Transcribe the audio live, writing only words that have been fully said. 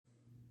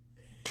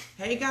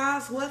Hey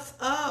guys, what's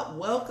up?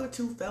 Welcome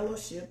to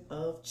Fellowship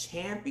of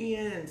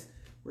Champions.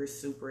 We're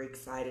super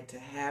excited to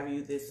have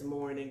you this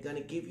morning.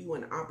 Gonna give you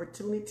an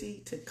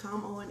opportunity to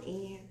come on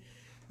in.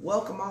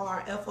 Welcome all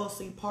our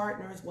FOC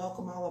partners.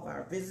 Welcome all of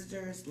our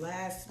visitors.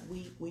 Last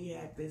week we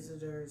had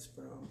visitors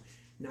from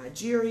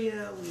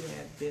Nigeria. We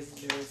had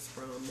visitors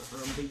from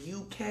the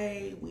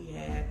UK. We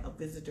had a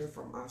visitor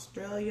from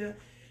Australia.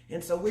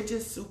 And so we're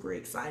just super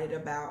excited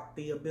about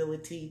the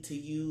ability to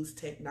use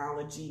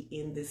technology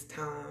in this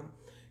time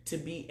to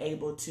be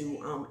able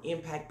to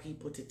impact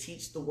people, to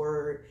teach the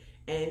word,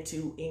 and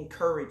to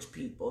encourage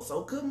people.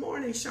 So good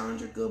morning,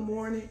 Chandra. Good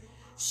morning.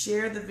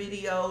 Share the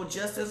video.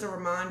 Just as a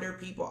reminder,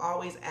 people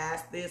always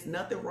ask this,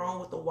 nothing wrong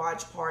with the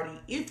watch party.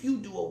 If you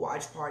do a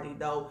watch party,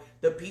 though,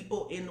 the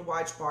people in the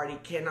watch party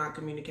cannot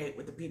communicate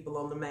with the people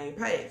on the main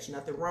page.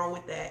 Nothing wrong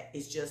with that.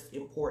 It's just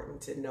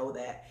important to know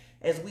that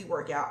as we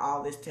work out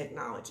all this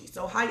technology.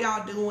 So how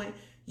y'all doing?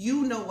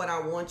 You know what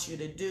I want you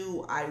to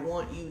do. I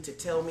want you to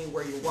tell me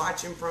where you're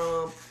watching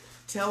from.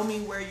 Tell me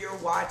where you're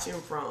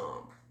watching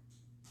from.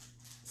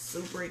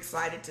 Super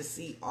excited to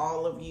see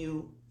all of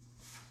you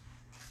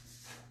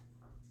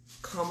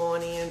come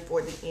on in for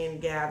the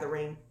end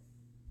gathering.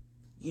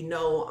 You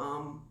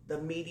know, the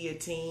media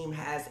team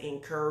has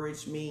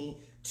encouraged me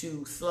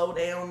to slow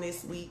down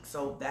this week,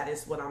 so that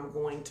is what I'm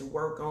going to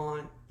work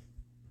on.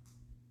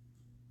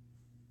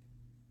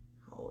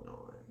 Hold on.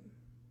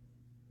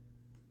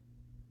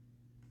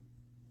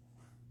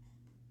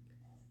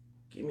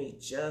 Give me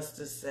just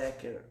a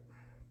second.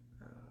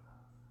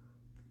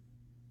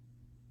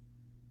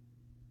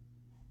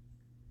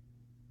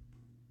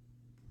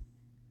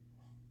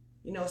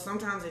 You know,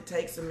 sometimes it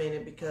takes a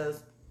minute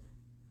because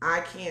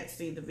I can't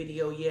see the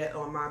video yet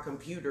on my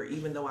computer,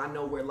 even though I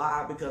know we're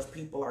live because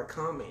people are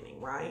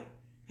commenting, right?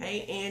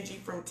 Hey, Angie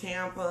from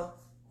Tampa.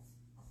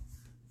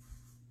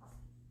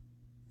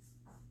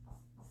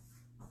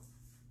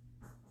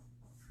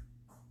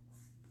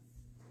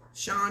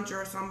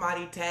 Chandra,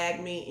 somebody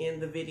tag me in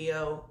the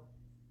video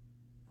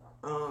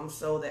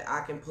so that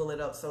I can pull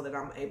it up so that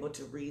I'm able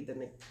to read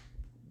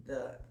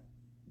the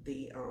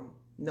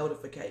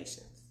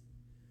notifications.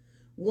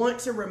 Want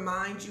to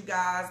remind you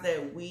guys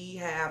that we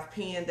have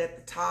pinned at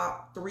the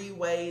top 3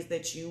 ways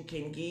that you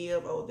can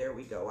give. Oh, there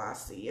we go. I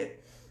see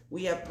it.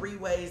 We have 3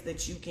 ways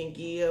that you can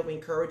give,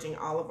 encouraging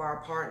all of our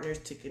partners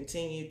to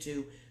continue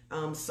to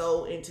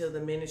sow into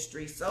the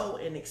ministry, sow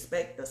and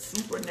expect the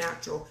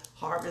supernatural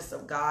harvest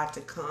of God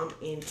to come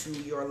into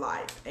your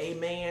life.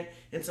 Amen.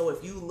 And so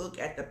if you look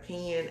at the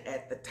pin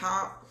at the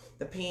top,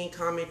 the pin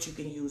comment, you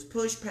can use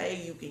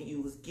PushPay, you can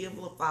use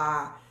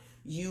Givelify,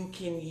 you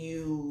can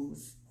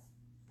use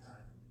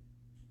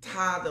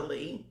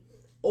Tithely,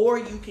 or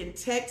you can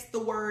text the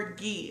word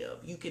give.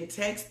 You can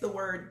text the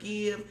word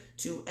give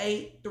to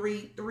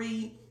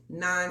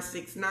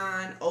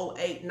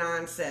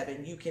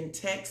 833-969-0897. You can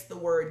text the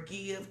word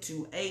give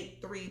to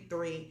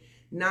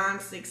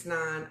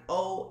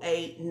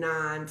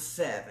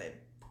 833-969-0897.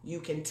 You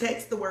can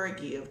text the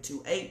word give to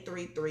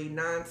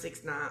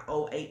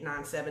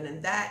 833-969-0897,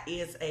 and that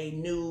is a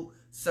new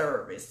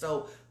service.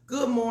 So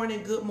good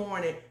morning, good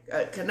morning.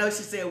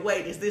 Kenosha said,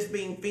 wait, is this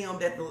being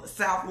filmed at the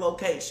South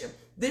location?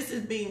 This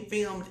is being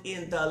filmed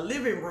in the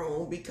living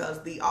room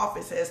because the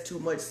office has too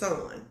much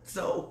sun.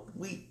 So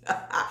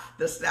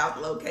the South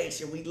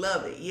location, we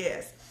love it,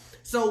 yes.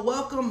 So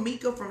welcome,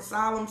 Mika from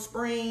Siloam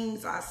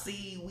Springs. I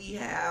see we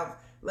have,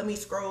 let me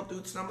scroll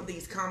through some of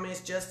these comments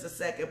just a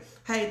second.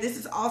 Hey, this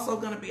is also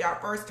going to be our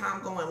first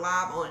time going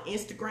live on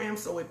Instagram.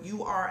 So if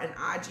you are an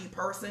IG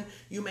person,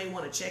 you may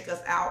want to check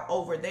us out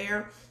over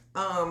there.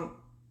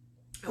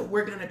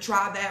 We're going to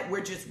try that. We're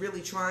just really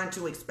trying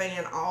to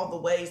expand all the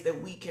ways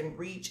that we can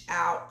reach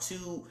out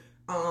to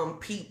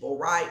people,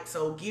 right?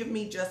 So give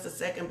me just a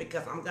second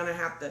because I'm going to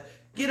have to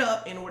get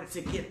up in order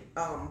to get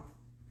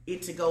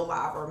it to go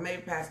live, or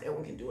maybe Pastor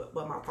Edwin can do it,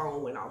 but my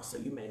phone went off, so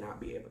you may not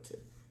be able to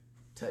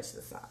touch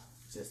the side.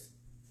 Just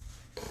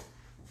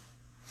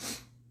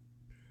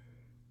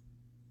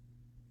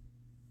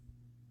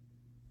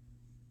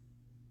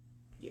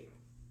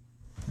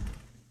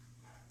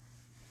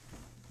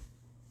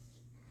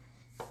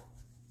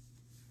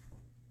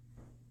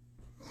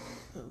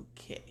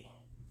okay.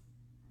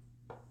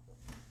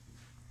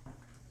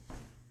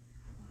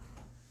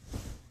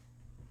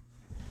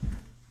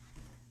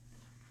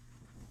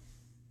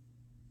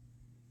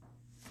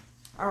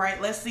 All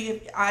right, let's see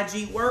if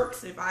IG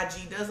works. If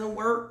IG doesn't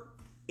work,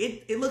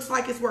 it looks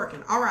like it's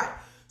working. All right.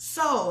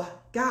 So,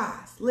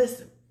 guys,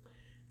 listen.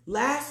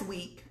 Last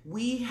week,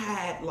 we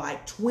had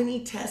like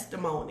 20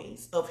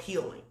 testimonies of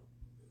healing.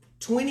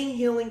 20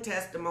 healing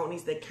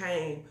testimonies that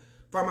came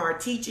from our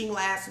teaching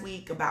last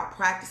week about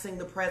practicing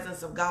the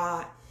presence of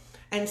God.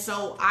 And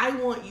so I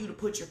want you to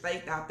put your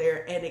faith out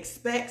there and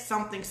expect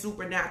something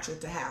supernatural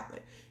to happen.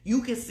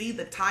 You can see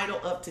the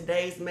title of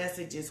today's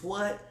message is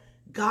what?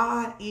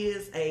 God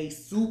is a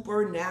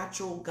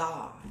supernatural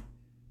God.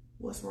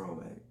 What's wrong,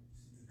 baby?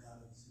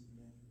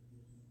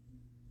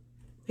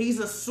 He's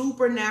a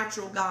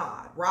supernatural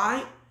God,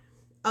 right?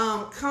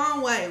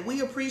 Conway,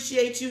 we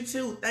appreciate you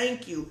too.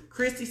 Thank you.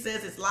 Christy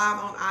says it's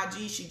live on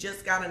IG. She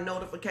just got a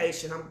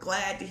notification. I'm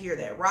glad to hear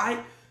that,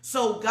 right?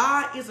 So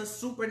God is a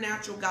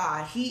supernatural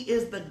God. He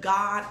is the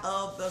God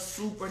of the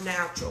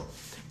supernatural.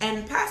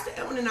 And Pastor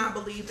Ellen and I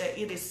believe that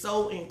it is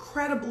so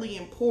incredibly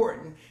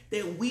important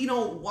that we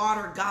don't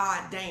water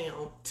God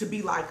down to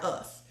be like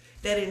us.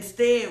 That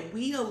instead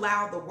we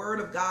allow the word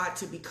of God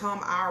to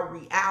become our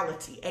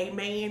reality,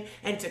 amen,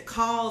 and to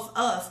cause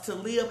us to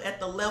live at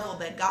the level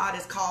that God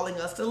is calling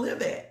us to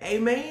live at,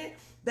 amen.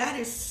 That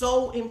is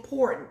so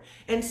important.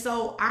 And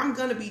so I'm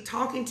going to be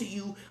talking to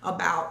you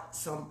about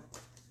some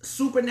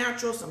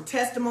supernatural, some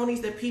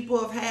testimonies that people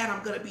have had.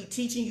 I'm going to be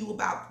teaching you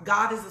about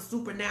God is a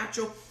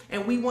supernatural,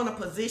 and we want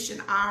to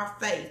position our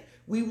faith.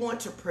 We want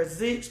to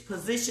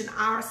position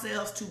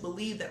ourselves to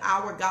believe that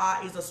our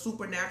God is a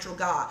supernatural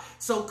God.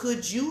 So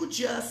could you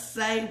just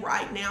say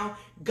right now,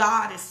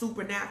 God is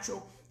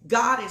supernatural?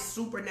 God is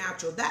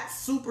supernatural. That's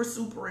super,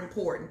 super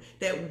important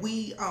that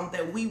we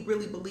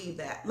really believe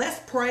that. Let's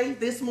pray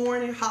this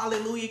morning.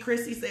 Hallelujah.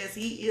 Christy says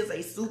he is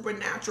a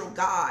supernatural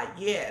God.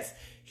 Yes.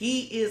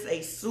 He is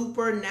a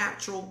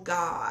supernatural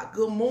God.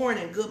 Good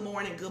morning, good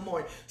morning, good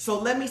morning. So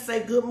let me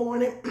say good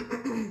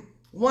morning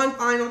one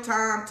final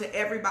time to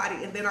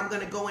everybody, and then I'm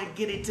going to go and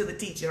get into the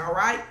teaching, all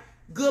right?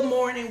 Good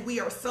morning. We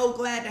are so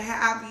glad to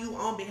have you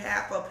on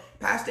behalf of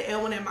Pastor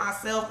Elwin and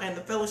myself and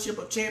the Fellowship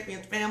of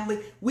Champions family.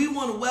 We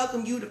want to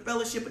welcome you to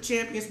Fellowship of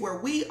Champions, where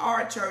we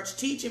are a church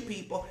teaching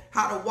people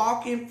how to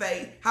walk in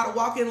faith, how to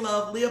walk in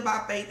love, live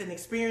by faith, and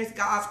experience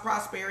God's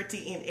prosperity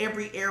in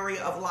every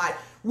area of life.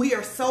 We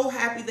are so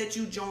happy that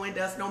you joined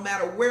us, no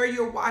matter where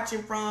you're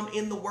watching from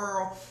in the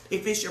world.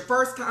 If it's your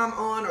first time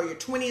on or your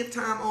 20th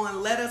time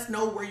on, let us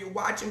know where you're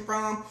watching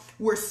from.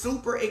 We're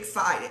super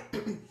excited.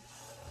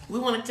 We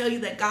want to tell you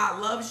that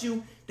God loves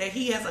you, that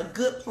he has a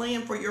good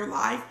plan for your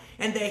life,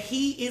 and that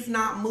he is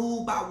not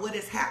moved by what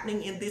is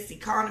happening in this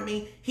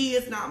economy. He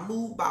is not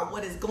moved by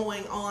what is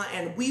going on.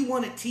 And we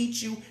want to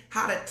teach you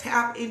how to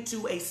tap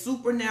into a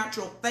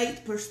supernatural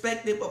faith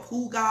perspective of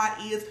who God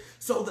is,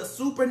 so the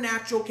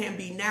supernatural can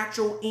be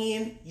natural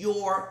in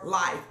your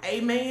life.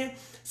 Amen.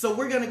 So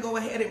we're going to go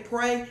ahead and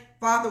pray.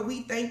 Father,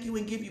 we thank you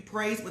and give you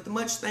praise with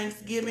much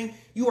thanksgiving.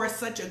 You are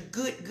such a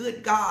good,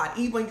 good God.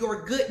 Even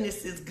your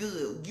goodness is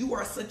good. You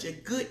are such a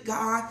good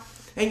God.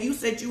 And you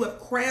said you have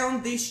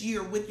crowned this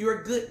year with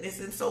your goodness.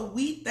 And so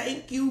we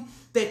thank you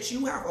that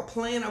you have a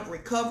plan of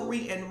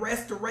recovery and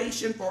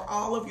restoration for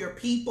all of your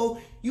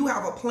people. You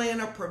have a plan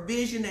of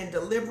provision and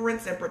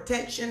deliverance and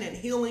protection and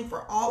healing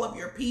for all of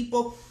your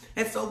people.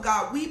 And so,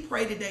 God, we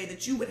pray today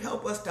that you would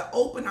help us to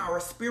open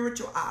our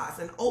spiritual eyes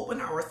and open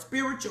our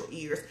spiritual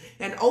ears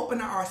and open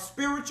our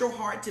spiritual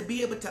heart to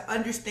be able to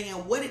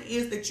understand what it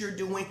is that you're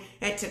doing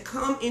and to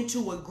come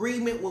into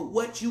agreement with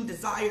what you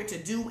desire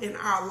to do in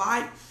our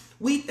life.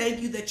 We thank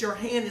you that your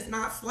hand is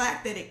not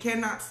slack, that it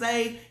cannot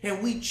save,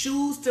 and we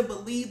choose to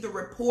believe the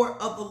report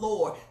of the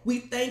Lord. We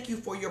thank you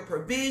for your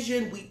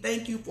provision. We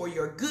thank you for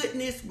your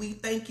goodness. We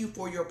thank you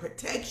for your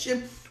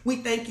protection. We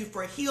thank you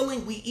for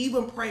healing. We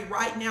even pray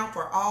right now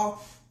for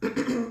all of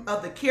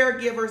the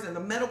caregivers and the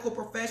medical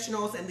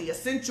professionals and the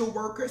essential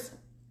workers.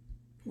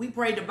 We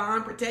pray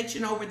divine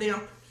protection over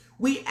them.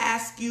 We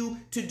ask you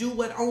to do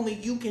what only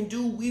you can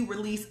do. We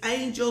release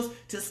angels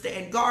to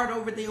stand guard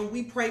over them.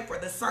 We pray for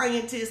the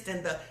scientists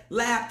and the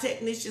lab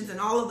technicians and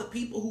all of the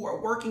people who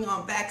are working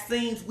on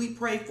vaccines. We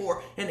pray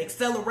for an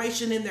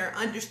acceleration in their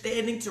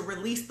understanding to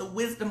release the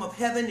wisdom of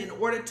heaven in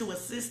order to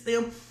assist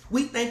them.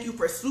 We thank you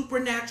for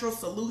supernatural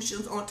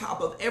solutions on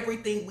top of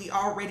everything we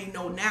already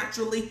know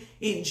naturally.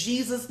 In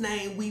Jesus'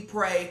 name we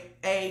pray.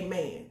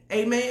 Amen.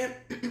 Amen.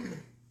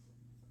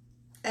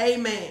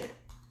 Amen.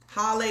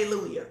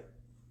 Hallelujah.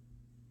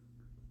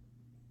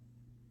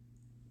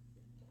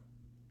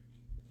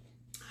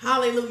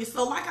 Hallelujah.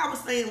 So like I was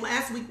saying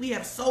last week, we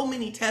have so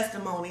many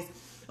testimonies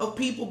of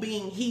people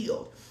being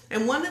healed.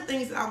 And one of the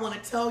things that I want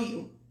to tell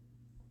you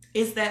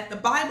is that the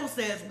Bible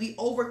says we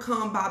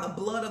overcome by the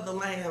blood of the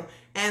Lamb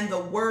and the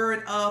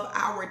word of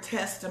our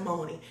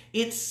testimony.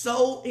 It's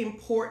so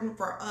important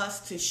for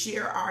us to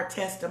share our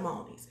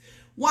testimonies.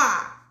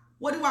 Why?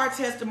 What do our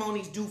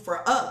testimonies do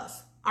for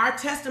us? Our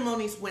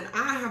testimonies, when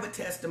I have a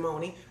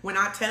testimony, when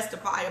I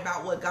testify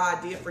about what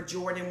God did for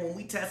Jordan, when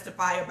we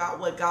testify about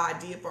what God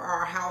did for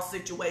our house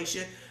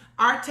situation,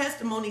 our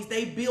testimonies,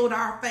 they build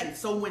our faith.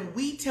 So when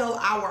we tell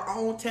our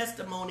own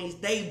testimonies,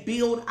 they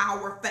build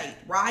our faith,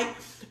 right?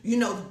 You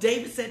know,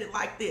 David said it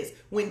like this.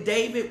 When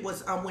David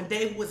was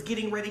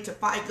getting ready to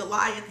fight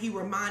Goliath, he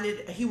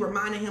reminded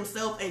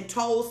himself and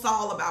told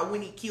Saul about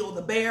when he killed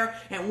the bear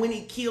and when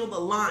he killed the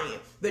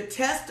lion. The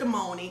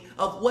testimony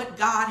of what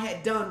God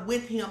had done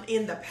with him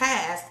in the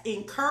past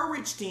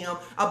encouraged him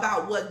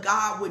about what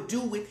God would do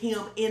with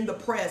him in the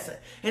present.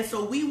 And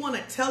so we want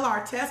to tell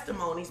our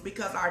testimonies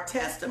because our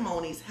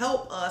testimonies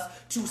help us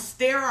to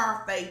stir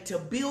our faith, to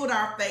build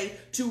our faith,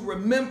 to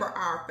remember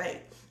our faith.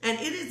 And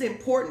it is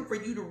important for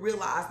you to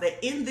realize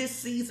that in this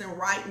season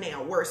right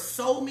now, where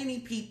so many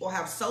people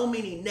have so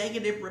many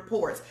negative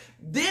reports,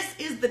 this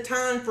is the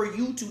time for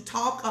you to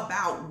talk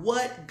about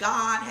what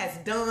God has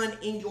done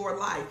in your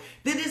life.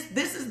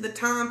 This is the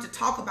time to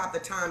talk about the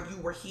time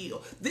you were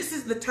healed. This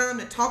is the time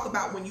to talk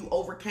about when you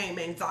overcame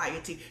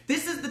anxiety.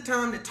 This is the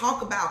time to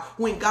talk about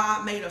when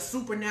God made a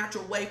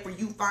supernatural way for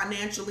you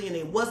financially, and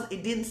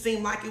it didn't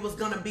seem like it was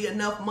going to be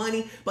enough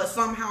money, but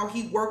somehow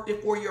he worked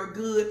it for your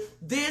good.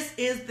 This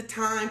is the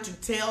time to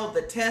tell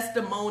the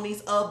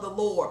testimonies of the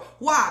Lord.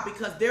 Why?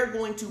 Because they're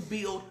going to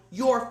build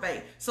your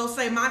faith. So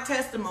say, my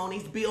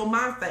testimonies build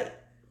my faith.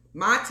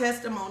 My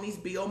testimonies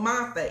build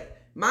my faith.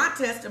 My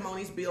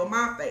testimonies build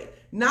my faith.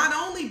 Not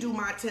only do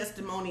my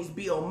testimonies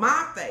build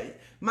my faith,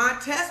 my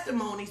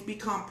testimonies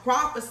become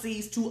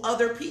prophecies to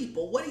other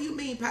people. What do you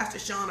mean, Pastor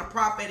Sean, a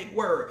prophetic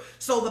word?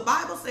 So the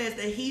Bible says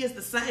that he is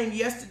the same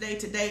yesterday,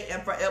 today,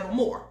 and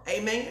forevermore.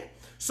 Amen.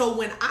 So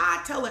when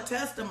I tell a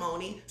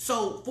testimony,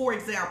 so for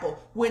example,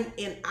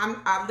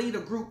 I lead a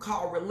group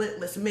called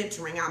Relentless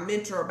Mentoring. I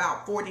mentor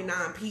about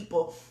 49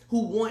 people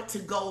who want to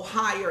go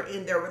higher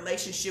in their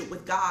relationship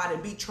with God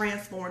and be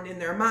transformed in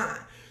their mind.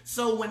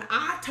 So when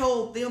I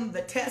told them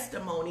the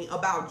testimony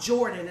about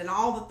Jordan and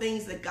all the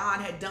things that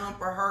God had done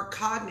for her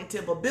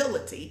cognitive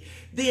ability,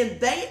 then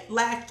they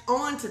latched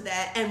on to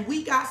that, and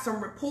we got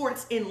some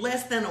reports in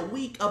less than a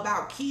week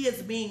about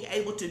kids being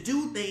able to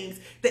do things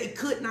they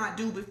could not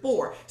do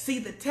before. See,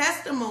 the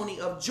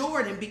testimony of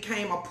Jordan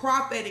became a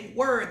prophetic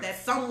word that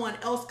someone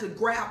else could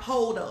grab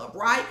hold of,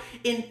 right?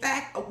 In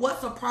fact,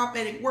 what's a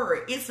prophetic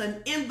word? It's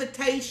an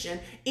invitation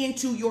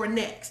into your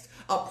next.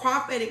 A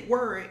prophetic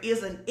word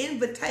is an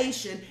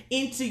invitation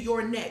into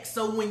your next.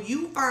 So when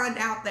you find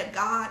out that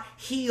God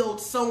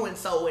healed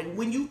so-and-so, and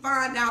when you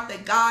find out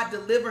that God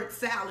delivered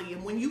Sally,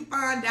 and when you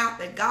find out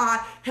that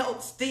God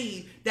helped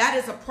Steve, that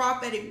is a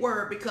prophetic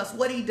word, because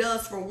what he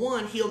does for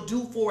one, he'll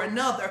do for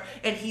another,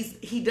 and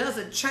he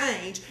doesn't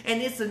change,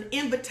 and it's an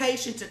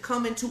invitation to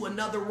come into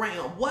another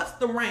realm. What's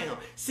the realm?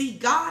 See,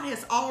 God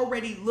has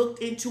already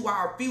looked into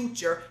our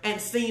future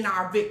and seen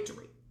our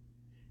victory.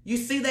 You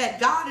see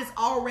that God has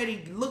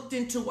already looked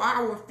into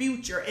our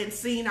future and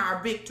seen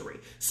our victory.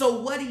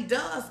 So what he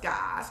does,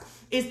 guys,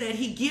 is that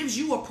he gives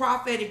you a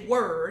prophetic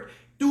word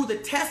through the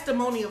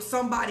testimony of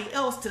somebody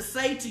else to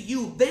say to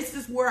you, this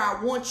is where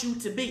I want you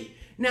to be.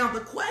 Now,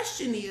 the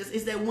question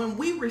is that when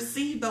we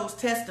receive those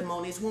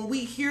testimonies, when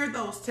we hear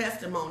those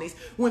testimonies,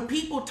 when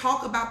people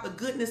talk about the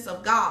goodness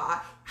of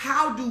God,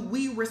 how do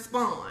we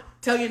respond?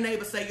 Tell your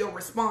neighbor, say your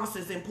response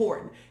is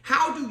important.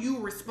 How do you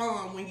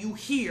respond when you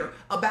hear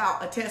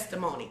about a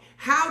testimony?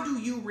 How do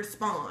you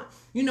respond?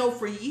 You know,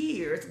 for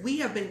years, we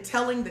have been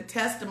telling the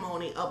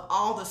testimony of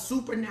all the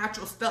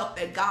supernatural stuff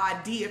that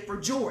God did for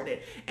Jordan.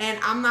 And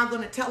I'm not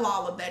going to tell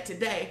all of that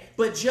today,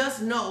 but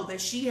just know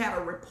that she had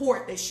a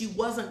report that she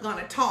wasn't going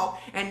to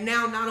talk. And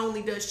now not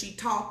only does she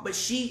talk, but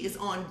she is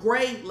on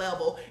grade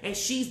level and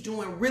she's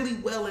doing really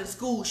well in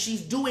school.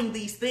 She's doing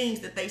these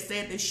things that they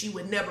said that she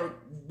would never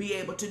be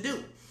able to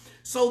do.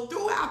 So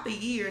throughout the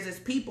years, as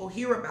people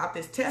hear about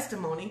this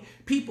testimony,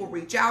 people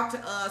reach out to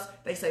us.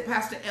 They say,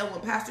 Pastor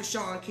Ellen, Pastor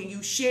Sean, can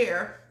you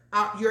share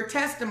your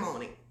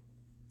testimony?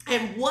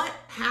 And what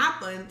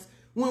happens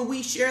when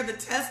we share the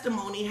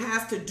testimony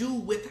has to do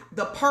with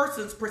the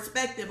person's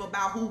perspective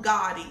about who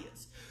God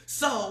is.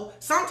 So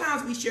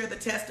sometimes we share the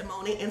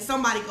testimony and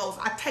somebody goes,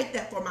 I take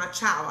that for my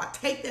child. I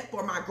take that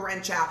for my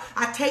grandchild.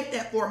 I take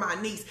that for my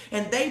niece.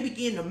 And they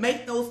begin to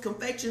make those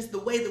confessions the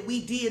way that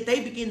we did.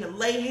 They begin to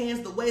lay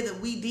hands the way that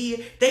we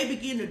did. They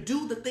begin to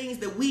do the things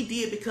that we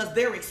did because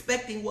they're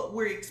expecting what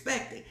we're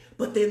expecting.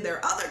 But then there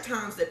are other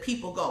times that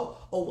people go,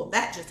 oh, well,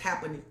 that just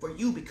happened for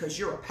you because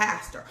you're a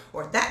pastor,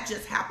 or that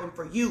just happened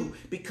for you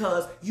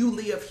because you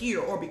live here,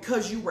 or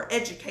because you were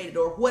educated,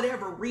 or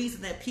whatever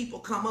reason that people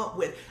come up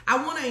with.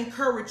 I want to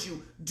encourage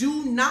you,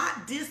 do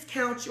not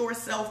discount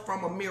yourself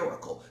from a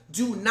miracle.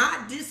 Do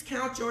not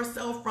discount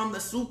yourself from the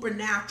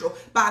supernatural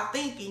by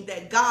thinking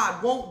that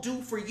God won't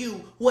do for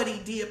you what he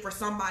did for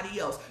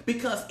somebody else.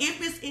 Because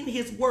if it's in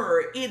his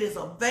word, it is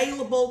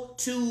available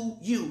to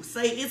you.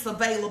 Say, it's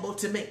available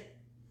to me.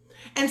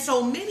 And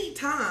so many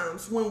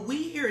times when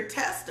we hear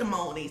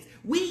testimonies,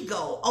 we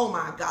go, oh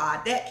my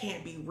God, that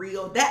can't be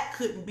real. That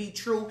couldn't be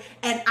true.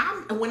 And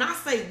when I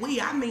say we,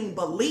 I mean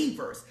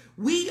believers.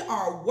 We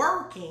are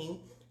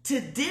working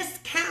to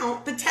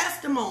discount the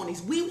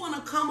testimonies. We want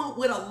to come up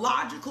with a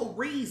logical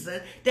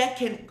reason that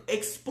can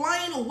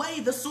explain away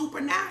the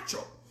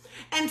supernatural.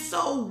 And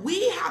so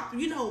we have,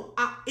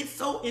 it's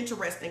so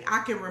interesting.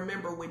 I can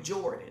remember with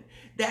Jordan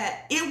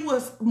that it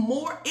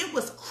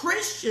was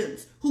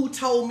Christians who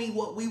told me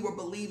what we were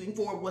believing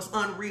for was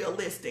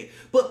unrealistic.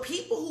 But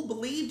people who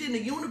believed in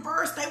the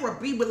universe, they would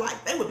be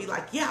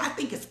like, yeah, I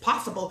think it's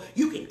possible.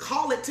 You can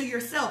call it to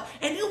yourself.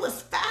 And it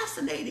was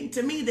fascinating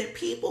to me that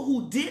people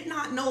who did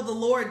not know the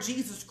Lord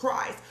Jesus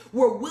Christ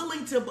were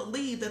willing to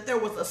believe that there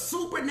was a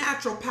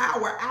supernatural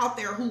power out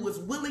there who was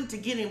willing to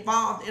get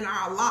involved in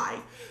our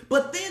life.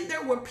 But then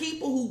there were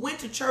people who went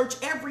to church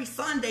every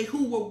Sunday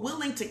who were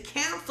willing to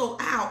cancel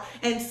out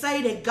and say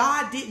say that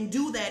God didn't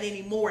do that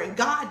anymore and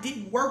God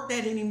didn't work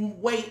that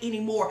way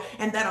anymore,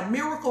 and that a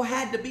miracle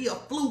had to be a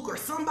fluke, or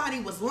somebody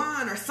was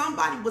lying, or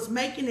somebody was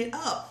making it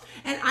up.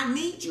 And I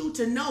need you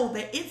to know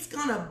that it's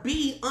going to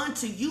be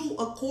unto you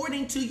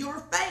according to your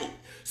faith.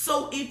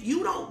 So if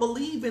you don't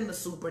believe in the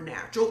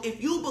supernatural,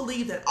 if you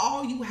believe that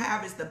all you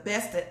have is the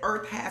best that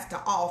earth has to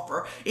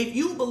offer, if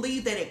you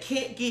believe that it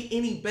can't get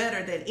any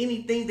better than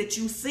anything that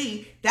you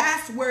see,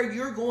 that's where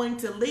you're going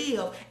to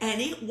live.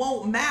 And it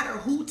won't matter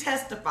who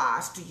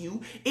testifies to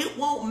you. It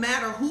won't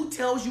matter who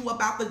tells you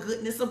about the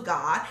goodness of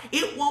God.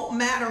 It won't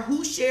matter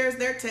who shares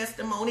their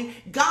testimony.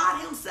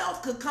 God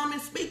himself could come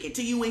and speak it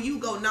to you and you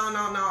go, no,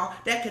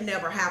 that can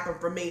never happen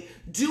for me.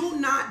 Do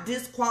not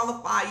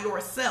disqualify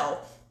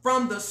yourself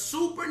from the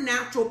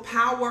supernatural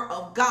power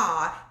of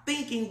God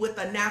thinking with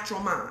a natural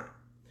mind.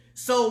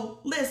 So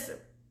listen,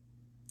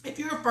 if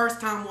you're a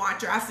first-time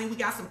watcher, I see we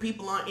got some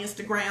people on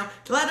Instagram.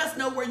 Let us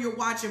know where you're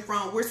watching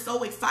from. We're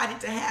so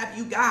excited to have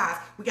you guys.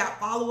 We got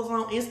followers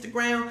on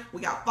Instagram.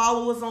 We got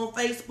followers on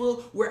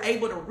Facebook. We're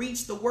able to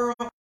reach the world.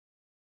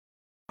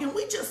 Can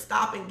we just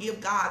stop and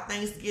give God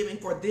thanksgiving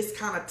for this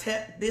kind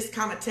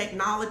of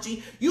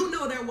technology? You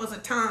know, there was a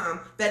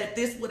time that if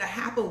this would have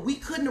happened, we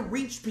couldn't have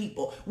reached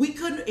people.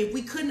 If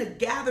we couldn't have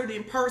gathered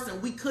in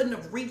person, we couldn't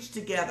have reached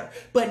together.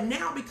 But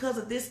now, because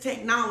of this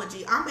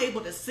technology, I'm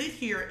able to sit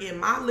here in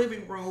my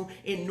living room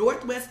in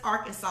Northwest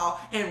Arkansas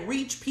and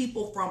reach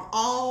people from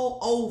all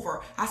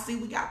over. I see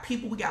we got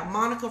people. We got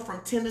Monica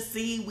from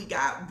Tennessee. We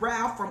got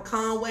Ralph from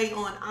Conway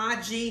on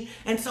IG.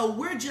 And so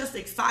we're just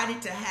excited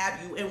to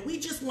have you. And we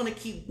just want to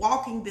keep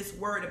walking this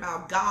word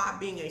about God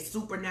being a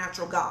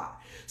supernatural God.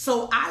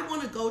 So I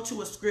want to go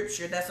to a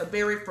scripture that's a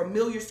very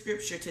familiar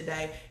scripture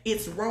today.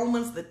 It's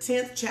Romans, the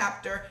 10th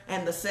chapter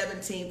and the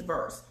 17th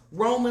verse.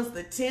 Romans,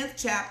 the 10th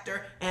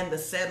chapter and the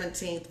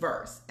 17th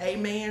verse.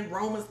 Amen.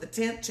 Romans, the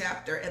 10th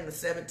chapter and the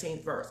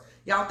 17th verse.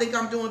 Y'all think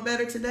I'm doing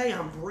better today?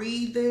 I'm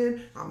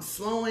breathing. I'm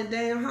slowing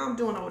down. How I'm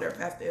doing over there,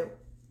 Pastor?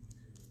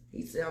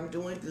 He said, I'm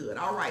doing good.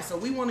 All right, so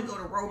we want to go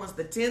to Romans,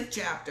 the 10th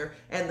chapter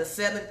and the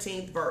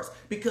 17th verse,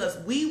 because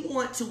we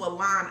want to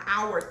align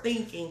our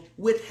thinking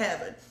with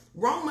heaven.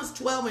 Romans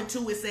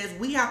 12:2, it says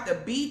we have to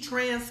be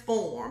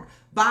transformed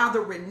by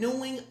the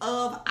renewing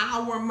of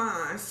our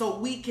minds so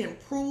we can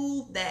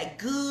prove that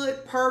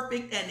good,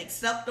 perfect, and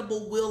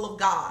acceptable will of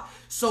God.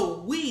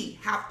 So we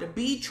have to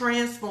be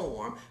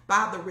transformed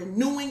by the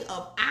renewing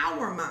of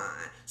our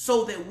mind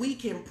so that we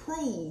can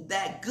prove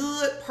that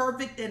good,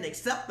 perfect, and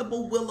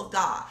acceptable will of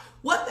God.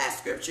 What that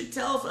scripture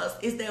tells us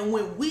is that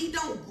when we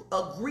don't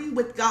agree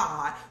with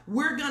God,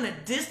 we're going to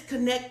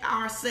disconnect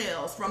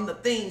ourselves from the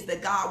things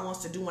that God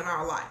wants to do in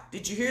our life.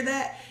 Did you hear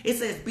that? It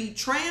says, be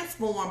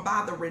transformed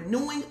by the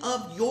renewing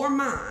of your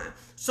mind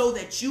so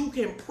that you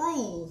can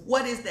prove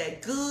what is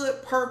that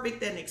good,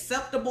 perfect, and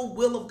acceptable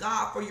will of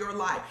God for your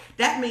life.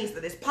 That means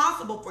that it's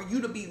possible for you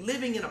to be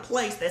living in a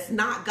place that's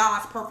not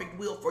God's perfect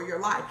will for your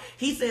life.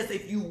 He says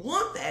if you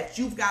want that,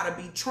 you've got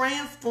to be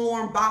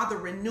transformed by the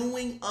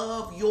renewing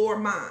of your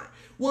mind.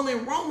 Well,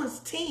 in Romans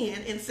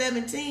 10 and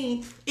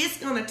 17, it's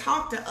going to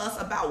talk to us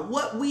about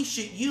what we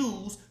should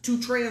use to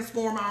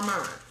transform our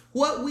mind.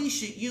 What we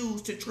should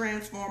use to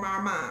transform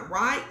our mind,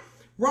 right?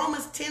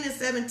 Romans 10 and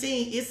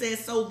 17, it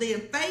says, so then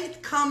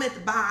faith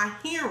cometh by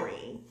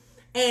hearing,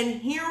 and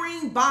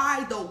hearing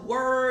by the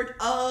word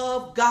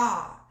of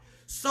God.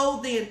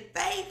 So then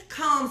faith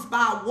comes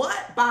by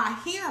what? By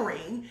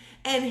hearing,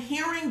 and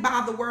hearing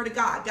by the word of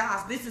God.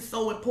 Guys, this is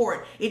so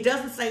important. It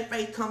doesn't say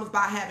faith comes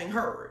by having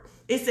heard.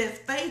 It says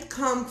faith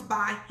comes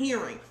by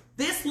hearing.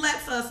 This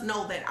lets us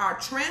know that our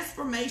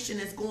transformation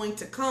is going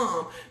to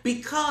come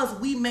because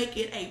we make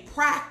it a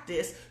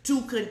practice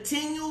to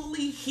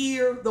continually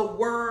hear the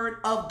word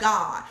of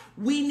God.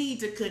 We need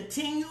to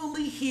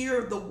continually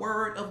hear the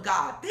word of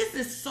God. This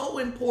is so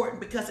important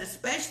because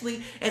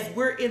especially as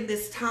we're in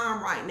this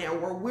time right now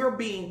where we're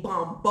being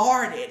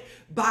bombarded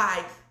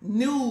by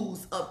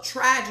news of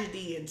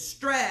tragedy and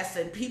stress,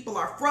 and people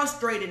are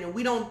frustrated, and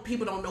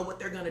people don't know what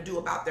they're going to do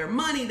about their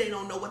money. They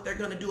don't know what they're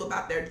going to do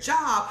about their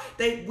job.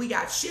 We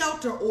got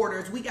shelter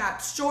orders. We got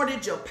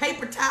shortage of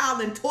paper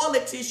towel and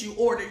toilet tissue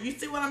orders. You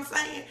see what I'm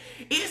saying?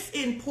 It's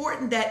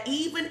important that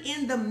even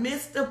in the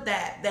midst of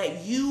that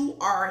you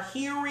are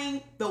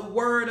hearing the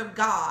word of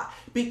God,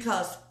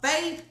 because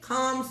faith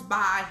comes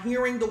by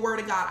hearing the word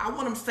of God. I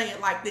want to say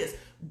it like this.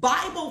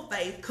 Bible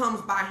faith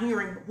comes by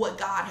hearing what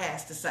God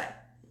has to say.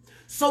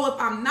 So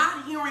if I'm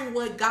not hearing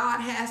what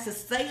God has to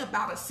say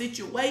about a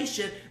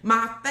situation,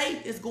 my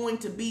faith is going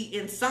to be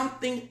in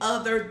something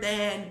other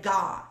than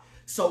God.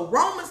 So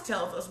Romans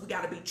tells us we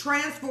got to be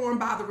transformed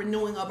by the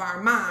renewing of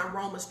our mind,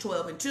 Romans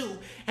 12:2.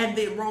 And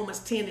then Romans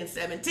 10 and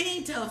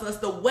 17 tells us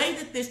the way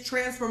that this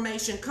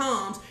transformation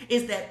comes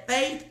is that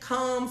faith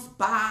comes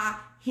by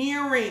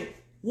hearing.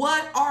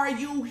 What are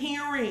you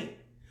hearing?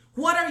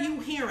 What are you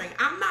hearing?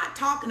 I'm not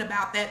talking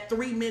about that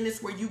 3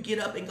 minutes where you get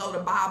up and go to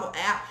Bible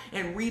app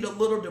and read a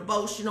little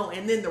devotional,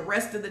 and then the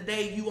rest of the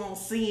day you on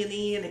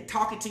CNN and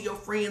talking to your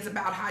friends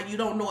about how you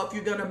don't know if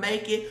you're going to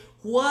make it.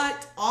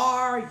 What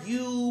are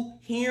you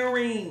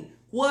hearing?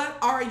 What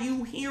are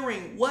you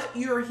hearing? What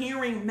you're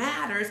hearing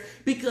matters,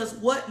 because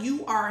what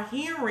you are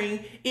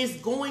hearing is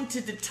going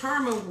to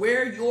determine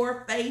where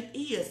your faith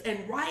is.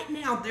 And right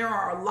now, there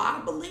are a lot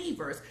of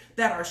believers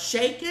that are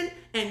shaken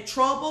and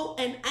troubled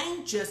and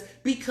anxious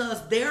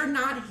because they're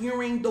not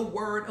hearing the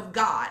word of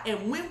God.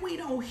 And when we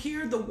don't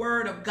hear the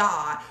word of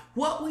God,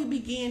 what we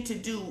begin to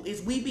do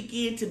is we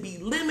begin to be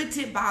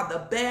limited by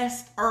the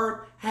best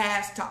earth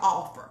has to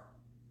offer.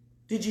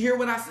 Did you hear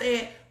what I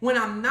said? When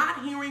I'm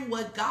not hearing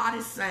what God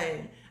is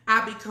saying,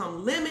 I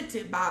become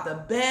limited by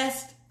the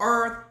best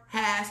earth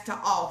has to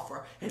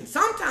offer. And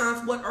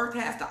sometimes what earth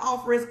has to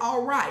offer is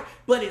all right,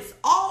 but it's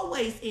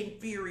always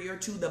inferior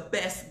to the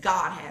best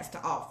God has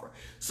to offer.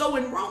 So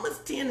in Romans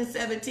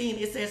 10:17,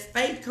 it says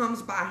faith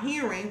comes by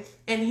hearing,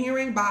 and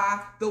hearing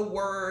by the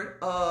word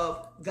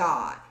of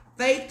God.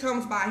 Faith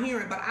comes by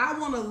hearing, but I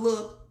want to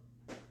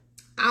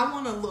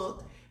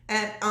look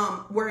at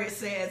where it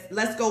says,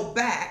 let's go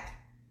back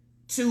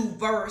to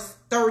verse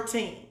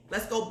 13.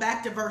 Let's go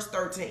back to verse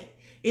 13.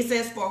 It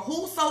says, for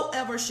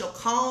whosoever shall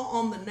call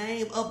on the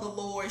name of the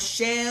Lord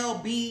shall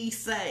be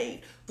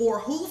saved. For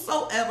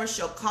whosoever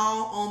shall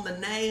call on the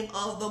name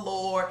of the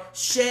Lord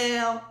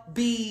shall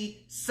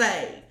be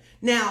saved.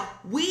 Now,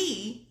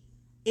 we,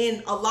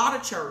 in a lot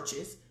of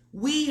churches,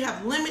 we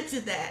have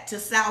limited that to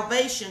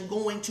salvation,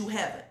 going to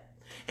heaven.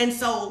 And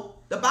so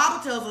the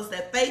Bible tells us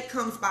that faith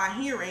comes by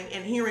hearing,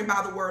 and hearing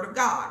by the word of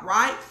God,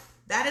 right?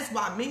 That is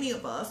why many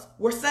of us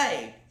were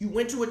saved. You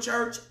went to a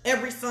church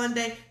every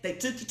Sunday. They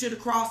took you to the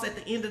cross at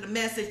the end of the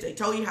message. They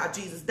told you how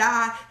Jesus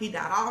died. He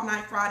died all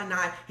night Friday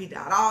night. He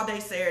died all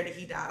day Saturday.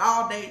 He died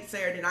all day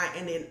Saturday night.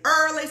 And then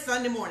early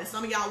Sunday morning,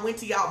 some of y'all went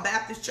to y'all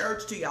Baptist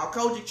church, to y'all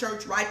Kojic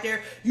church right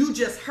there. You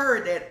just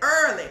heard that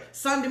early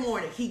Sunday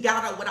morning, he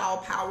got up with all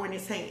power in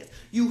his hands.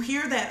 You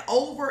hear that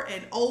over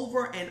and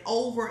over and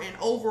over and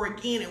over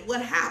again. And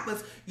what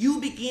happens?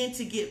 You begin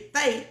to get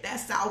faith that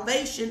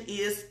salvation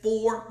is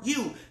for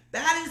you.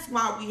 That is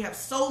why we have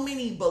so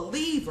many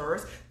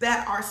believers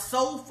that are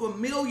so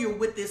familiar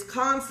with this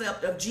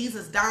concept of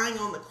Jesus dying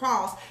on the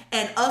cross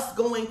and us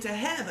going to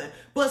heaven.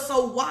 But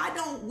so why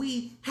don't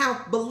we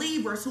have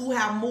believers who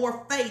have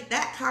more faith,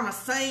 that kind of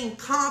same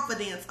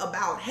confidence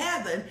about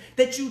heaven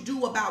that you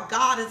do about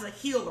God as a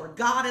healer,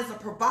 God as a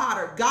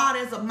provider, God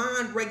as a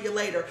mind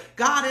regulator,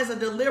 God as a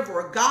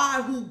deliverer,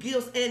 God who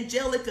gives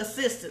angelic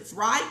assistance,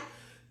 right?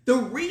 The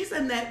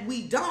reason that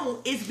we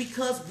don't is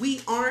because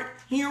we aren't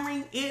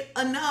hearing it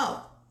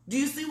enough. Do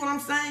you see what I'm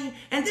saying?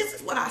 And this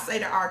is what I say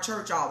to our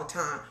church all the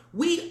time.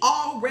 We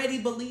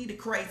already believe the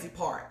crazy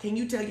part. Can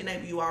you tell your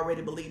neighbor you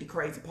already believe the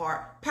crazy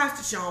part?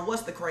 Pastor Sean,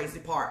 what's the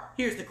crazy part?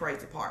 Here's the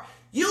crazy part.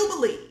 You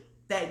believe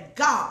that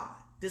God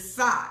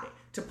decided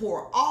to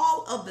pour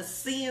all of the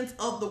sins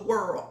of the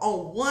world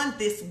on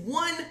this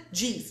one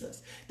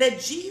Jesus. That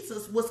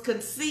Jesus was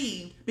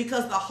conceived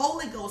because the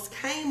Holy Ghost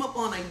came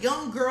upon a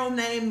young girl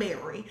named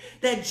Mary.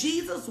 That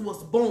Jesus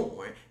was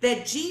born.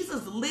 That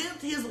Jesus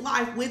lived his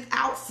life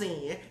without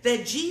sin.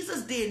 That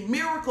Jesus did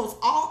miracles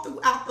all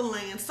throughout the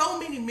land. So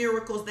many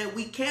miracles that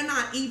we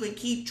cannot even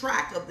keep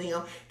track of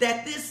them.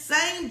 That this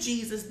same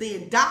Jesus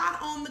then died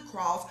on the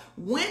cross,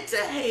 went to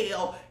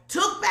hell,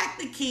 took back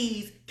the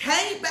keys,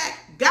 came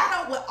back, got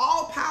up with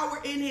all power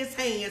in his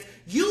hands.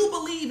 You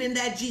believe in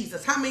that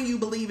Jesus. How many of you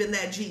believe in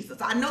that Jesus?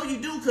 I know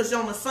you do, because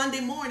on a Sunday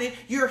morning,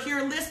 you're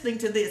here listening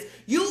to this.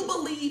 You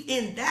believe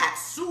in that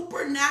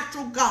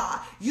supernatural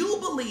God. You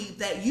believe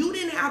that you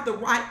didn't have the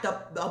right,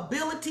 the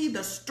ability,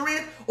 the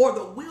strength, or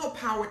the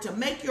willpower to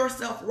make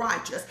yourself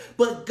righteous.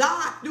 But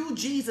God, through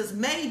Jesus,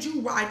 made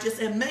you righteous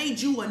and made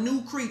you a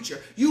new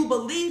creature. You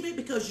believe it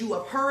because you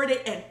have heard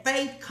it, and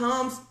faith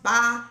comes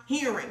by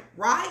hearing,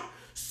 right?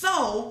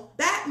 So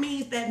that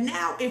means that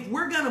now, if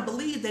we're going to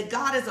believe that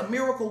God is a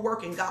miracle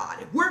working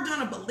God, if we're going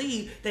to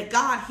believe that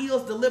God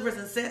heals, delivers,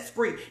 and sets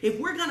free, if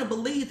we're going to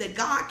believe that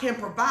God can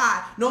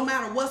provide no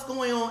matter what's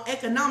going on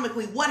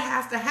economically, what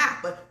has to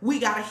happen? We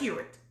got to hear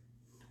it.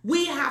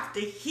 We have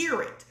to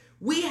hear it.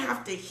 We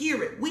have to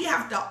hear it. We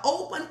have to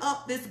open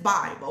up this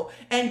Bible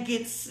and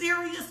get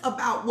serious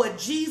about what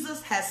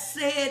Jesus has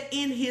said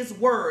in his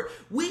word.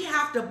 We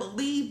have to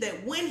believe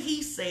that when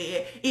he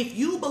said, if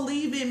you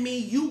believe in me,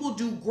 you will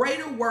do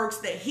greater works,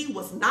 that he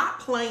was not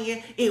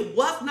playing. It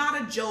was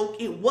not a joke.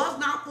 It was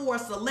not for a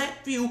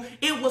select few.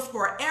 It was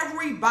for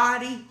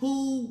everybody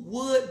who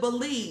would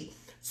believe.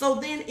 So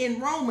then in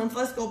Romans,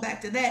 let's go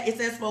back to that. It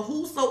says, for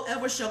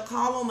whosoever shall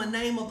call on the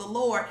name of the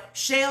Lord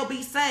shall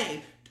be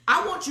saved.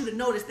 I want you to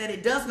notice that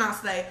it does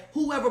not say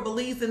whoever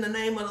believes in the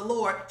name of the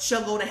Lord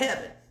shall go to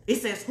heaven.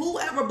 It says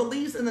whoever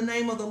believes in the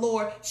name of the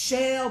Lord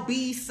shall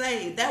be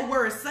saved. That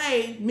word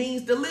saved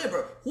means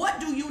deliver. What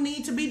do you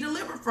need to be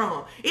delivered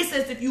from? It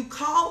says if you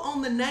call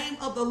on the name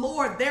of the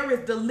Lord, there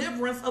is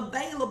deliverance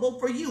available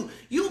for you.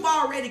 You've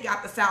already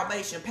got the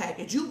salvation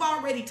package. You've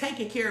already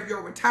taken care of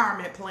your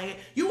retirement plan.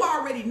 You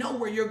already know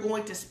where you're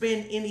going to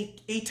spend in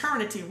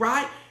eternity,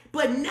 right?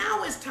 But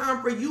now it's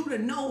time for you to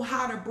know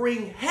how to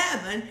bring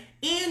heaven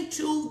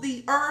into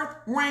the earth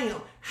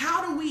realm.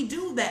 How do we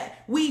do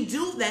that? We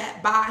do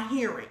that by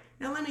hearing.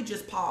 Now let me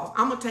just pause.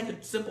 I'm gonna take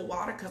a sip of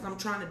water because I'm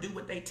trying to do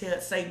what they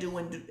say do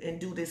and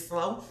do this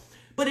slow.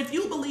 But if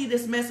you believe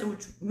this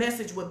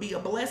message would be a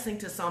blessing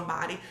to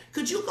somebody,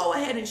 could you go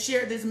ahead and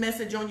share this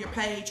message on your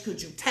page?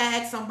 Could you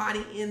tag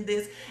somebody in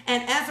this?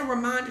 And as a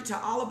reminder to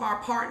all of our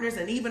partners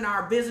and even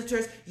our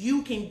visitors,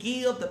 you can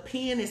give. The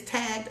pin is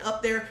tagged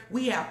up there.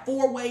 We have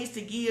 4 ways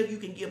to give. You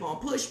can give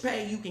on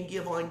PushPay, you can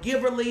give on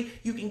Giverly,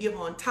 you can give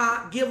on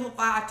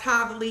Givelify,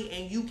 Tithely,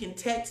 and you can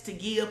text to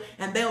give,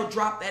 and they'll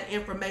drop that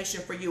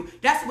information for you.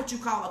 That's what you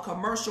call a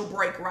commercial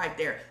break right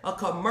there, a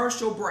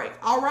commercial break.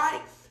 All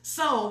right?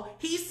 So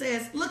he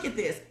says, look at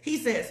this. He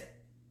says,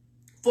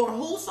 for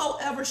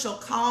whosoever shall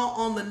call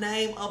on the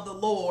name of the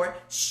Lord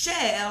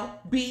shall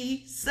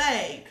be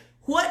saved.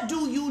 What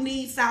do you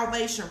need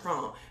salvation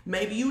from?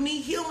 Maybe you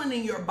need healing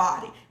in your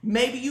body.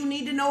 Maybe you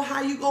need to know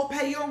how you go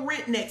pay your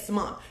rent next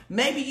month.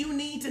 Maybe you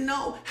need to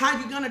know how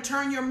you're going to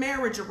turn your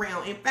marriage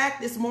around. In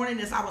fact, this morning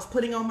as I was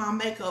putting on my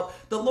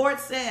makeup, the Lord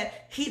said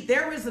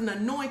there is an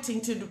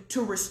anointing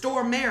to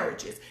restore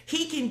marriages.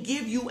 He can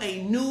give you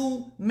a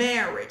new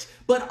marriage.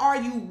 But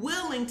are you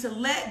willing to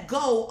let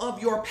go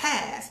of your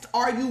past?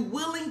 Are you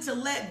willing to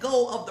let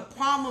go of the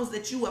problems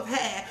that you have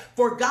had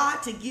for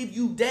God to give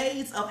you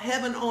days of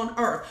heaven on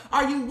earth?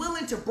 Are you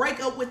willing to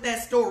break up with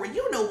that story?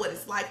 You know what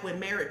it's like when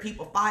married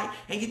people fight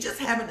and you're just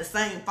having the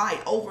same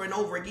fight over and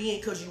over again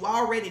because you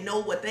already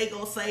know what they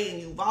gonna say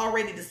and you've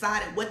already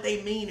decided what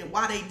they mean and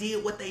why they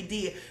did what they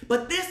did.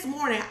 But this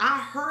morning I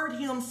heard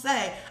him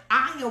say,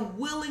 I am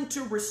willing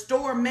to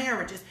restore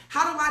marriages.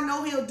 How do I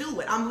know he'll do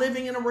it? I'm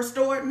living in a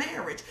restored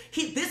marriage.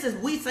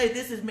 We say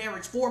this is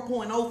marriage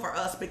 4.0 for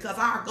us because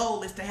our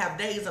goal is to have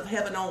days of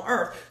heaven on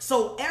earth.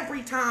 So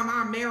every time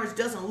our marriage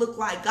doesn't look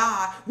like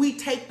God, we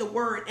take the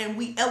word and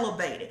we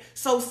elevate it.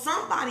 So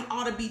somebody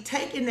ought to be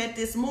taking that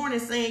this morning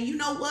saying, you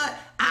know what?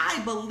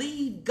 I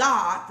believe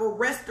God for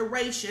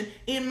restoration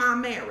in my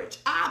marriage.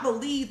 I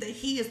believe that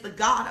he is the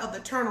God of the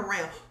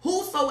turnaround.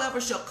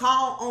 Whosoever shall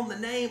call on the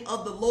name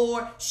of the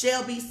Lord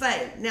shall be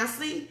saved. Now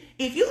see,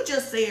 if you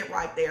just said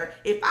right there,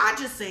 if I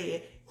just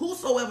said,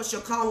 whosoever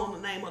shall call on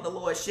the name of the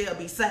Lord shall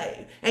be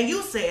saved, and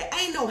you said,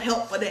 ain't no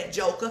help for that,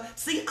 joker.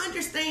 See,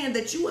 understand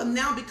that you have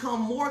now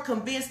become more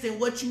convinced in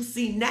what you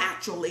see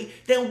naturally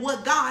than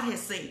what God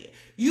has said.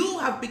 You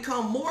have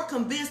become more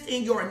convinced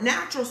in your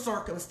natural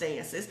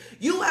circumstances.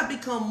 You have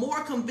become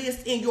more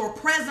convinced in your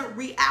present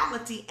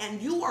reality,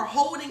 and you are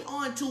holding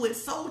on to it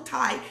so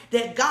tight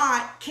that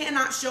God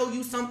cannot show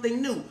you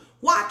something new.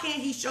 Why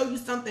can't he show you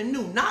something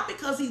new? Not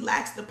because he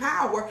lacks the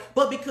power,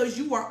 but because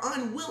you are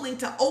unwilling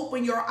to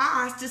open your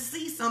eyes to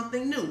see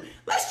something new.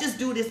 Let's just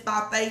do this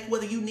by faith,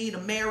 whether you need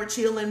a marriage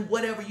healing,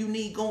 whatever you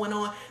need going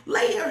on.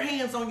 Lay your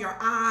hands on your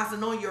eyes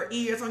and on your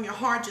ears, on your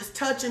heart. Just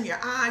touch them,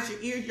 your eyes,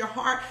 your ears, your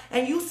heart.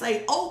 And you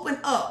say, open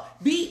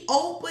up. Be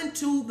open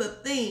to the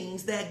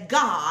things that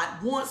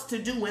God wants to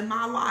do in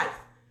my life.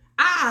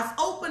 Eyes,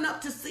 open up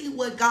to see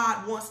what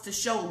God wants to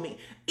show me.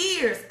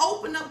 Ears,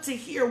 open up to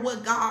hear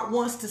what God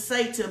wants to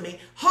say to me.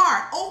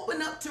 Heart,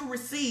 open up to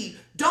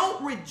receive.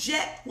 Don't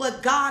reject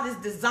what God is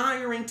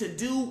desiring to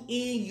do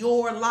in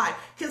your life.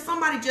 Can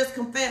somebody just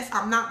confess,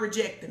 I'm not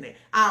rejecting it?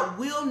 I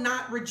will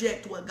not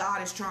reject what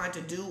God is trying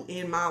to do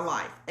in my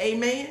life.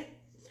 Amen.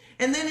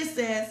 And then it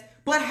says,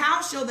 but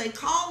how shall they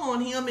call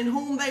on him in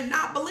whom they've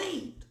not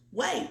believed?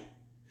 Wait.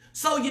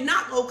 So you're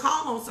not going to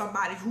call on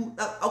somebody who,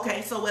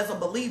 okay, so as a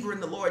believer in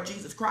the Lord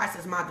Jesus Christ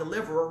as my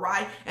deliverer,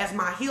 right, as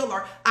my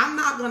healer, I'm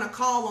not going to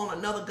call on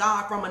another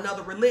God from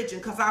another religion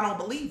because I don't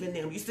believe in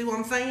them. You see what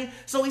I'm saying?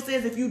 So he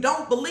says, if you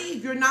don't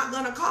believe, you're not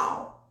going to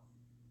call.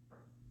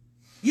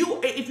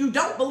 If you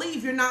don't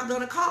believe, you're not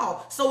going to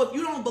call. So if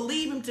you don't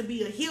believe him to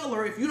be a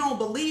healer, if you don't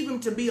believe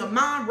him to be a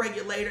mind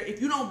regulator, if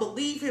you don't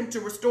believe him to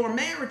restore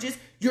marriages,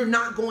 you're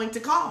not going to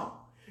call.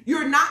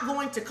 You're not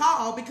going to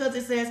call because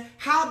it says,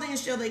 how then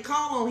shall they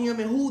call on him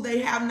in whom they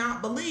have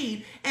not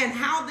believed? And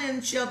how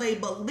then shall they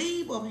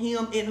believe of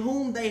him in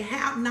whom they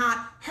have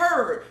not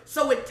heard?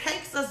 So it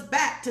takes us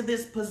back to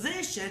this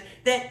position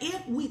that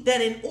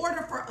in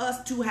order for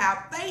us to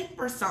have faith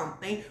for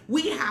something,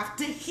 we have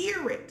to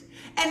hear it.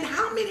 And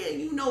how many of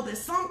you know that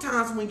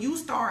sometimes when you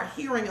start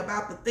hearing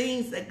about the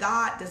things that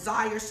God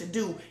desires to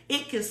do,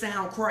 it can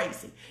sound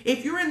crazy.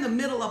 If you're in the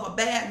middle of a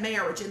bad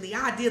marriage and the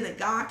idea that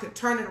God could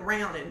turn it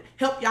around and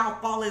help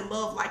y'all fall in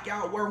love like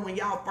y'all were when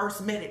y'all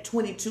first met at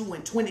 22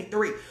 and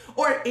 23,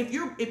 or if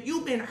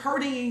you've been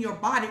hurting in your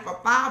body for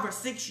 5 or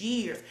 6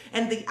 years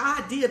and the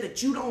idea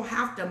that you don't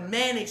have to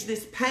manage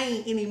this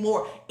pain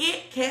anymore,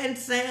 it can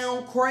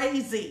sound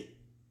crazy.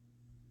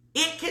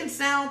 It can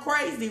sound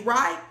crazy,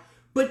 right?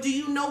 But do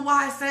you know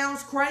why it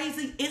sounds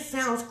crazy? It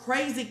sounds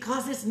crazy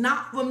because it's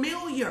not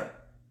familiar.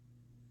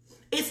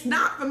 It's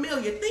not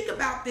familiar. Think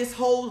about this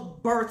whole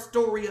birth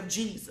story of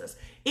Jesus.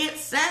 It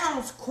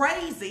sounds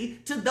crazy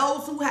to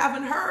those who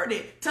haven't heard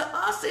it. To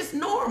us, it's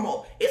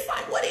normal. It's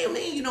like, what do you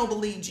mean you don't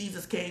believe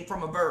Jesus came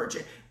from a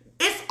virgin?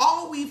 It's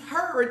all we've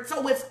heard,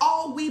 so it's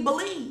all we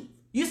believe.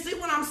 You see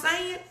what I'm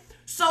saying?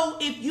 So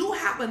if you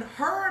haven't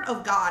heard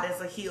of God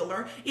as a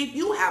healer, if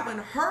you haven't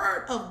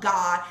heard of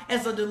God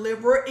as a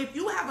deliverer, if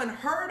you haven't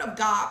heard of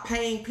God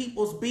paying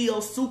people's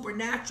bills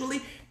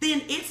supernaturally,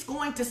 then it's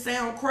going to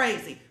sound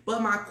crazy.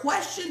 But my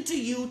question to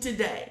you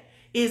today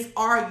is,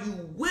 are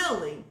you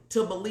willing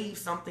to believe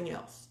something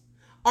else?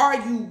 Are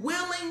you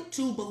willing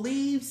to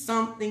believe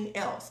something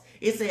else?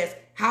 It says,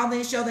 how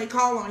then shall they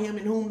call on him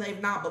in whom they've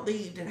not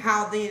believed? And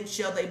how then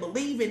shall they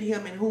believe in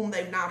him in whom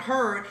they've not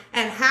heard?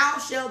 And how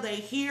shall they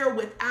hear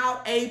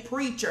without a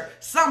preacher?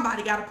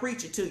 Somebody got to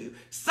preach it to you.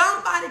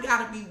 Somebody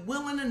got to be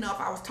willing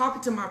enough. I was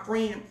talking to my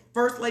friend,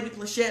 First Lady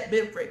Plachette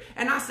Benford,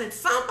 and I said,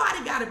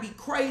 somebody got to be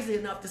crazy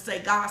enough to say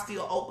God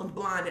still opens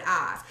blinded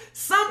eyes.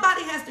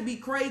 Somebody has to be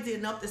crazy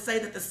enough to say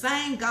that the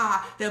same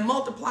God that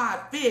multiplied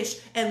fish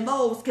and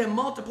loaves can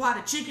multiply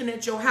the chicken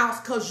at your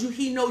house because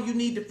he know you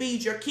need to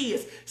feed your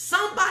kids.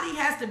 Somebody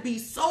has to be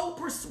so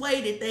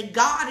persuaded that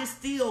God is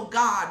still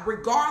God,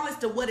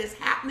 regardless of what is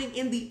happening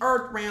in the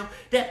earth realm,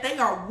 that they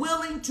are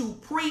willing to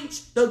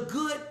preach the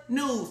good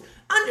news.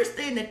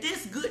 Understand that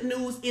this good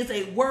news is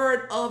a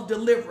word of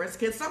deliverance.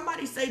 Can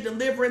somebody say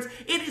deliverance?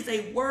 It is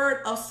a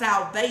word of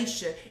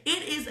salvation.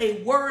 It is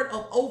a word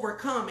of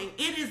overcoming.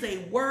 It is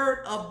a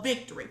word of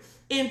victory.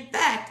 In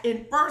fact,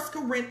 in 1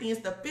 Corinthians,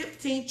 the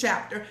 15th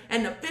chapter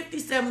and the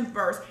 57th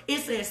verse, it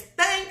says,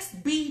 thanks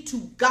be to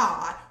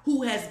God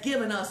who has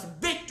given us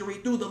victory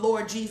through the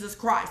Lord Jesus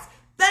Christ.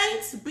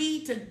 Thanks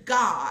be to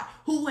God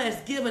who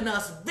has given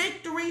us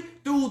victory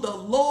through the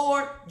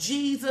Lord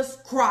Jesus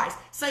Christ.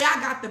 Say, I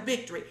got the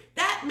victory.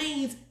 That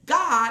means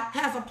God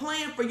has a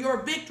plan for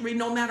your victory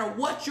no matter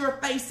what you're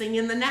facing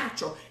in the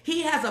natural.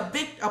 He has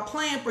a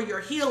plan for your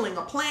healing,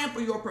 a plan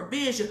for your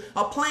provision,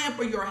 a plan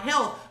for your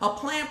health, a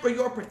plan for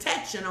your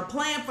protection, a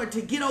plan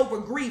to get over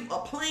grief, a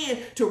plan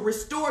to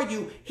restore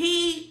you.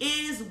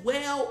 He is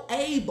well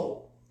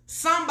able.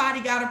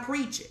 Somebody got to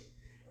preach it.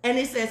 And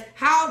it says,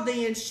 how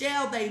then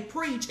shall they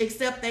preach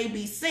except they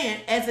be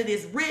sent? As it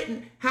is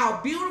written,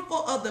 how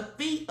beautiful are the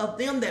feet of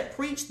them that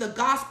preach the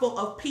gospel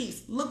of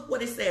peace. Look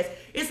what it says.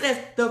 It says,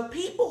 the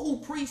people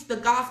who preach the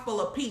gospel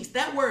of peace.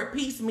 That word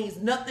peace means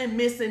nothing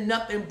missing,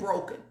 nothing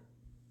broken.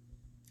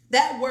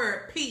 That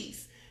word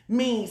peace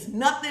means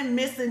nothing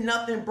missing,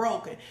 nothing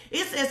broken.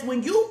 It says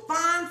when you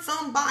find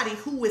somebody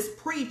who is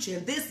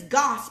preaching this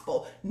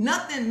gospel,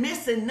 nothing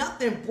missing,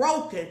 nothing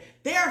broken,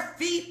 their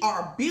feet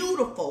are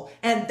beautiful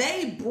and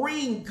they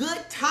bring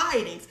good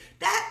tidings.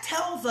 That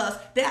tells us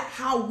that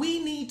how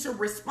we need to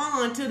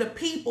respond to the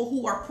people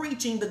who are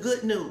preaching the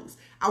good news.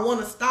 I want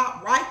to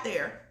stop right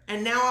there.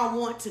 And now I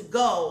want to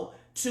go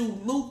to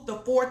Luke, the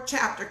 4th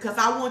chapter, because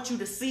I want you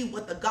to see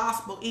what the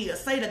gospel is.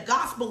 Say the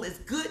gospel is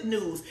good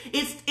news.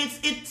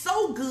 It's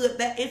so good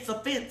that it's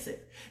offensive.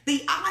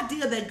 The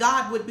idea that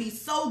God would be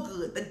so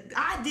good, the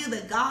idea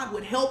that God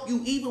would help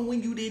you even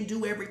when you didn't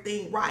do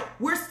everything right.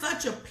 We're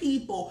such a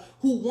people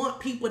who want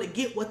people to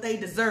get what they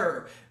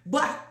deserve.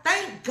 But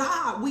thank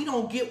God we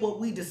don't get what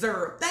we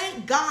deserve.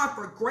 Thank God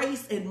for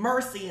grace and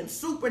mercy and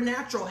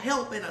supernatural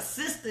help and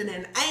assistance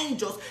and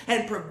angels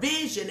and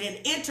provision and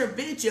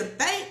intervention.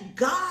 Thank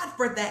God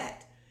for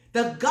that.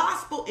 The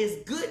gospel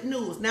is good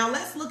news. Now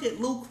let's look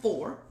at Luke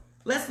 4.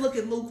 Let's look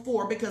at Luke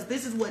 4 because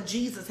this is what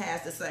Jesus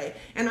has to say.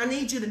 And I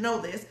need you to know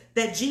this,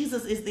 that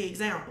Jesus is the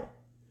example.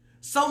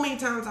 So many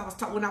times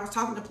when I was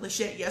talking to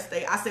Plachette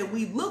yesterday, I said,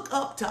 we look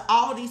up to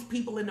all these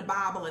people in the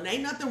Bible, and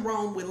ain't nothing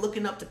wrong with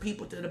looking up to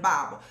people to the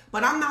Bible.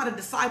 But I'm not a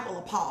disciple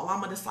of Paul.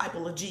 I'm a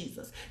disciple of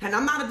Jesus. And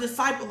I'm not a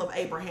disciple of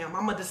Abraham.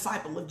 I'm a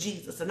disciple of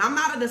Jesus. And I'm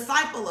not a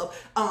disciple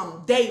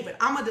of David.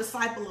 I'm a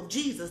disciple of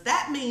Jesus.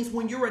 That means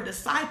when you're a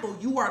disciple,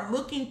 you are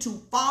looking to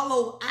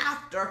follow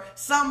after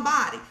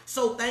somebody.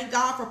 So thank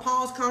God for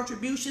Paul's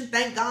contribution.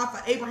 Thank God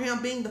for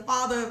Abraham being the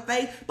father of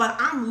faith. But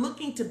I'm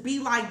looking to be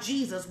like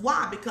Jesus.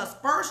 Why? Because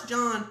 1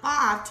 John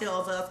 5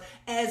 tells us,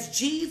 as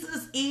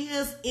Jesus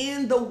is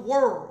in the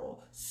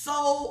world,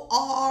 so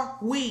are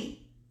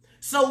we.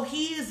 So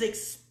he is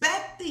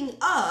expecting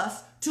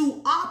us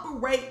to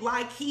operate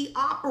like he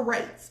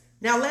operates.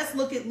 Now let's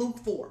look at Luke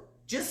 4.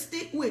 Just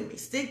stick with me.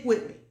 Stick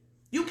with me.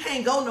 You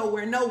can't go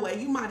nowhere, no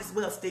way. You might as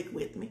well stick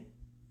with me.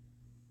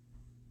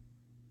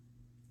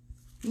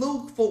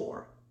 Luke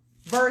 4.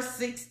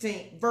 Verse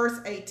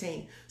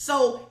 18.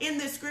 So in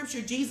this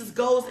scripture, Jesus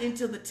goes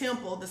into the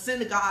temple, the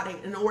synagogue,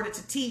 in order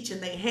to teach, and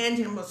they hand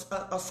him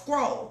a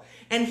scroll.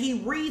 And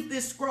he reads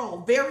this scroll,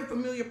 very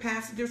familiar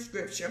passage of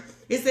scripture.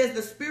 It says,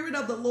 the Spirit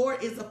of the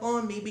Lord is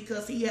upon me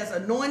because he has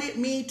anointed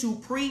me to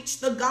preach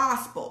the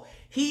gospel.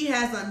 He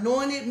has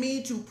anointed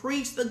me to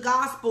preach the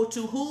gospel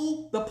to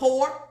who? The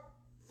poor.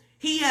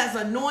 He has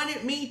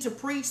anointed me to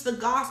preach the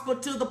gospel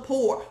to the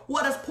poor.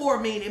 What does poor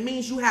mean? It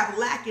means you have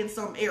lack in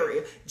some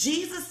area.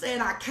 Jesus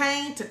said, I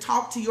came to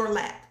talk to your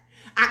lack.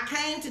 I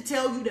came to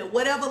tell you that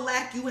whatever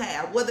lack you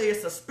have, whether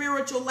it's a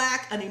spiritual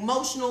lack, an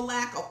emotional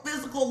lack, a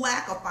physical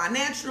lack, a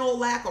financial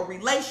lack, a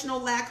relational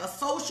lack, a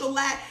social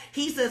lack,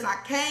 he says, I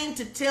came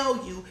to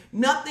tell you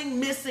nothing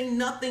missing,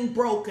 nothing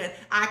broken.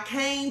 I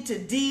came to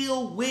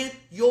deal with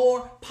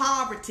your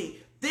poverty.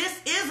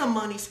 This is a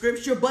money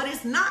scripture, but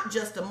it's not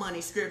just a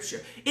money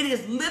scripture. It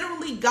is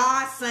literally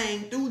God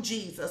saying through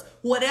Jesus,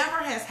 whatever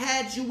has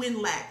had you in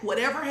lack,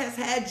 whatever has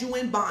had you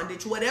in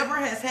bondage, whatever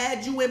has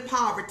had you in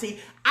poverty,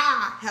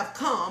 I have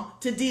come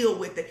to deal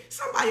with it.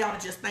 Somebody ought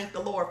to just thank the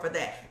Lord for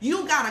that.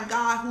 You got a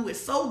God who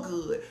is so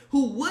good,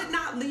 who would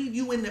not leave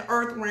you in the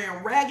earth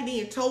realm raggedy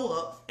and toe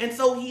up. And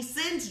so he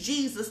sends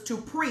Jesus to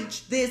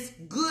preach this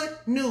good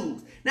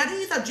news. Now,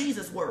 these are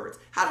Jesus' words.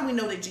 How do we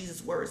know they're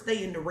Jesus' words?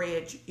 They in the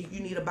red. If you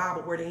need a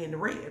Bible where they in the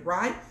red,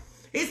 right?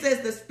 It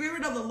says, the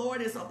Spirit of the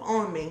Lord is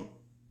upon me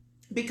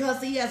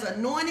because he has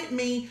anointed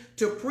me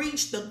to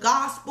preach the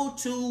gospel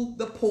to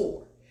the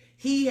poor.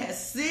 He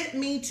has sent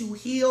me to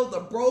heal the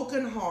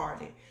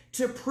brokenhearted,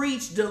 to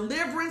preach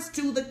deliverance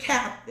to the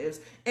captives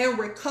and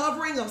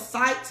recovering of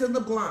sight to the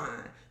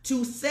blind,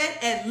 to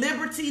set at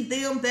liberty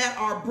them that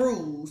are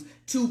bruised,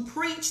 to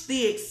preach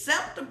the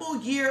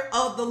acceptable year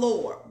of the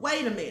Lord.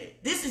 Wait a minute.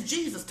 This is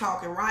Jesus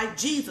talking, right?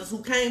 Jesus,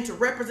 who came to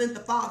represent the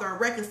Father and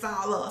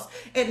reconcile us.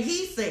 And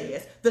he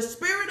says, the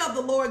Spirit of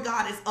the Lord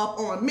God is up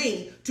on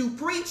me to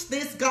preach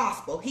this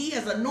gospel. He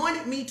has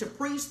anointed me to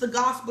preach the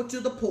gospel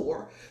to the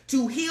poor,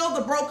 to heal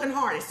the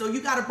brokenhearted. So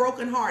you got a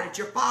brokenhearted.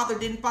 Your father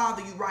didn't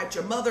father you right.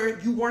 Your mother,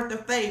 you weren't the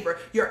favor.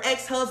 Your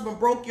ex-husband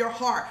broke your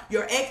heart.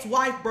 Your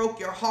ex-wife broke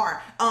your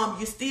heart.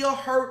 You still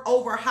hurt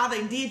over how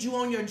they did you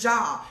on your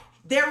job.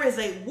 There is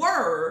a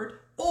word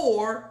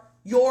for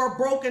your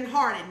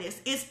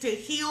brokenheartedness. It's to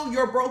heal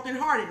your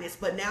brokenheartedness.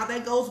 But now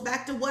that goes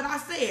back to what I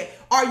said.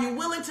 Are you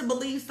willing to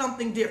believe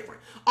something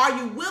different? Are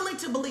you willing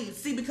to believe?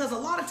 See, because a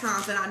lot of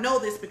times, and I know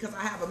this because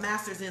I have a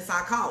master's in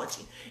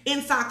psychology.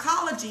 In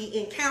psychology,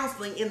 in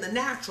counseling, in the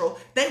natural,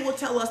 they will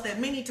tell us that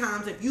many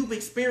times if you've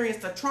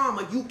experienced a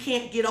trauma, you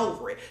can't get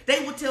over it.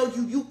 They will tell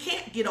you you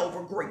can't get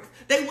over grief.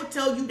 They will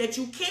tell you that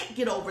you can't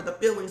get over the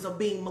feelings of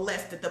being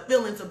molested, the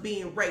feelings of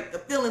being raped, the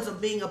feelings of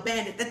being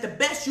abandoned, that the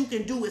best you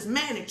can do is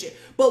manage it.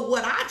 But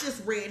what I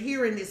just read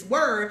here in this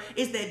word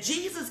is that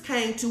Jesus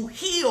came to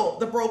heal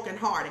the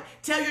brokenhearted.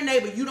 Tell your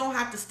neighbor you don't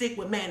have to stick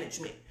with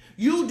management.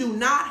 You do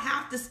not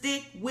have to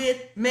stick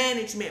with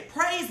management.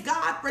 Praise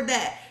God for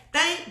that.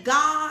 Thank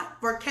God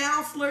for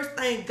counselors.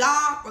 Thank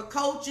God for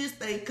coaches.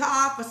 Thank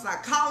God for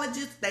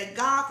psychologists. Thank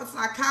God for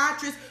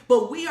psychiatrists.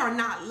 But we are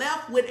not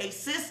left with a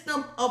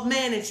system of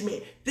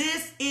management.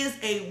 This is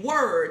a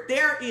word.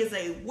 There is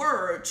a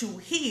word to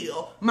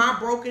heal my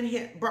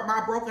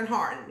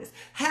brokenheartedness.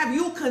 Have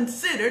you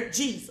considered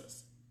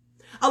Jesus?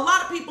 A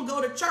lot of people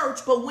go to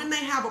church, but when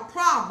they have a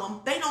problem,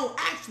 they don't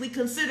actually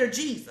consider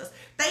Jesus.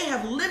 They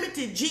have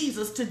limited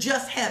Jesus to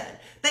just heaven.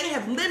 They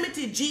have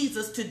limited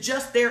Jesus to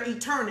just their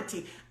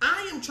eternity.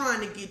 I am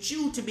trying to get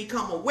you to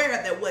become aware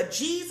that what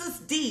Jesus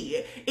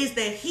did is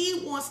that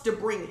he wants to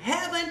bring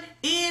heaven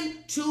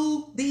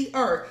into the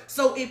earth.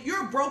 So if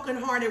you're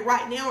brokenhearted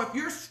right now, if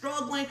you're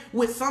struggling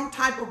with some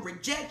type of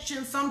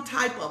rejection, some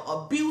type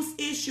of abuse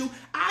issue,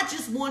 I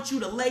just want you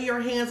to lay your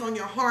hands on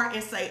your heart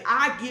and say,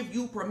 I give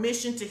you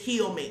permission to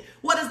heal me.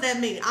 What does that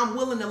mean? I'm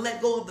willing to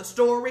let go of the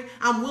story.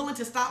 I'm willing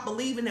to stop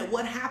believing that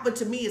what happened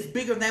to me is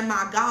bigger than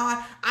my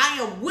God. I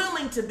am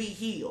willing to be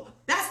healed.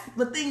 That's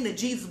the thing that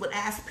Jesus would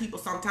ask people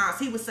sometimes.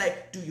 He would say,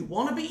 do you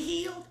want to be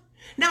healed?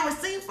 Now, it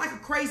seems like a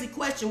crazy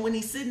question when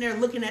he's sitting there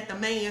looking at the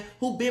man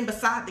who's been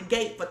beside the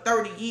gate for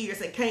 30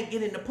 years and can't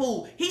get in the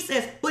pool. He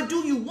says, but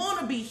do you want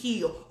to be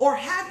healed? Or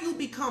have you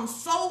become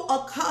so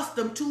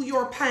accustomed to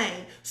your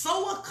pain,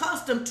 so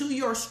accustomed to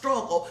your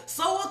struggle,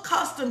 so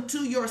accustomed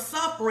to your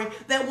suffering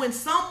that when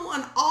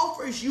someone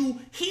offers you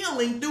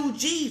healing through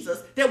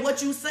Jesus, that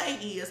what you say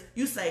is,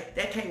 you say,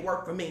 that can't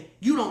work for me.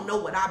 You don't know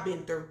what I've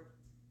been through.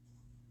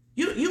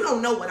 You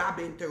don't know what I've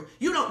been through.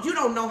 You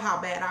don't know how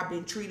bad I've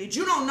been treated.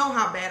 You don't know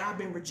how bad I've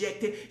been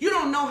rejected. You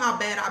don't know how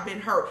bad I've been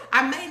hurt.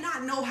 I may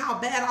not know how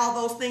bad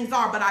all those things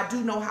are, but I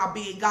do know how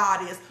big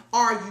God is.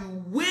 Are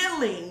you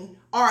willing?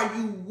 Are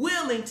you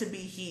willing to be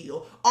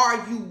healed? Are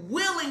you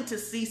willing to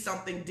see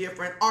something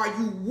different? Are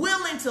you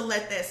willing to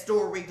let that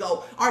story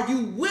go? Are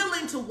you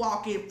willing to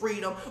walk in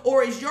freedom?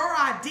 Or is your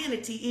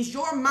identity, is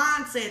your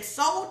mindset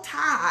so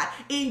tied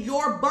in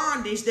your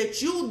bondage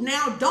that you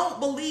now don't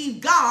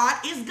believe God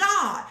is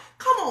God?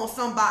 Come on,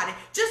 somebody.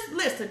 Just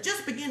listen.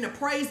 Just begin to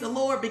praise the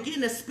Lord.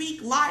 Begin to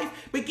speak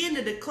life. Begin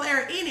to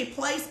declare any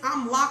place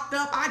I'm locked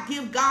up, I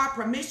give God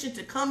permission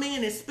to come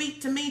in and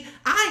speak to me.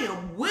 I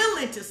am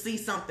willing to see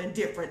something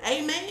different.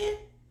 Amen.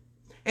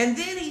 And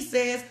then he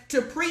says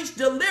to preach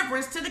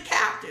deliverance to the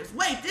captives.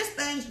 Wait, this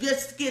thing's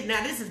just getting,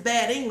 now this is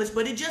bad English,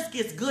 but it just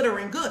gets gooder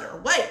and gooder.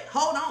 Wait,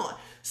 hold on.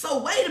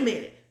 So wait a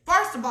minute.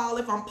 First of all,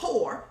 if I'm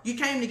poor, you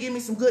came to give me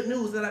some good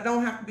news that I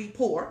don't have to be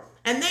poor.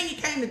 And then you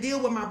came to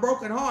deal with my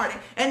brokenhearted.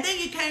 And then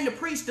you came to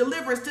preach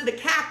deliverance to the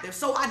captive.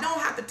 So I don't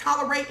have to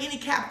tolerate any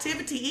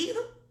captivity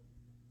either.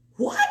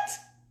 What?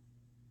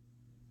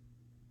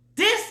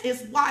 This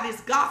is why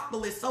this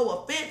gospel is so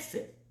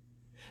offensive.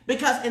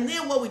 Because, and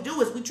then what we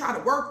do is we try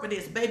to work for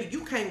this, baby.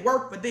 You can't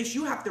work for this.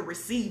 You have to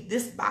receive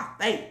this by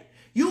faith.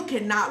 You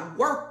cannot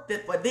work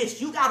for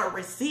this. You got to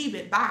receive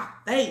it by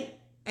faith.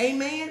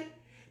 Amen.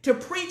 to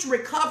preach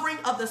recovering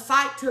of the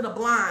sight to the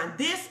blind.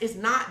 This is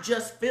not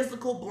just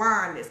physical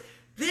blindness.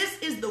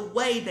 This is the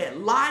way that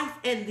life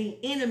and the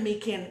enemy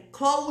can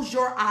close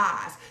your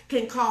eyes,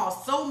 can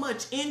cause so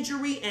much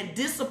injury and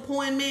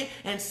disappointment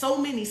and so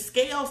many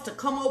scales to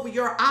come over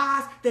your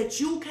eyes that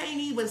you can't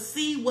even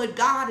see what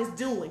God is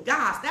doing.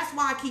 Guys, that's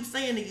why I keep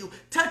saying to you,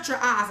 touch your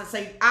eyes and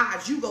say,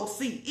 eyes, you go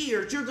see,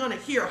 ears, you're going to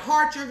hear,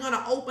 heart, you're going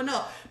to open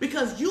up,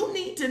 because you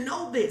need to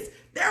know this.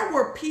 There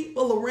were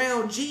people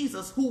around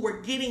Jesus who were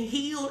getting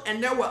healed,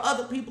 and there were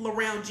other people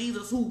around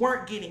Jesus who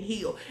weren't getting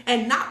healed.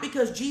 And not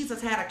because Jesus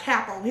had a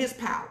cap on his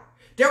power.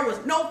 There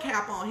was no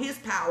cap on his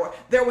power.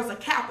 There was a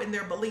cap in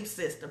their belief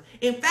system.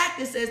 In fact,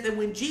 it says that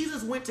when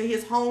Jesus went to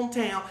his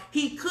hometown,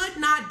 he could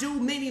not do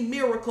many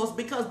miracles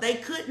because they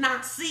could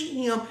not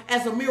see him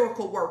as a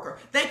miracle worker.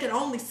 They could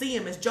only see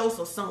him as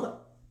Joseph's son.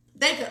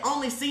 They could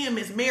only see him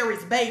as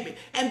Mary's baby.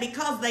 And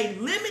because they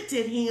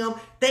limited him,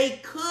 they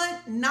could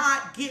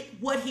not get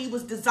what he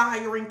was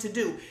desiring to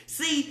do.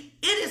 See,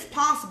 it is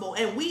possible,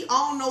 and we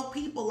all know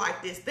people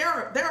like this. There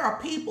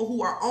are people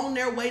who are on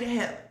their way to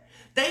heaven.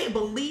 They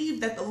believe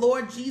that the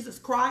Lord Jesus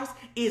Christ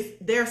is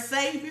their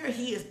Savior.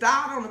 He has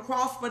died on the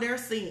cross for their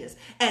sins,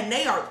 and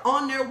they are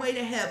on their way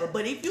to heaven.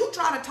 But if you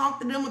try to talk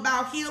to them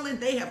about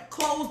healing, they have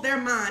closed their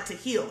mind to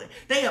healing.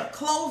 They have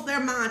closed their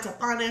mind to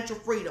financial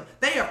freedom.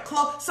 They have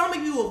closed. Some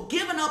of you have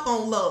given up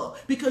on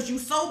love because you're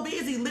so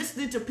busy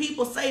listening to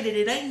people say that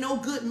it ain't no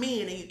good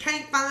men and you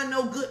can't find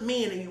no good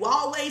men, and you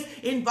always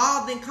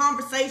involved in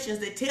conversations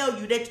that tell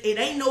you that it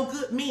ain't no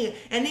good men.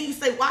 And then you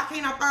say, why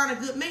can't I find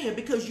a good man?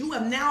 Because you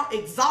have now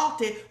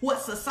exalted what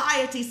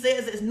society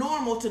says is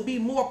normal to be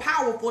more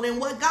powerful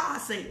than what God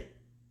said.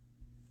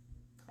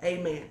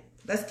 Amen.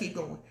 Let's keep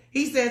going.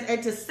 He says,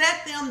 and to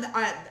set them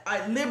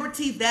at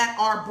liberty that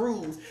are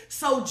bruised.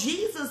 So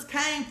Jesus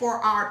came for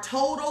our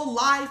total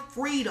life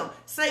freedom.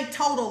 Say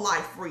total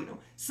life freedom.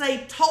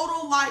 Say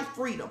total life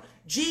freedom.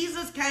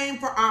 Jesus came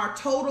for our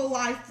total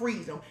life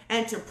freedom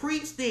and to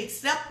preach the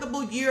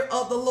acceptable year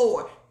of the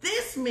Lord.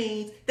 This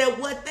means that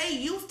what they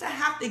used to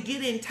have to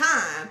get in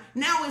time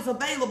now is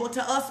available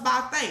to us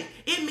by faith.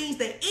 It means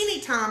that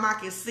anytime I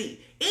can see,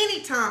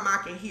 anytime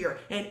I can hear,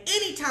 and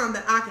anytime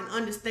that I can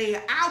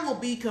understand, I will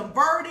be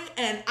converted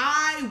and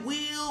I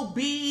will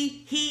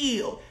be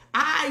healed.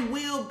 I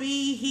will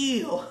be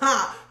healed.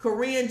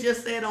 Corinne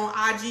just said on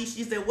IG,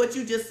 she said, what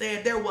you just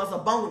said, there was a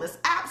bonus.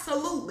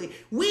 Absolutely.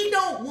 We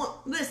don't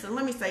want, listen,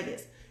 let me say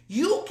this.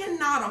 You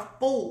cannot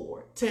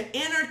afford to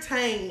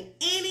entertain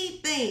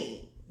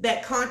anything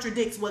that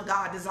contradicts what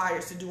God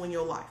desires to do in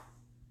your life.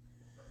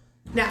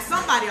 Now,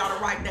 somebody ought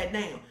to write that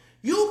down.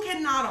 You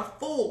cannot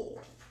afford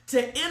to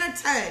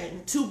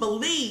entertain, to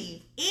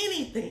believe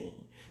anything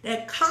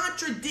that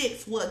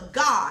contradicts what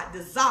God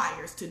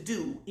desires to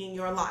do in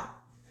your life.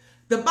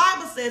 The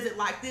Bible says it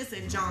like this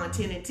in John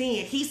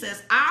 10:10. He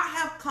says, I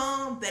have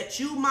come that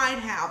you might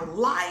have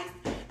life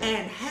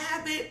and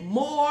have it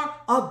more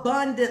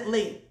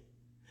abundantly.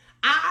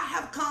 I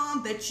have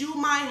come that you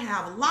might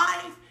have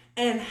life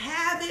and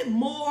have it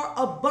more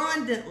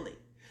abundantly.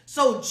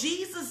 So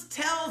Jesus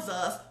tells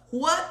us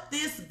what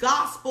this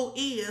gospel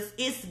is.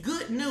 It's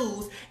good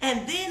news.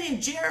 And then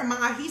in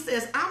Jeremiah, he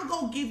says, I'm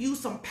going to give you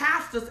some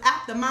pastors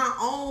after my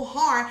own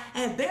heart,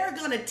 and they're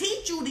going to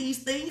teach you these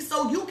things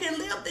so you can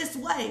live this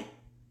way.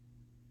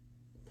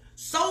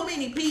 So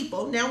many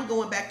people, now we're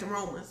going back to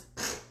Romans.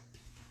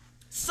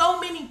 So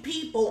many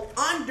people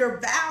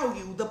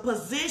undervalue the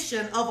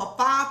position of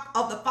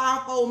the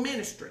fivefold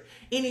ministry.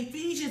 In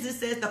Ephesians, it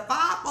says the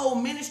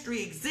fivefold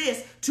ministry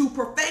exists to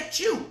perfect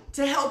you,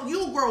 to help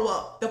you grow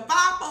up. The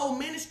fivefold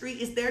ministry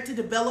is there to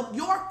develop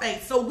your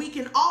faith so we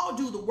can all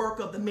do the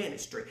work of the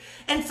ministry.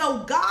 And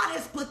so God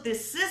has put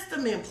this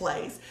system in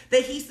place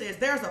that he says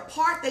there's a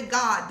part that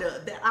God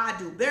does, that I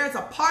do. There's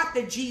a part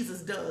that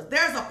Jesus does.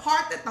 There's a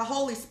part that the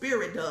Holy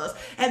Spirit does.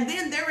 And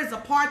then there is a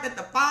part that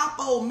the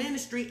fivefold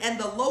ministry and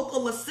the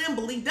local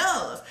assembly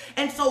does.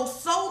 And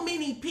so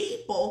many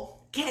people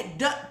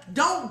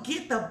don't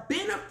get the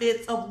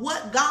benefits of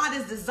what God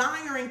is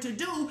desiring to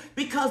do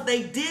because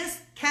they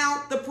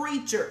discount the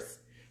preachers.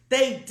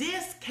 They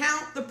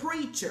discount the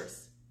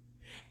preachers.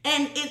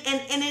 And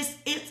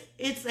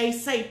it's a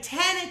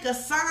satanic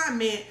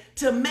assignment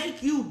to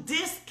make you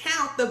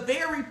discount the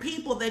very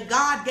people that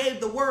God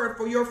gave the word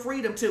for your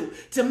freedom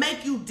to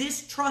make you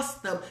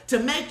distrust them, to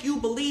make you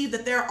believe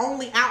that they're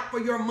only out for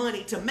your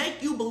money, to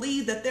make you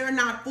believe that they're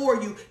not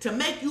for you, to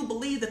make you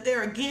believe that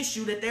they're against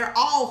you, that they're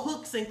all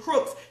hooks and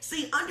crooks.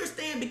 See,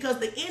 understand, because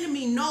the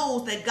enemy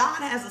knows that God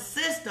has a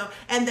system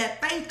and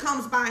that faith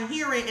comes by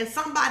hearing, and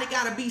somebody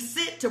got to be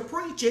sent to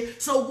preach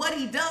it. So what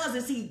he does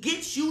is he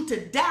gets you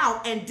to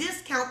doubt and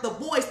discount the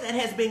voice that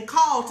has been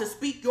called to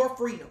speak your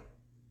freedom.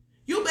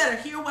 You better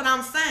hear what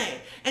I'm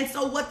saying. And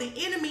so what the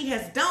enemy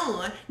has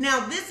done,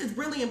 now this is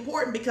really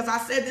important because I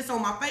said this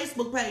on my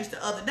Facebook page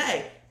the other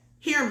day.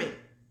 Hear me.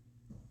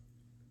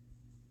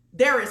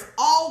 There is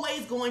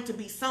always going to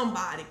be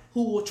somebody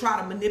who will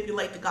try to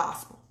manipulate the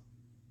gospel.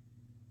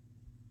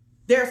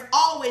 There's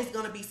always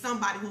going to be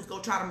somebody who's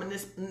going to try to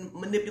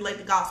manipulate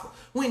the gospel.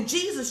 When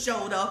Jesus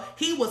showed up,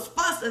 he was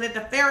fussing at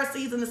the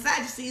Pharisees and the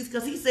Sadducees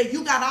because he said,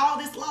 you got all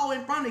this law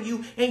in front of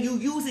you and you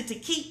use it to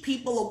keep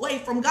people away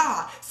from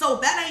God. So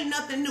that ain't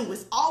nothing new.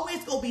 It's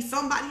always going to be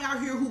somebody out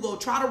here who going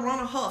to try to run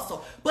a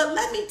hustle. But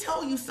let me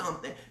tell you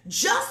something.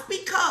 Just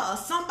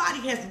because somebody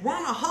has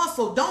run a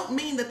hustle don't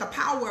mean that the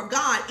power of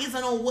God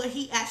isn't on what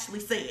he actually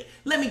said.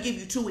 Let me give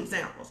you 2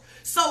 examples.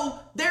 So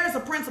there's a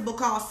principle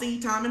called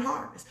seed time and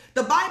harvest.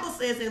 The Bible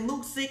says in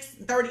Luke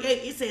 6:38,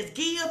 it says,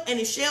 give and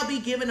it shall be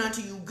given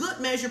unto you, good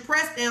measure,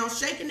 pressed down,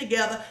 shaken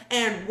together,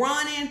 and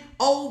running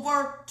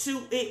over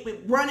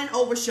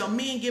shall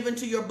men give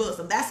into your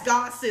bosom. That's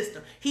God's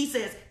system. He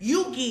says,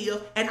 you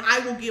give and I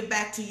will give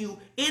back to you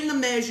in the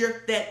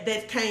measure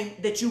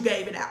that you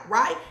gave it out,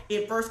 right?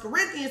 In 1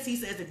 Corinthians, he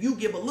says, if you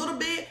give a little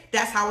bit,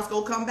 that's how it's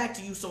going to come back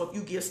to you. So if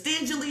you give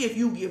stingily, if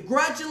you give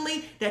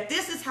grudgingly, that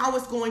this is how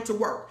it's going to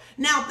work.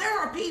 Now, there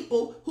are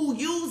people who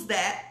use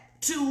that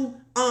to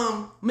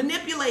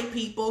manipulate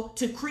people,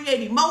 to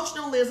create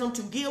emotionalism,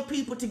 to give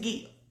people to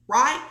give,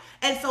 right?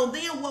 And so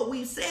then what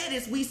we said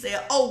is we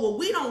said, oh, well,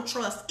 we don't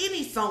trust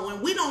any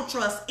sowing. We don't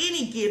trust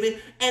any giving.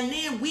 And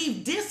then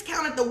we've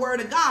discounted the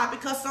word of God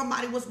because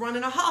somebody was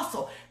running a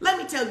hustle. Let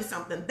me tell you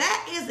something.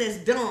 That is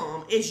as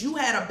dumb as you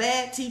had a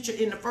bad teacher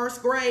in the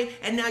 1st grade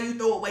and now you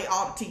throw away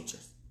all the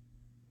teachers.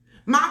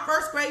 My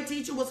 1st grade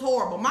teacher was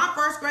horrible. My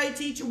 1st grade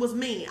teacher was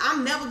mean.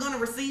 I'm never going to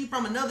receive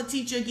from another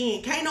teacher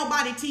again. Can't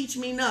nobody teach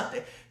me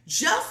nothing.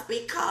 Just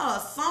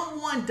because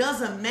someone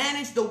doesn't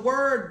manage the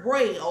word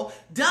well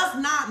does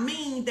not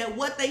mean that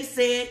what they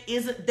said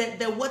isn't,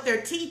 that what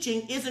they're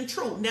teaching isn't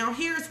true. Now,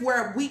 here's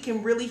where we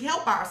can really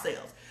help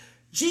ourselves.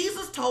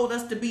 Jesus told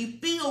us to be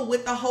filled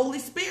with the Holy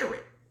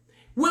Spirit.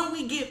 When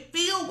we get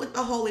filled with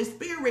the Holy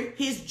Spirit,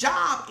 his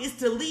job is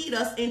to lead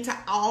us into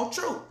all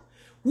truth.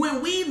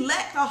 When we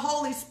let the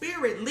Holy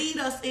Spirit lead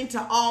us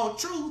into all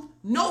truth,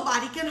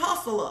 nobody can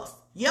hustle us.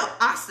 Yep,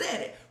 I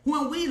said it.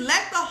 When we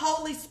let the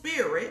Holy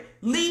Spirit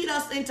lead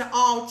us into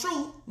all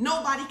truth,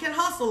 nobody can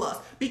hustle us.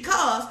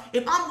 Because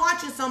if I'm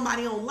watching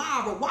somebody on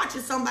live or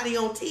watching somebody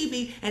on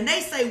TV and they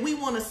say we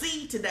want a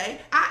seed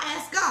today, I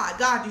ask God,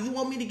 God, do you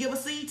want me to give a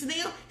seed to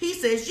them? He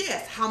says,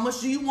 yes. How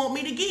much do you want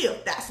me to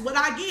give? That's what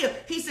I give.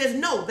 He says,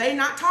 no, they're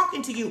not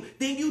talking to you.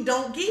 Then you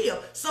don't give.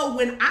 So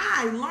when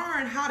I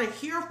learn how to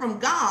hear from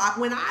God,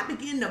 when I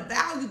begin to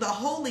value the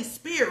Holy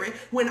Spirit,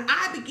 when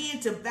I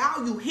begin to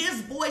value his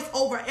voice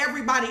over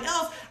everybody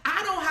else,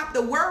 I don't have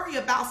to worry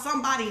about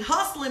somebody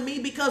hustling me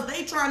because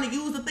they trying to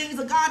use the things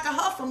of God to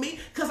hustle me,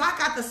 because I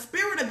got the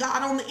Spirit of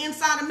God on the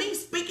inside of me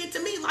speaking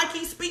to me like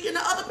he's speaking to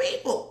other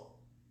people.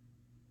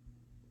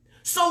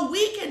 So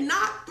we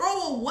cannot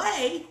throw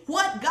away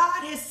what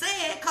God has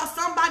said because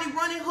somebody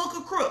running hook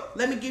or crook.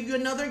 Let me give you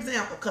another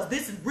example because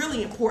this is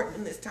really important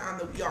in this time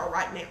that we are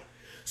right now.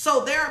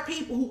 So there are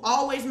people who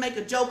always make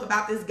a joke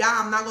about this guy.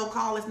 I'm not going to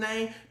call his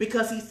name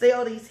because he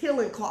sells these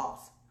healing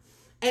cloths.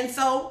 And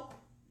so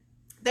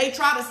they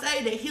try to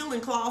say that healing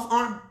cloths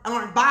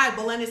aren't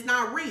Bible and it's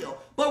not real.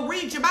 But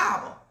read your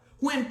Bible.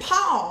 When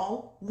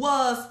Paul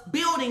was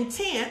building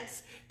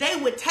tents, they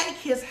would take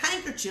his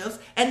handkerchiefs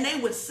and they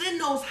would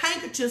send those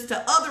handkerchiefs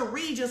to other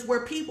regions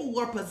where people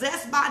were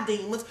possessed by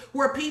demons,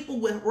 where people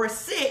were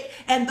sick,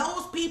 and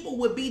those people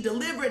would be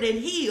delivered and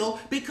healed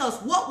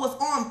because what was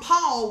on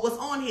Paul was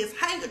on his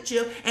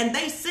handkerchief, and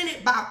they sent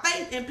it by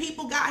faith and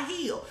people got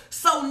healed.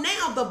 So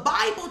now the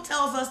Bible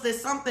tells us that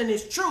something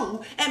is true,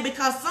 and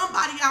because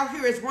somebody out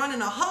here is running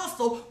a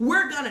hustle,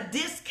 we're going to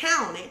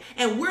discount it,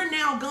 and we're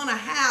now going to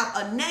have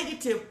a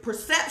negative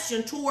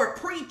perception toward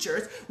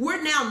preachers.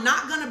 We're now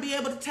not going to be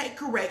able to take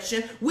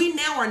correction. We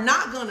now are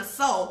not going to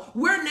sow.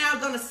 We're now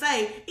going to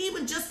say,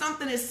 even just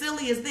something as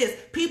silly as this,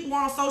 people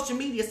are on social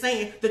media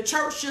saying the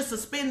church should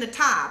suspend the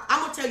tithe. I'm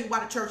going to tell you why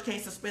the church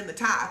can't suspend the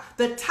tithe.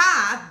 The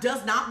tithe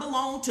does not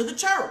belong to the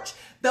church.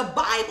 The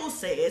Bible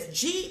says,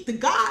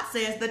 God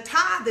says the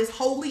tithe is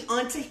holy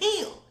unto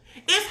him.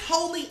 It's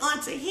holy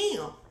unto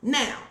him.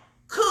 Now,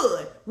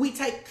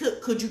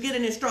 could you get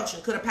an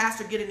instruction? Could a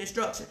pastor get an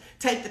instruction?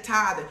 Take the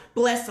tithe and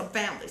bless some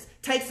families.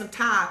 Take some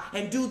tithe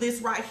and do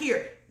this right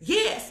here.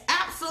 Yes,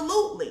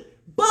 absolutely.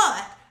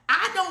 But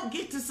I don't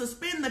get to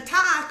suspend the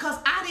tithe because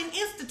I didn't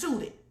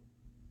institute it.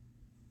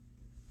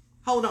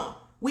 Hold on.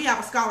 We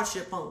have a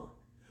scholarship fund.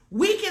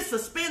 We can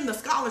suspend the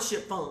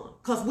scholarship fund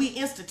because we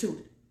instituted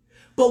it.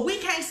 But we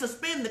can't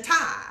suspend the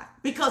tithe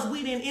because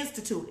we didn't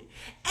institute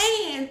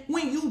it. And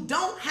when you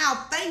don't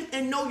have faith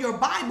and know your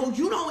Bible,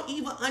 you don't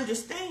even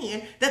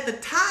understand that the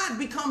tithe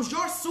becomes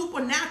your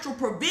supernatural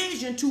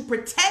provision to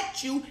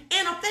protect you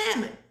in a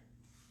famine.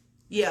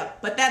 Yeah,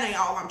 but that ain't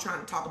all I'm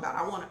trying to talk about.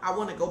 I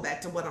want to go back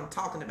to what I'm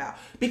talking about.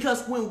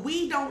 Because when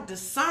we don't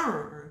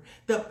discern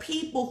the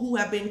people who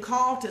have been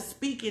called to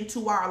speak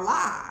into our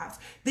lives,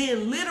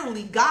 then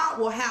literally God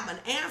will have an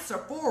answer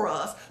for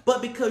us.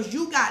 But because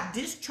you got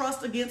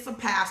distrust against a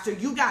pastor,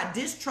 you got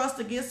distrust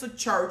against a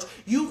church,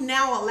 you've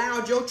now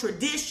allowed your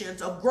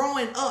traditions of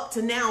growing up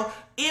to now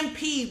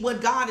impede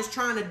what God is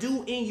trying to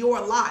do in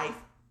your life.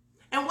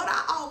 And what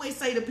I always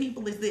say to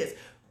people is this,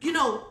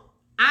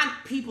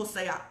 People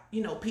say,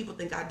 people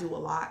think I do a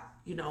lot.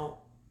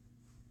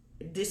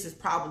 This is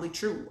probably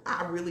true.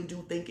 I really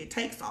do think it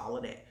takes all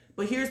of that.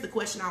 But here's the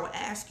question I would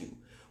ask you.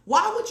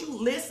 Why would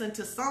you listen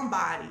to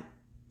somebody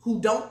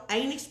who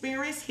ain't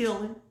experienced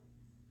healing,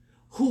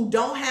 who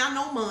don't have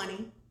no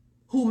money,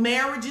 who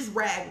marriage is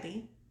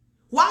raggedy?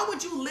 Why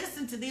would you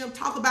listen to them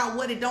talk about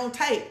what it don't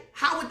take?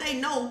 How would they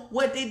know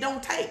what they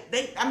don't take?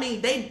 They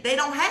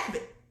don't have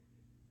it.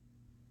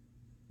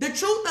 The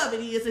truth of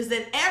it is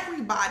that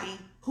everybody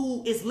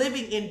who is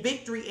living in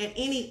victory in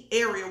any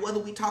area, whether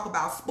we talk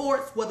about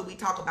sports, whether we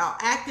talk about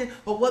acting,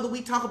 or whether we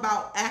talk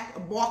about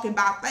walking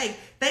by faith,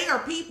 they are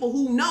people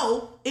who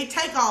know it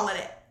take all of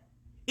that.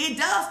 It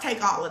does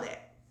take all of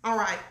that. All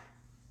right.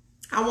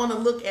 I want to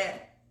look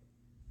at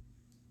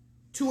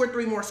 2 or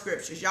 3 more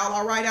scriptures. Y'all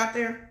all right out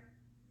there?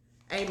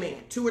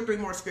 Amen. 2 or 3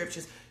 more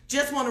scriptures.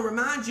 Just want to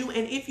remind you,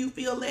 and if you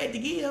feel led to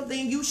give,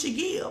 then you should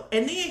give.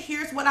 And then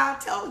here's what I'll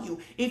tell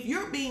you. If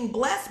you're being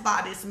blessed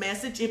by this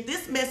message, if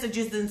this message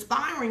is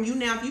inspiring you,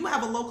 now if you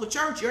have a local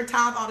church, your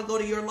tithe ought to go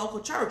to your local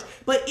church.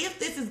 But if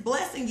this is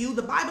blessing you,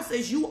 the Bible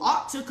says you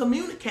ought to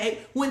communicate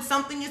when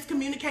something is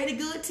communicated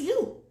good to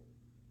you.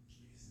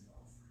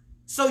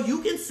 So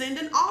you can send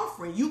an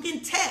offering. You can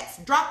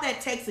text. Drop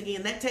that text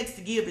again. That text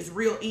to give is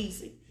real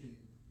easy.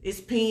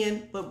 It's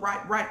pinned, but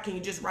right. Can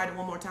you just write it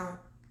one more time?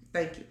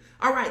 Thank you.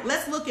 All right,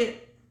 let's look at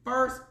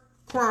 1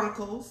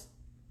 Chronicles.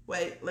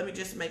 Wait, let me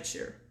just make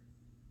sure.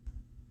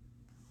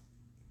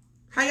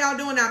 How y'all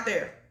doing out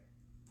there?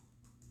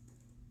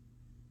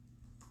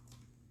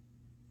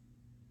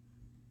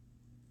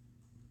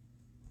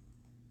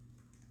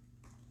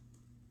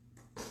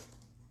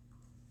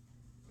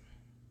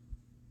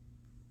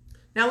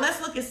 Now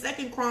let's look at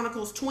 2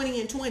 Chronicles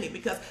 20 and 20,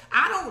 because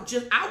I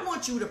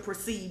want you to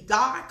perceive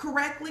God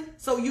correctly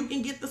so you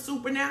can get the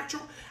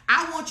supernatural.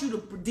 I want you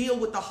to deal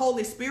with the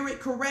Holy Spirit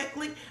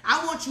correctly.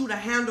 I want you to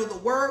handle the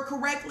word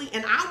correctly.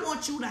 And I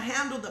want you to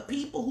handle the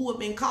people who have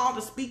been called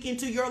to speak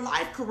into your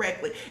life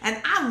correctly.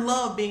 And I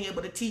love being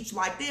able to teach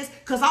like this,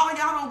 because all of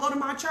y'all don't go to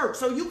my church.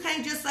 So you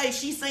can't just say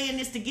she's saying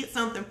this to get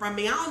something from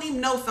me. I don't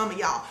even know some of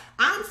y'all.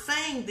 I'm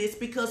saying this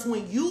because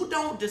when you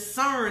don't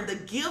discern the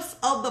gifts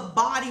of the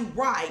body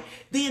right,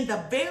 then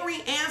the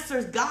very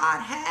answers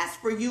God has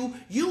for you,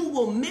 you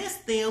will miss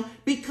them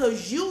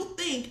because you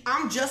think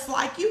I'm just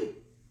like you.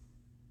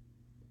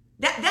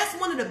 That's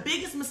one of the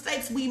biggest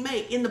mistakes we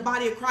make in the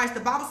body of Christ.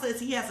 The Bible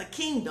says he has a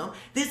kingdom.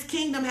 This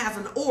kingdom has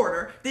an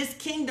order. This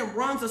kingdom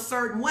runs a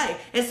certain way.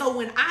 And so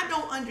when I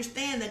don't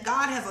understand that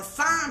God has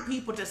assigned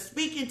people to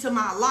speak into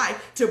my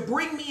life, to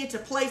bring me into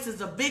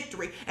places of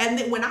victory, and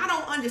then when I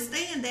don't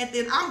understand that,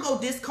 then I'm going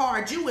to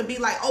discard you and be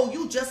like, oh,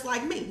 you just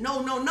like me.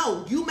 No.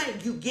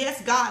 You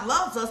guess God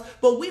loves us,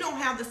 but we don't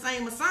have the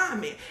same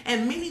assignment.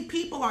 And many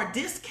people are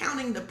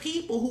discounting the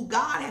people who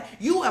God has.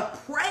 You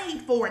have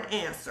prayed for an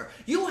answer.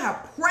 You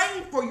have prayed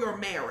for your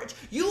marriage.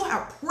 You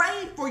have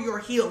prayed for your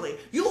healing.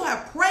 You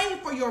have prayed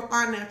for your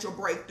financial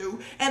breakthrough.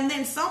 And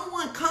then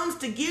someone comes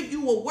to give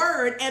you a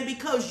word, and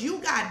because you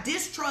got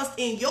distrust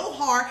in your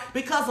heart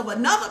because of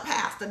another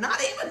pastor, not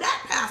even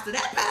that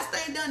pastor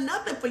ain't done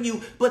nothing for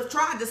you, but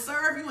tried to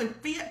serve you and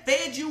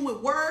fed you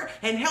with word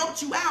and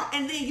helped you out.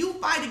 And then you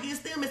fight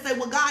against them and say,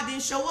 well, God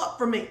didn't show up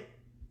for me.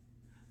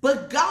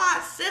 But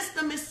God's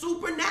system is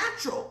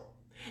supernatural.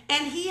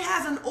 And he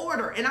has an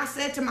order. And I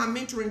said to my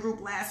mentoring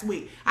group last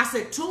week, I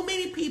said, too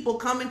many people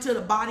come into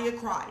the body of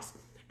Christ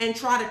and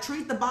try to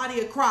treat the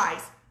body of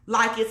Christ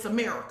like it's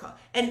America.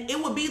 And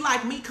it would be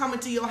like me coming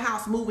to your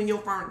house, moving your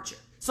furniture.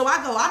 So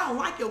I go, I don't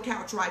like your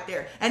couch right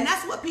there. And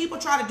that's what people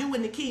try to do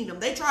in the kingdom.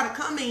 They try to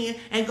come in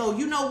and go,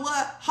 you know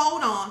what?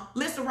 Hold on.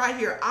 Listen right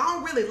here. I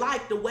don't really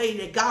like the way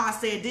that God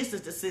said this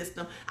is the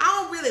system. I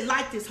don't really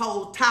like this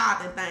whole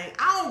tithing thing.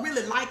 I don't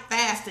really like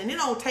fasting. It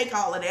don't take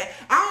all of that.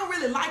 I don't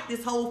really like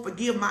this whole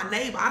forgive my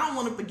neighbor. I don't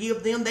want to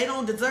forgive them. They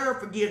don't deserve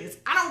forgiveness.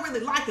 I don't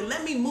really like it.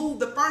 Let me move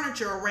the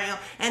furniture around.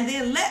 And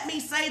then let me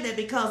say that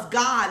because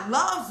God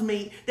loves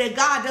me, that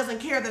God doesn't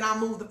care that I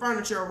move the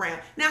furniture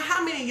around. Now,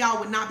 how many of y'all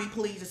would not be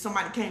pleased if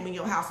somebody came in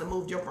your house and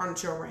moved your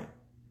furniture around?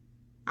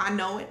 I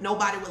know it.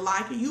 Nobody would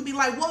like it. You'd be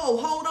like, whoa,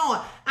 hold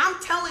on.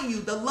 I'm telling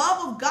you, the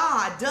love of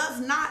God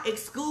does not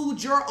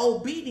exclude your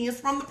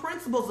obedience from the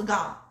principles of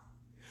God.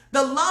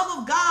 The love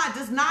of God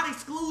does not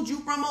exclude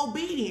you from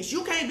obedience.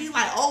 You can't be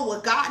like, oh,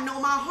 well, God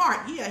know my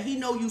heart. Yeah, he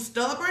know you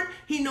stubborn.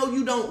 He know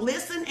you don't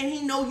listen, and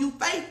he know you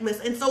faithless.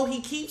 And so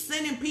he keeps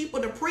sending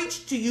people to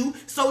preach to you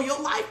so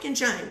your life can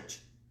change.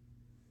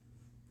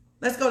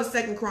 Let's go to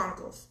 2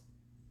 Chronicles.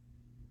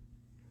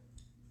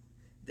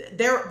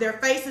 They're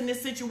facing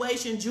this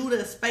situation. Judah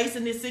is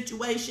facing this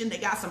situation. They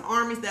got some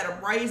armies that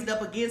are raised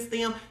up against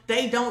them.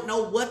 They don't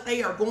know what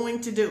they are going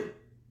to do.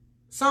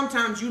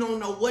 Sometimes you don't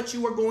know what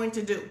you are going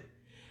to do.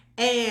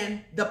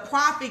 And the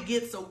prophet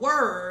gets a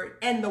word,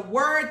 and the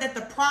word that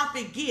the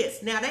prophet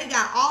gets, now they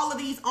got all of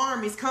these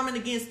armies coming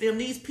against them.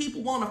 These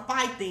people want to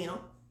fight them.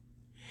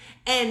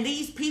 And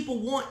these people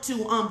want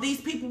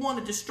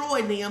to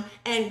destroy them.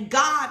 And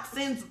God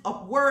sends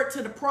a word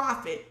to the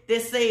prophet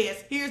that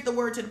says, here's the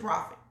word to the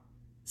prophet.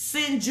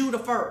 Send Judah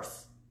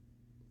first.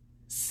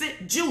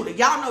 Judah.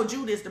 Y'all know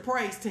Judah is the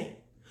praise team.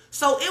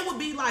 So it would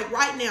be like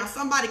right now,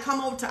 somebody come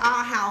over to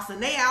our house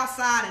and they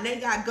outside and they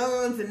got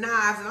guns and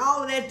knives and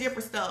all of that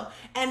different stuff.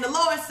 And the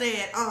Lord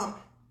said,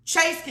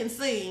 Chase can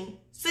sing.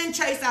 Send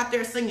Chase out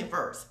there singing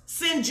first.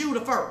 Send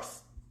Judah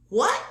first.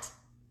 What?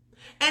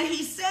 And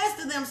he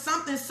says to them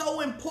something so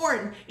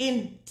important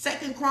in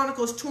 2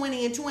 Chronicles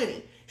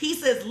 20:20. He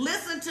says,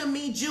 listen to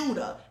me,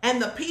 Judah,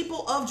 and the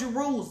people of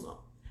Jerusalem.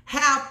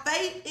 Have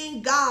faith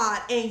in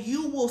God and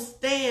you will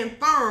stand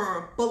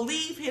firm.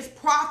 Believe his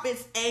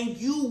prophets and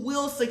you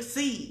will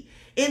succeed.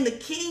 In the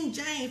King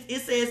James,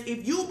 it says,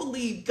 if you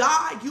believe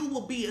God, you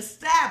will be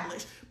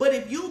established. But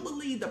if you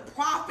believe the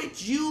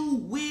prophets, you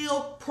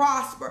will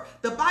prosper.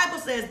 The Bible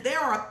says there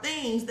are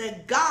things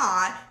that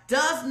God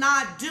does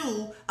not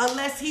do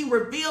unless he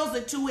reveals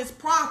it to his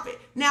prophet.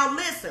 Now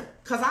listen,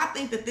 because I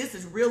think that this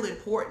is really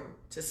important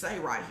to say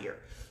right here.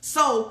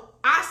 So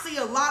I see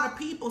a lot of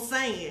people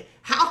saying,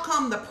 how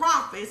come the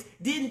prophets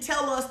didn't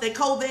tell us that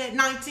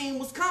COVID-19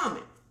 was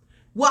coming?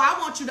 Well, I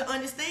want you to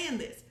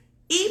understand this.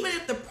 Even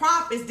if the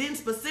prophets didn't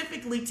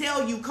specifically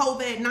tell you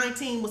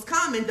COVID-19 was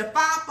coming, the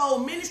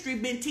fivefold ministry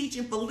been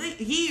teaching for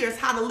years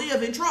how to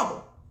live in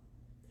trouble.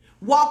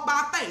 Walk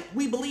by faith.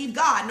 We believe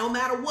God no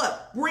matter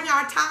what. Bring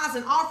our tithes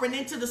and offering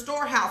into the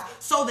storehouse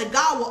so that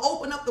God will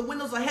open up the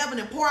windows of heaven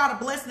and pour out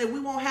a blessing that we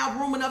won't have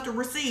room enough to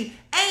receive,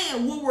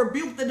 and will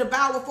rebuke the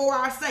devourer for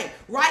our sake.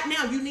 Right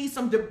now, you need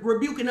some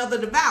rebuking of the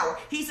devourer.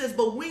 He says,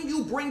 but when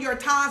you bring your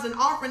tithes and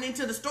offering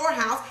into the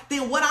storehouse,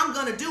 then what I'm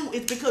going to do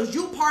is, because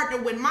you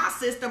partner with my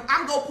system,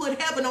 I'm going to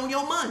put heaven on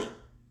your money.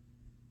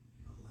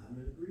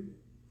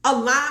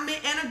 Alignment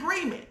and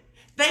agreement.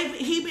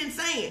 He been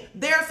saying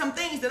there are some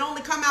things that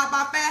only come out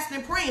by fasting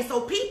and praying.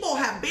 So people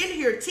have been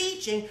here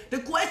teaching. The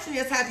question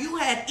is, have you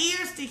had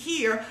ears to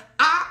hear?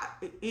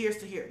 Ears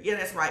to hear. Yeah,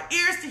 that's right.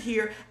 Ears to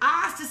hear,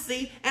 eyes to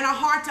see, and a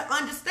heart to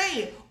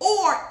understand.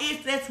 Or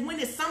if that's when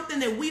it's something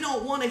that we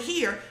don't want to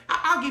hear.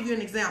 I'll give you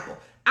an example.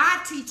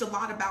 I teach a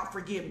lot about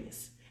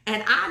forgiveness.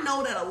 And I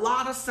know that a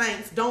lot of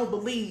saints don't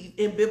believe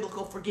in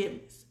biblical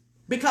forgiveness.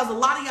 Because a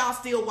lot of y'all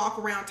still walk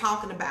around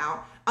talking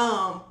about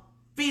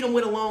feed them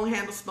with a long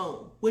handle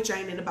spoon, which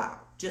ain't in the Bible.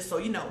 Just so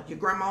you know, your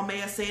grandma may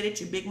have said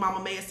it, your big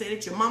mama may have said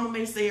it, your mama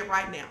may say it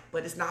right now,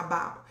 but it's not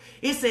Bible.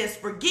 It says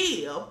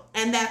forgive,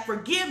 and that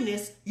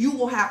forgiveness, you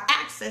will have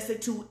access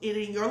to it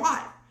in your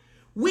life.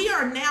 We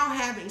are now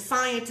having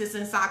scientists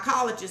and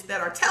psychologists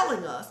that are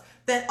telling us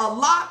that a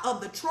lot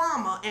of the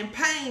trauma and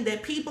pain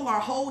that people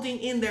are holding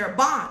in their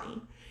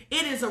body,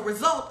 it is a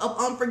result of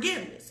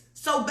unforgiveness.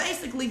 So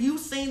basically, you've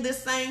seen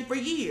this saying for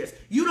years.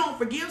 You don't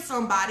forgive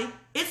somebody,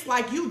 it's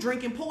like you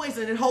drinking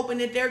poison and hoping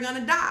that they're going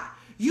to die.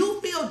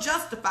 You feel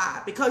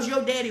justified because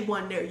your daddy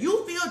wasn't there.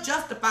 You feel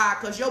justified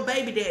because your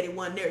baby daddy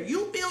wasn't there.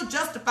 You feel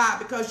justified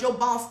because your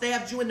boss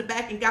stabbed you in the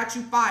back and got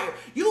you fired.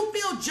 You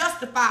feel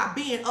justified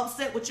being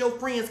upset with your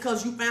friends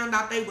because you found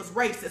out they was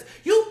racist.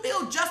 You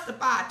feel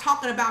justified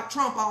talking about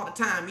Trump all the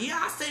time. Yeah,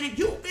 I said it.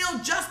 You feel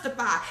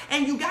justified.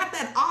 And you got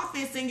that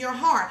offense in your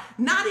heart,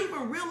 not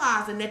even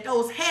realizing that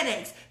those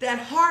headaches, that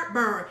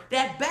heartburn,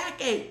 that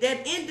backache,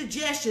 that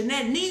indigestion,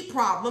 that knee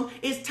problem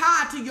is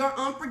tied to your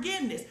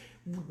unforgiveness.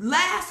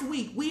 Last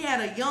week, we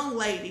had a young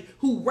lady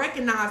who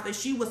recognized that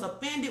she was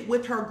offended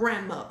with her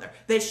grandmother,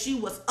 that she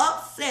was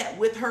upset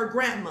with her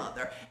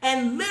grandmother.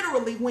 And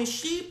literally, when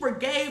she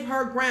forgave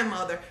her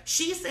grandmother,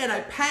 she said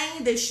a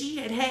pain that she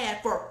had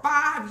had for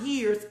 5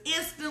 years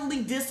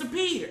instantly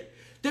disappeared.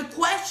 The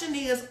question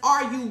is,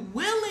 are you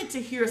willing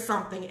to hear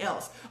something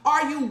else?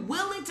 Are you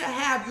willing to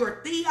have your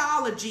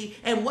theology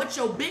and what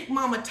your big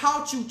mama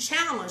taught you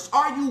challenged?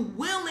 Are you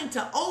willing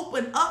to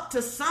open up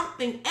to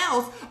something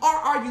else? Or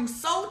are you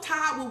so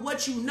tired with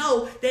what you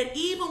know that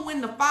even when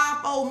the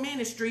fivefold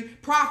ministry,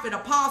 prophet,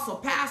 apostle,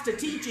 pastor,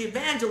 teacher,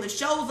 evangelist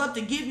shows up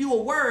to give you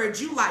a word,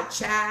 you like,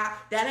 child,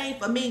 that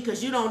ain't for me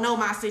because you don't know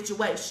my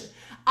situation.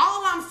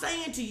 All I'm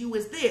saying to you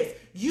is this: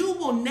 you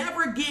will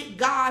never get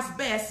God's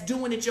best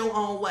doing it your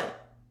own way.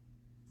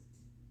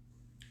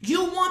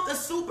 You want the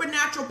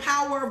supernatural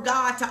power of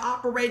God to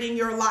operate in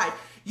your life.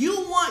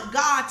 You want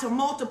God to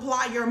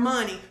multiply your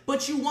money,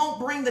 but you won't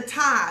bring the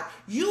tithe.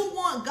 You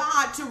want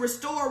God to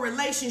restore a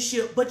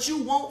relationship, but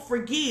you won't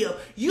forgive.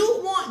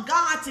 You want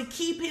God to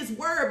keep his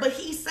word, but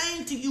he's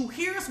saying to you,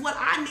 here's what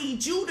I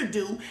need you to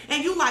do.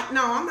 And you like,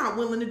 no, I'm not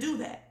willing to do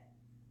that.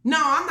 No,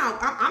 I'm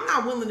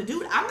not willing to do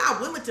that. I'm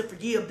not willing to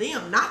forgive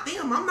them. Not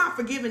them. I'm not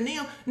forgiving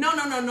them. No.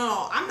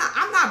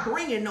 I'm not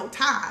bringing no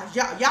ties.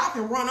 Y'all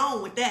can run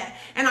on with that.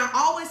 And I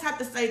always have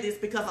to say this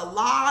because a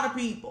lot of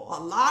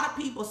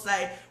people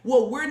say,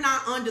 well, we're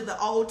not under the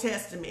Old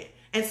Testament.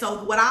 And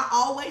so what I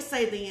always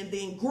say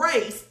then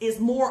grace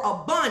is more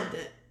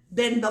abundant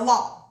than the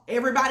law.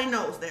 Everybody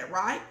knows that,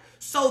 right?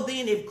 So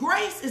then if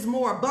grace is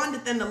more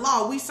abundant than the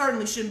law, we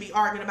certainly shouldn't be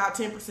arguing about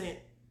 10%.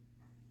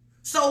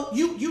 So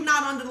you're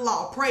not under the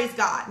law. Praise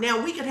God.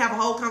 Now, we could have a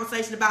whole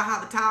conversation about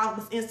how the tithe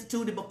was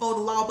instituted before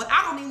the law, but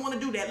I don't even want to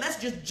do that. Let's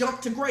just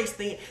jump to grace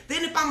then.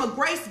 Then if I'm a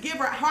grace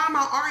giver, how am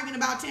I arguing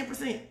about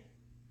 10%?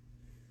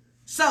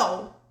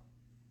 So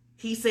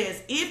he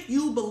says, if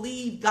you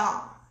believe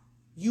God,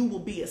 you will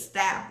be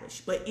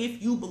established. But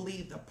if you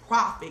believe the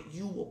prophet,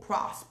 you will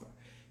prosper.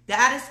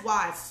 That is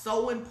why it's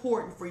so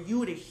important for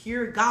you to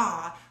hear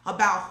God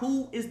about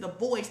who is the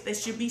voice that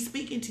should be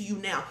speaking to you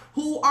now.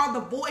 Who are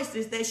the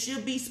voices that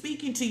should be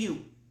speaking to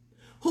you?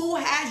 Who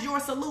has your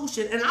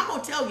solution? And I'm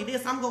going to tell you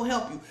this, I'm going to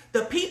help you.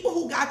 The people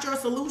who got your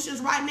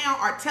solutions right now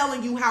are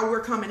telling you how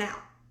we're coming out.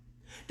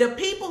 The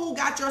people who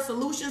got your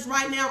solutions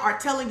right now are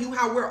telling you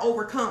how we're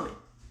overcoming.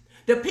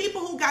 The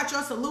people who got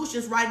your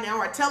solutions right now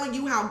are telling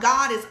you how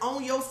God is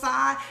on your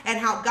side and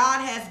how God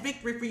has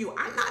victory for you.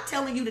 I'm not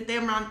telling you that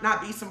there might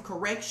not be some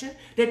correction,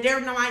 that there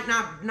might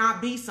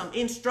not be some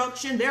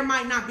instruction. There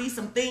might not be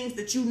some things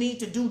that you need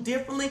to do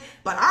differently,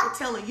 but I'm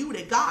telling you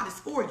that God is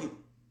for you.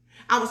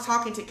 I was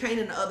talking to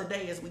Kanan the other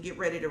day as we get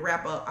ready to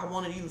wrap up. I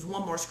want to use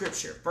one more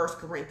scripture, 1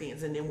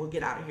 Corinthians, and then we'll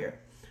get out of here.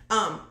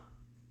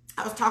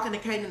 I was talking to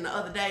Kanan the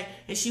other day,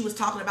 and she was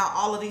talking about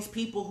all of these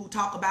people who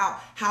talk about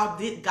how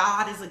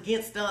God is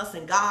against us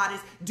and God is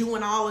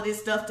doing all of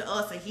this stuff to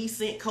us, and he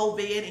sent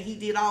COVID and he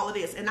did all of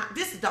this. And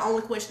this is the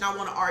only question I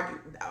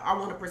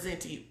want to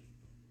present to you.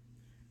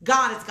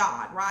 God is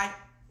God, right?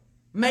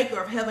 Maker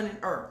of heaven and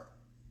earth,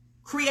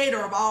 creator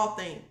of all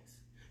things.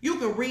 You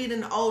can read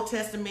in the Old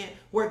Testament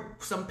where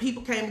some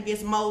people came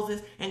against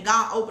Moses and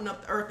God opened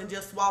up the earth and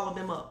just swallowed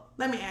them up.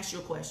 Let me ask you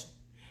a question.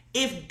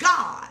 If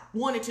God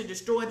wanted to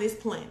destroy this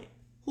planet,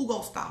 who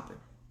gonna stop him?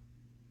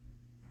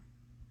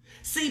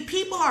 See,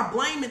 people are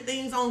blaming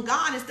things on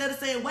God instead of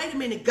saying, wait a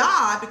minute,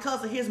 God,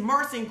 because of his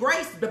mercy and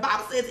grace, the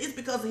Bible says it's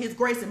because of his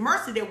grace and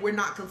mercy that we're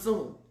not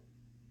consumed.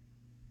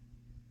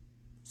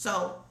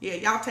 So, yeah,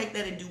 y'all take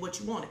that and do what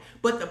you want.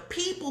 But the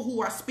people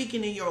who are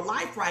speaking in your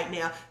life right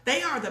now,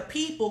 they are the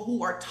people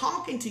who are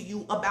talking to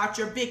you about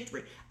your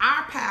victory.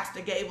 Our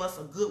pastor gave us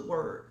a good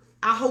word.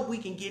 I hope we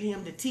can get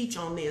him to teach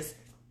on this.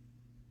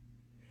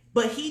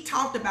 But he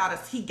talked about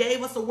us. He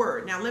gave us a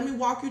word. Now, let me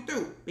walk you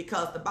through,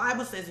 because the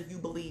Bible says if you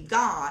believe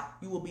God,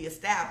 you will be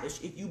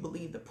established. If you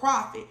believe the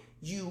prophet,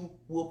 you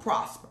will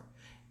prosper.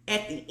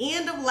 At the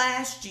end of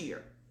last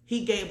year,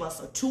 he gave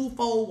us a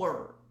twofold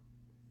word.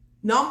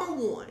 Number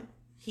one,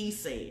 he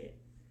said,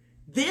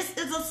 this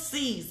is a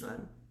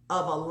season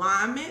of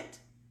alignment,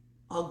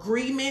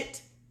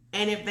 agreement,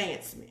 and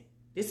advancement.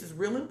 This is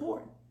real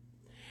important.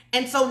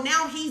 And so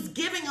now he's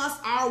giving us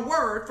our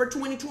word for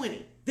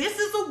 2020. This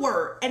is a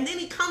word. And then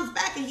he comes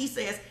back and he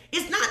says,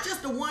 it's not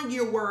just a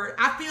one-year word.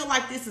 I feel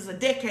like this is a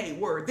decade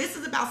word. This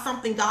is about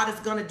something God is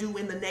going to do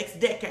in the next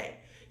decade.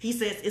 He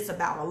says it's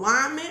about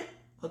alignment,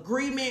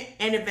 agreement,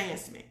 and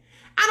advancement.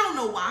 I don't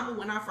know why, but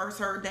when I first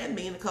heard that,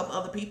 me and a couple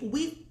other people,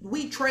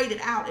 we traded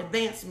out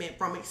advancement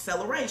from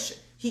acceleration.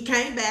 He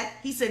came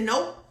back. He said,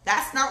 nope,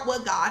 that's not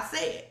what God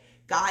said.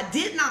 God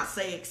did not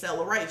say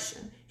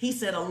acceleration. He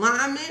said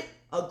alignment,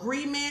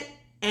 agreement,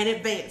 and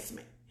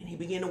advancement. And he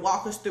began to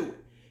walk us through it.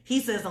 He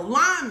says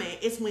alignment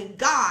is when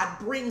God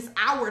brings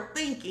our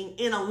thinking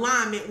in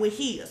alignment with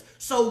his.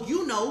 So,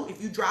 you know,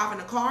 if you drive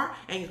in a car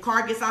and your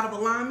car gets out of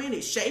alignment,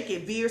 it shakes,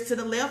 it veers to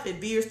the left, it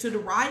veers to the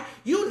right.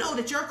 You know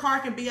that your car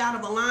can be out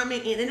of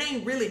alignment and it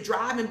ain't really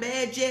driving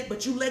bad yet,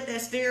 but you let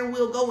that steering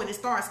wheel go and it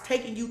starts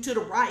taking you to the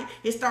right.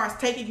 It starts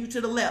taking you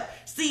to the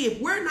left. See, if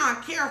we're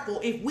not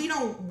careful, if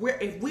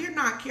we're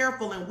not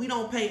careful and we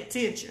don't pay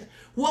attention,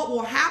 what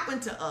will happen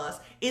to us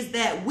is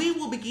that we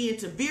will begin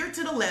to veer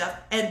to the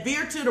left and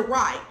veer to the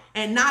right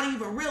and not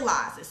even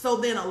realize it. So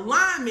then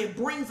alignment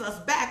brings us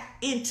back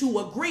into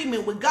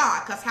agreement with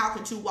God, because how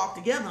can two walk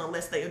together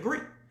unless they agree?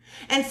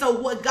 And so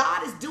what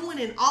God is doing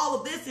in all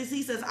of this is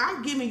he says,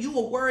 I'm giving you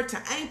a word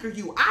to anchor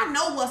you. I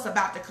know what's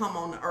about to come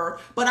on the earth,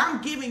 but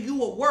I'm giving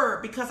you a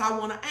word because I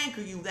want to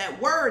anchor you.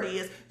 That word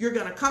is you're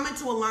going to come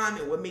into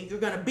alignment with me. You're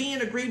going to be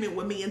in agreement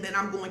with me, and then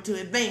I'm going to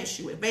advance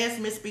you.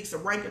 Advancement speaks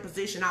of rank and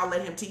position. I'll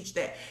let him teach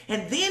that.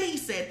 And then he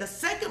said the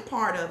second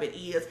part of it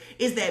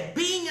is that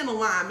being in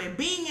alignment,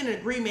 being in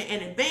agreement,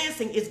 and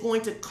advancing is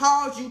going to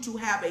cause you to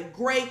have a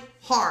great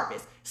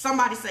harvest.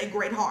 Somebody say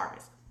great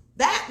harvest.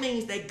 That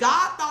means that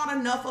God thought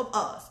enough of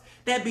us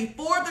that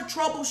before the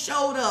trouble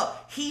showed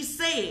up, he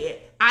said,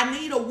 I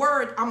need a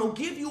word. I'm going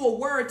to give you a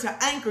word to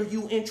anchor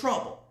you in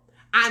trouble.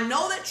 I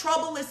know that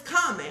trouble is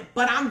coming,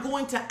 but I'm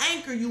going to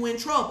anchor you in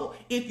trouble.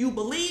 If you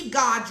believe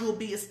God, you'll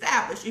be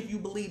established. If you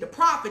believe the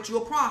prophet,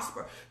 you'll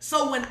prosper.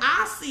 So when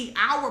I see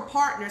our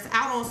partners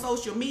out on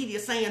social media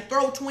saying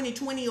throw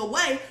 2020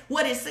 away,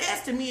 what it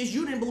says to me is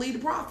you didn't believe the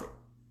prophet.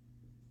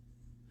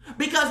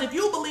 Because if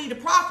you believe the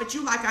prophet,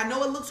 you like, I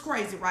know it looks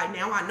crazy right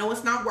now. I know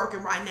it's not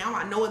working right now.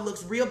 I know it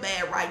looks real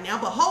bad right now.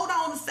 But hold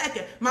on a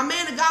second. My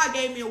man of God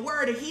gave me a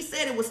word, and he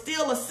said it was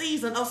still a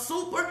season of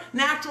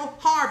supernatural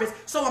harvest.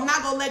 So I'm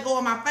not going to let go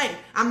of my faith.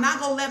 I'm not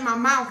going to let my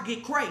mouth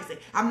get crazy.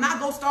 I'm not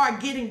going to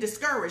start getting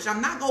discouraged.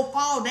 I'm not going to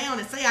fall down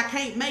and say I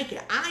can't make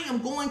it. I am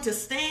going to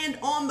stand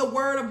on the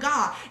word of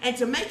God. And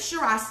to make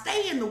sure I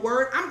stay in the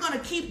word, I'm going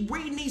to keep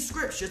reading these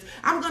scriptures.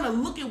 I'm going to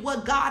look at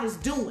what God is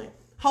doing.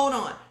 Hold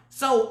on.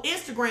 So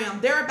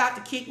Instagram, they're about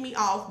to kick me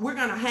off. We're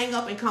going to hang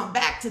up and come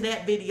back to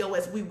that video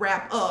as we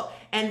wrap up.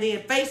 And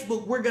then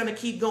Facebook, we're going to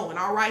keep going.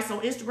 All right. So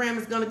Instagram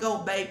is going to go,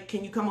 babe,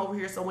 can you come over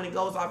here so when it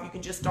goes off, you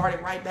can just start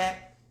it right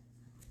back?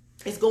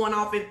 It's going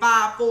off in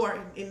 5,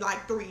 4, in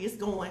like 3. It's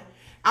going.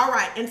 All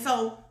right. And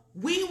so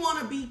we want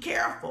to be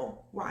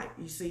careful, right?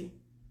 You see,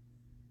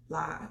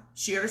 live,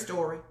 share the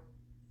story.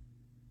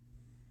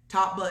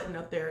 Top button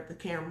up there at the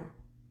camera,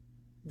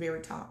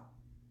 very top.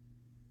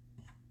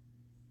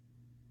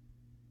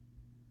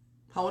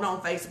 Hold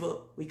on,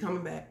 Facebook. We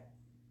coming back.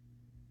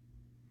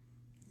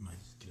 I might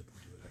just get up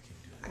and do it. I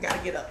can't do it. I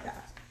gotta get up, guys.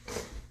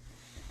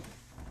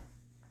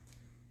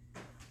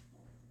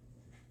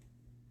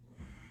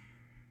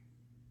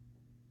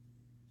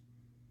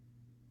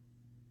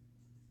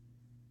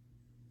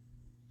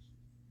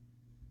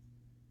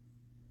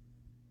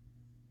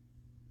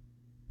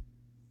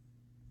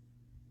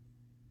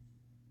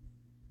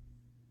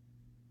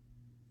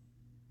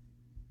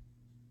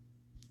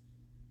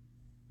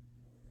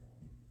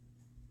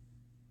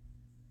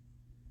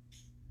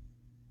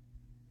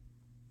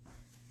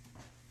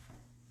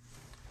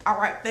 All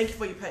right. Thank you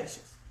for your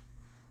patience.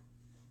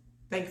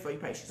 Thank you for your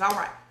patience. All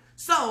right.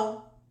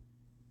 So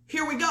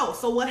here we go.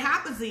 So what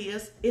happens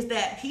is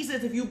that he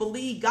says, if you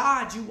believe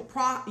God,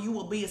 you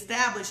will be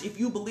established. If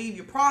you believe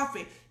your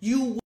prophet,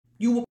 you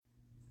will.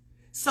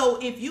 So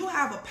if you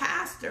have a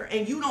pastor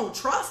and you don't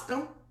trust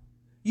them,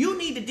 you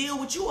need to deal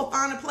with you or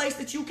find a place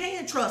that you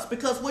can trust,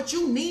 because what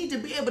you need to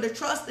be able to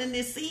trust in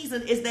this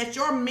season is that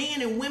your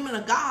men and women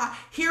of God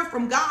hear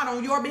from God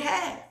on your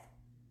behalf.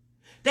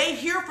 They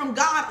hear from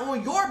God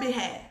on your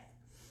behalf.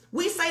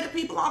 We say to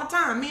people all the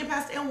time, me and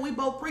Pastor Ellen, we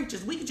both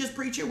preachers. We can just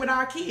preach here with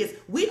our kids.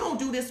 We don't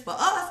do this for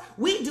us.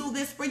 We do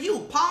this for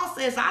you. Paul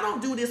says, I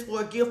don't do this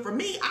for a gift for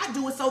me. I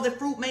do it so that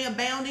fruit may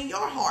abound in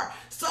your heart.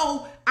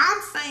 So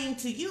I'm saying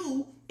to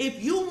you,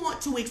 if you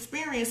want to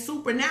experience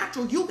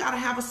supernatural, you got to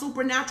have a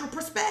supernatural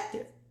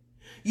perspective.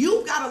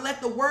 You've got to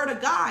let the word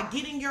of God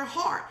get in your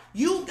heart.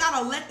 You've got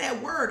to let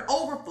that word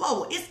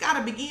overflow. It's got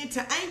to begin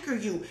to anchor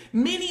you.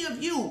 Many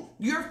of you,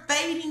 you're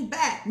fading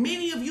back.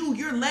 Many of you,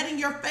 you're letting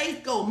your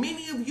faith go.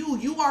 Many of you,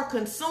 you are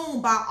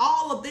consumed by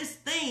all of these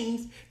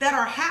things that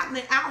are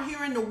happening out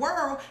here in the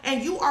world,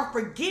 and you are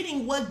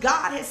forgetting what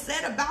God has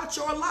said about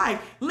your life.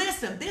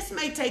 Listen, this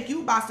may take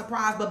you by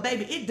surprise, but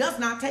baby, it does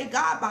not take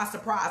God by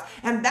surprise.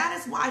 And that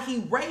is why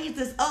he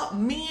raises up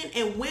men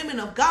and women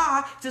of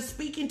God to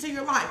speak into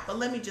your life. But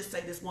let me just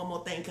say this one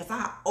more thing, because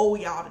I owe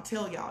y'all to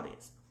tell y'all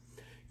this.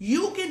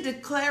 You can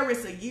declare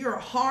it's a year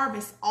of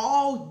harvest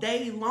all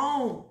day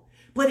long,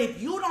 but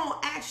if you don't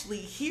actually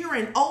hear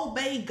and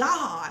obey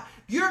God,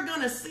 you're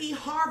going to see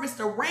harvest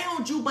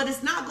around you, but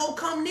it's not going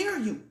to come near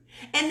you.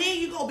 And then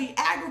you're going to be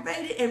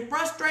aggravated and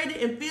frustrated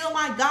and feel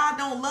like God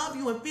don't love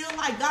you and feel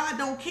like God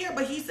don't care.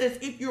 But he says,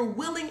 if you're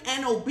willing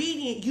and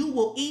obedient, you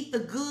will eat the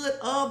good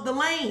of the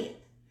land.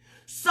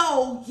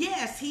 So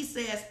yes, he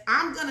says,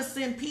 I'm going to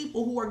send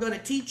people who are going to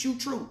teach you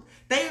truth.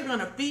 They are going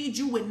to feed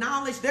you with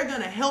knowledge. They're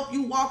going to help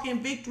you walk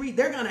in victory.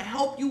 They're going to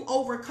help you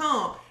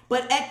overcome.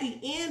 But at the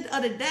end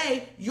of the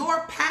day,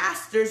 your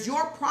pastors,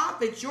 your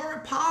prophets, your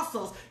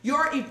apostles,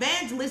 your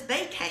evangelists,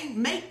 they can't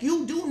make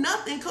you do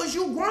nothing because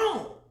you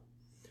grown.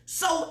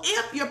 So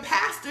if your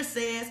pastor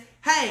says,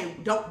 hey,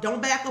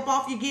 don't back up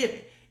off your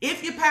giving.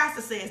 If your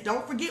pastor says,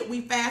 don't forget we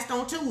fast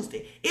on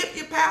Tuesday. If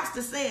your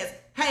pastor says,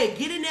 hey,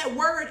 get in that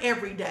word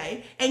every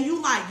day, and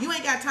you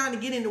ain't got time to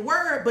get in the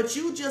word, but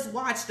you just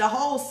watched the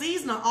whole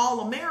season of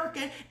All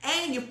American,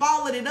 and you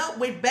followed it up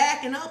with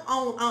backing up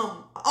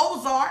on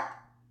Ozark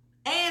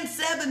and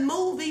 7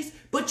 movies,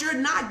 but you're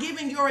not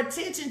giving your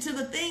attention to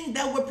the thing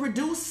that would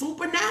produce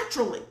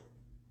supernaturally.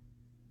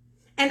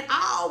 And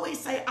I always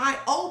say I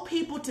owe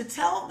people to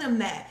tell them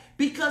that,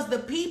 because the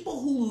people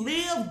who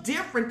live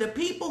different, the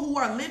people who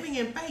are living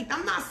in faith,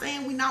 I'm not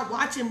saying we're not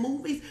watching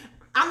movies.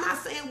 I'm not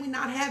saying we're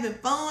not having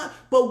fun,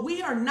 but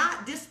we are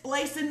not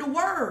displacing the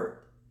word.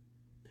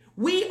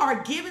 We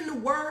are giving the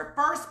word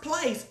first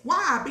place.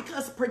 Why?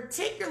 Because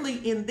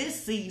particularly in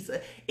this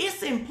season,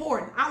 it's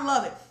important. I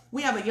love it.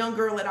 We have a young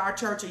girl at our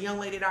church, a young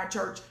lady at our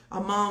church, a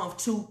mom of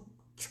 2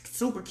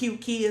 super cute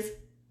kids.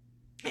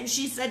 And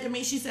she said to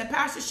me, she said,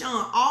 Pastor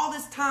Sean, all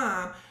this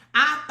time,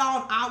 I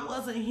thought I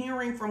wasn't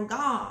hearing from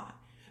God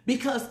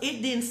because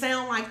it didn't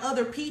sound like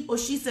other people.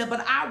 She said,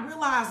 but I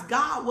realized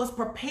God was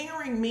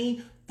preparing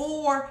me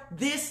for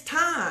this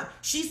time.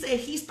 She said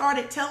he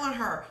started telling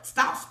her,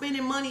 stop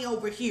spending money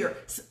over here,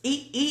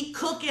 eat,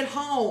 cook at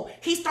home.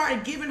 He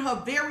started giving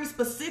her very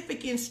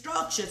specific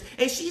instructions.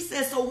 And she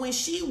said, so when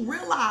she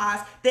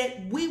realized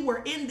that we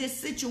were in this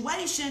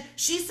situation,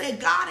 she said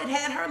God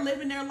had her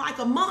living there like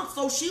a month,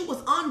 so she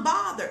was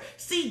unbothered.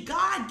 See,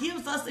 God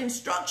gives us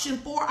instruction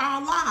for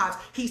our lives.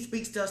 He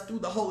speaks to us through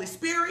the Holy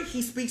Spirit.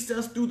 He speaks to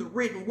us through the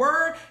written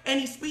word, and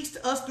he speaks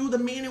to us through the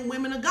men and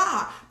women of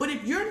God. But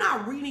if you're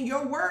not reading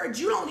your word,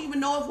 you don't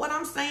even know if what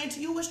I'm saying to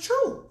you is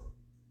true.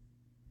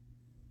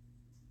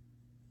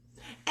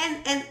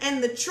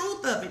 And the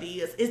truth of it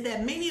is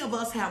that many of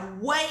us have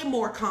way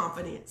more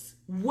confidence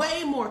in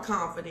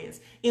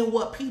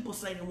what people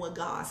say than what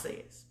God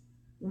says.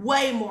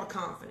 Way more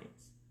confidence.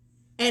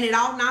 And it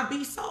ought not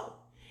be so.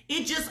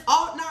 It just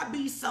ought not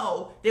be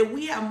so that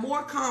we have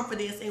more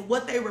confidence in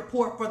what they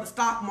report for the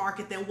stock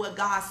market than what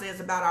God says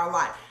about our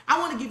life. I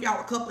want to give y'all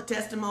a couple of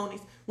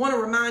testimonies. Want to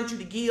remind you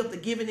to give. The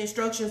giving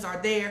instructions are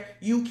there.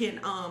 You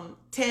can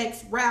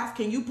text. Ralph,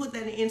 can you put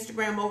that in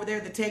Instagram over there,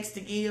 the text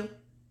to give?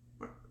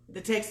 The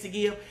text to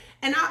give.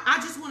 And I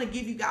just want to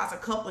give you guys a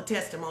couple of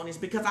testimonies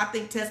because I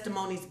think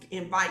testimonies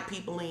invite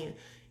people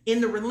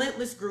in the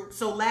Relentless group.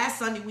 So last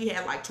Sunday we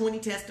had like 20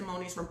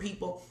 testimonies from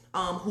people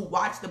who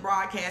watched the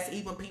broadcast,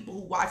 even people who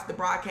watched the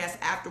broadcast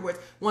afterwards.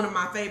 One of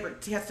my favorite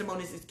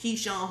testimonies is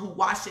Keyshawn, who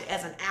watched it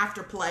as an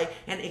afterplay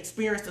and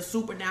experienced a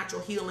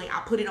supernatural healing.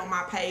 I put it on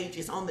my page.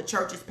 It's on the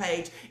church's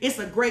page. It's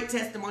a great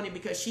testimony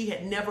because she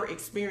had never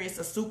experienced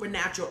a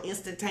supernatural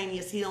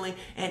instantaneous healing,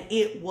 and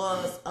it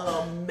was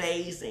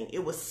amazing.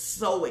 It was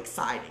so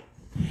exciting.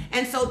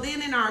 And so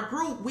then in our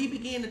group, we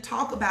began to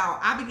talk about,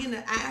 I began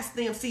to ask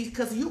them, see,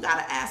 because you got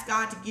to ask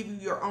God to give you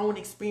your own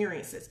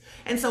experiences.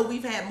 And so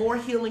we've had more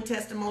healing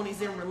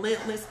testimonies in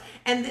Relentless.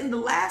 And then the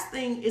last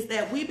thing is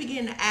that we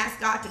begin to ask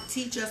God to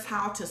teach us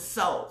how to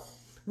sow.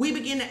 We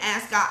begin to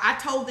ask God. I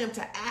told them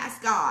to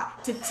ask God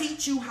to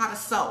teach you how to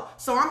sow.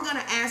 So I'm going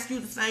to ask you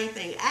the same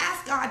thing.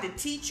 Ask God to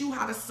teach you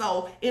how to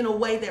sow in a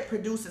way that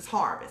produces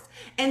harvest.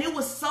 And it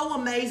was so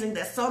amazing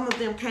that some of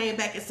them came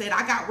back and said,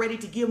 I got ready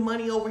to give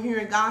money over here.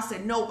 And God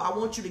said, nope, I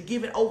want you to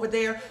give it over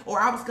there. Or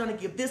I was going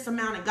to give this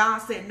amount. And God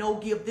said, no,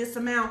 give this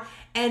amount.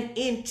 And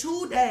in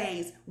 2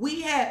 days,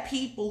 we had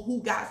people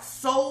who got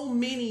so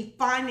many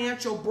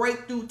financial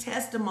breakthrough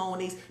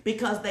testimonies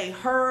because they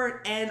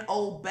heard and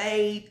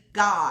obeyed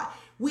God.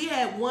 We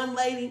had one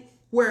lady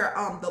where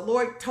the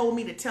Lord told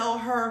me to tell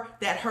her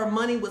that her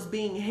money was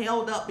being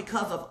held up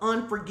because of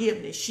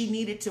unforgiveness. She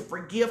needed to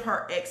forgive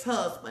her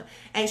ex-husband.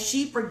 And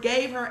she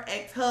forgave her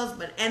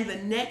ex-husband. And the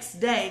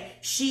next day,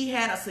 she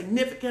had a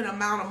significant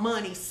amount of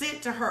money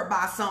sent to her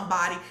by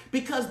somebody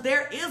because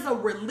there is a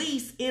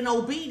release in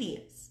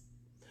obedience.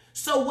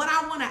 So what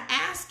I want to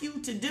ask you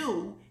to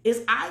do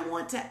is I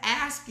want to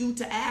ask you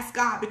to ask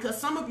God, because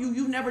some of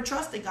you never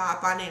trusted God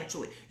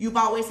financially. You've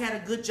always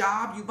had a good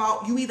job.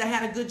 You either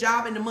had a good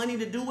job and the money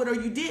to do it or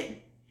you didn't.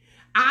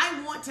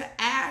 I want to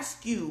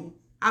ask you,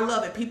 I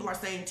love it. People are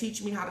saying,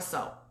 teach me how to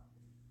sow.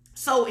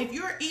 So if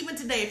you're, even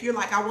today, if you're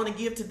like, I want to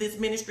give to this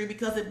ministry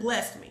because it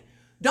blessed me,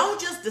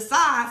 don't just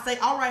decide, say,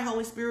 all right,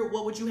 Holy Spirit,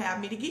 what would you have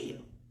me to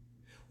give?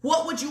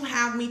 What would you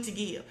have me to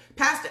give?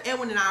 Pastor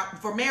Edwin and I,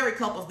 for married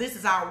couples, this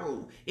is our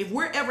rule. If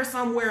we're ever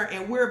somewhere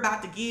and we're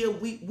about to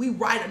give, we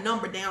write a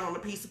number down on a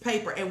piece of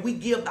paper and we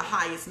give the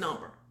highest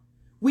number.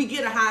 We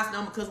get the highest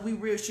number because we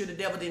real sure the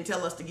devil didn't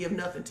tell us to give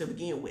nothing to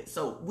begin with.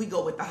 So we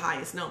go with the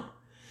highest number.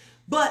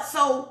 But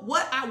so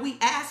what we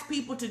ask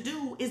people to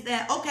do is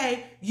that,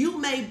 okay, you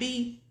may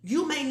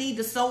need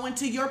to sow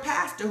into your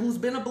pastor who's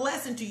been a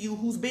blessing to you,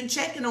 who's been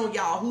checking on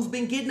y'all, who's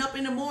been getting up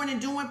in the morning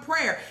doing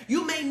prayer.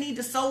 You may need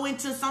to sow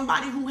into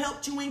somebody who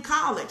helped you in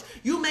college.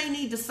 You may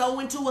need to sow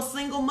into a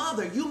single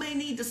mother. You may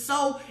need to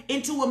sow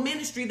into a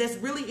ministry that's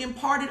really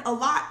imparted a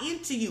lot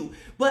into you.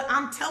 But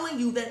I'm telling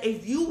you that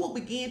if you will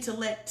begin to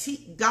let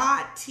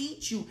God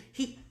teach you,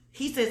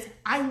 he says,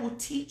 I will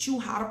teach you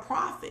how to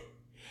profit.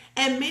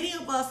 And many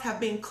of us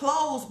have been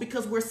closed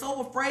because we're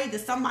so afraid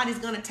that somebody's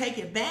going to take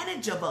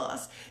advantage of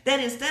us that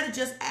instead of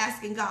just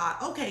asking God,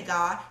 okay,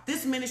 God,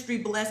 this ministry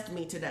blessed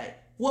me today.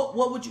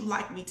 What would you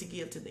like me to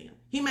give to them?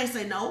 He may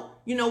say, no,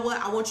 you know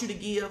what? I want you to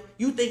give.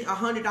 You think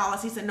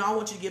 $100. He said, no, I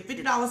want you to give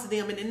 $50 to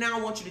them. And then now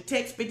I want you to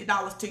text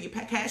 $50 to your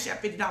cash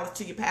out, $50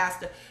 to your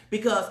pastor,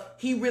 because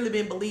he really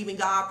been believing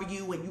God for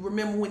you. And you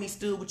remember when he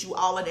stood with you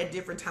all at that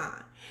different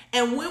time.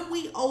 And when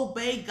we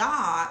obey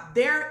God,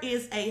 there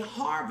is a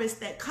harvest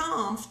that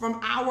comes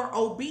from our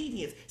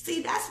obedience.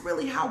 See, that's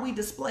really how we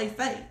display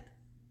faith.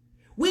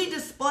 We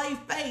display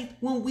faith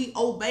when we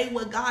obey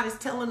what God is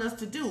telling us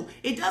to do.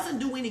 It doesn't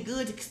do any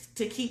good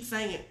to keep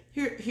saying,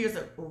 here's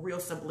a real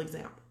simple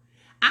example.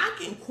 I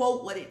can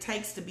quote what it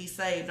takes to be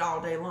saved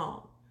all day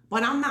long,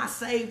 but I'm not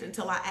saved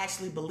until I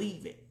actually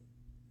believe it.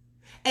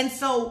 And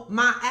so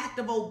my act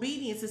of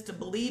obedience is to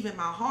believe in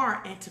my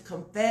heart and to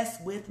confess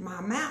with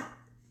my mouth.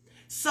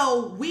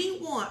 So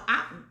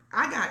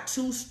I got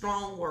 3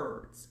 strong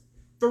words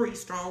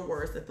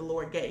that the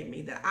Lord gave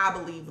me that I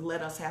believe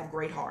let us have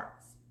great hearts.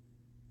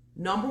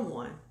 Number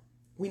 1,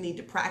 we need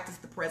to practice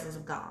the presence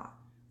of God.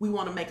 We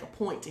want to make a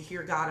point to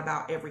hear God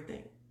about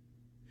everything.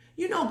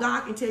 You know,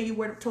 God can tell you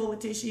where the toilet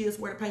tissue is,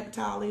 where the paper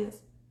towel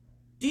is.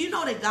 Do you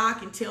know that God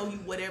can tell you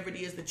whatever it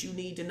is that you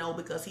need to know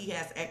because he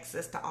has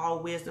access to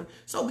all wisdom?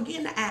 So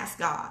begin to ask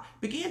God.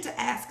 Begin to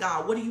ask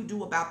God, what do you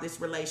do about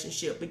this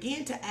relationship?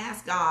 Begin to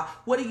ask God,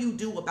 what do you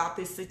do about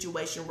this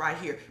situation right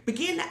here?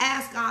 Begin to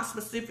ask God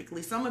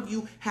specifically. Some of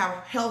you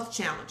have health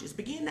challenges.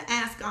 Begin to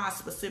ask God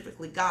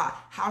specifically, God,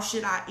 how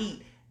should I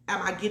eat?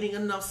 Am I getting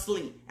enough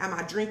sleep? Am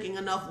I drinking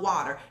enough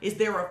water? Is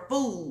there a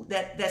food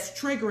that's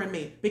triggering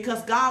me?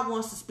 Because God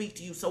wants to speak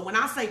to you. So when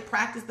I say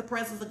practice the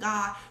presence of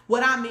God,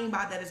 what I mean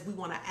by that is we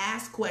want to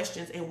ask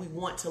questions and we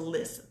want to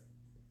listen.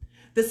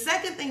 The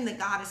second thing that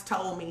God has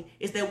told me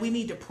is that we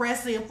need to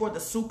press in for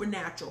the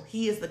supernatural.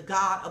 He is the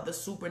God of the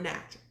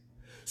supernatural.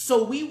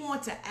 So we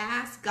want to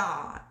ask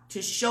God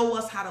to show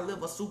us how to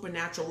live a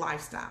supernatural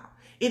lifestyle.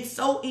 It's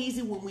so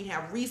easy when we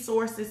have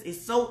resources.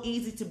 It's so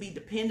easy to be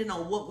dependent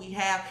on what we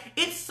have.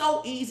 It's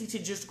so easy to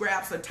just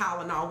grab some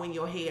Tylenol when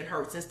your head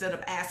hurts instead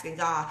of asking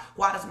God,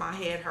 why does my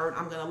head hurt?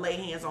 I'm going to lay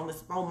hands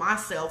on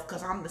myself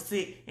because I'm the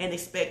sick and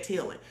expect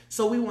healing.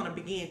 So we want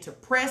to begin to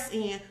press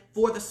in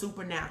for the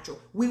supernatural.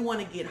 We want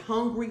to get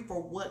hungry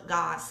for what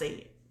God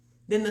said.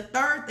 Then the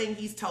third thing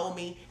he's told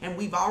me, and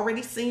we've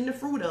already seen the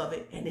fruit of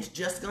it, and it's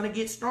just going to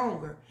get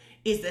stronger,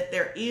 is that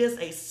there is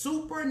a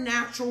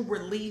supernatural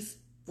release.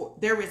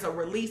 There is a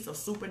release of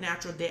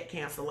supernatural debt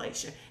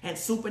cancellation and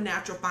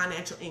supernatural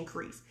financial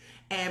increase.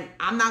 And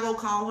I'm not going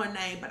to call her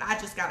name, but I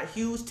just got a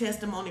huge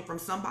testimony from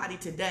somebody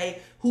today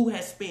who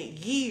has spent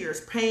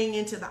years paying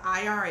into the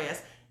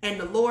IRS. And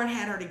the Lord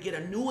had her to get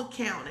a new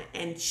accountant,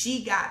 and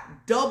she got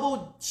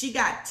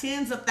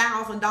tens of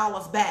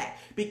 $1,000s back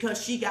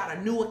because she got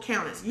a new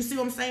accountant. You see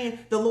what I'm saying?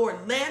 The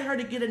Lord led her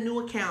to get a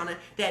new accountant.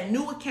 That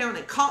new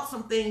accountant caught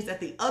some things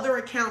that the other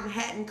accountant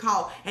hadn't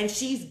caught, and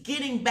she's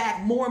getting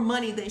back more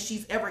money than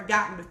she's ever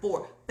gotten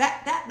before.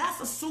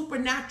 That's a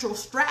supernatural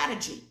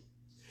strategy.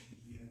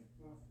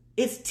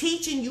 It's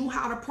teaching you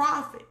how to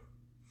profit.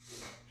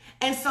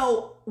 And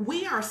so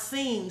we are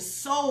seeing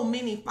so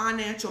many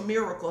financial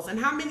miracles. And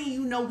how many of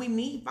you know we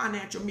need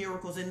financial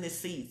miracles in this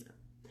season?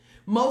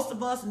 Most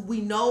of us, we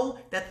know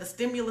that the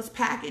stimulus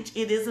package,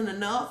 it isn't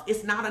enough.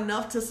 It's not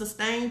enough to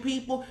sustain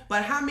people.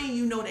 But how many of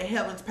you know that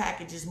heaven's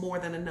package is more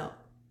than enough?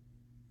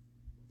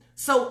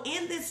 So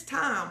in this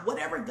time,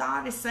 whatever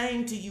God is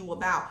saying to you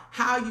about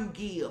how you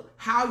give,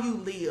 how you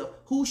live,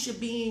 who should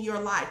be in your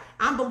life,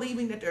 I'm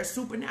believing that there are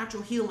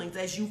supernatural healings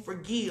as you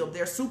forgive.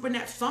 There's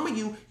supernatural. Some of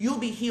you, you'll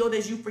be healed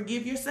as you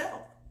forgive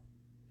yourself.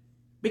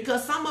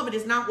 Because some of it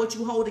is not what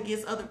you hold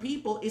against other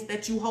people, it's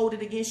that you hold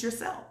it against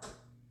yourself.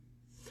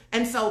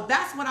 And so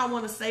that's what I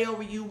want to say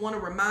over you. Want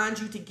to remind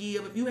you to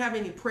give. If you have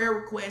any prayer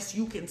requests,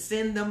 you can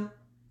send them.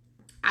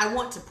 I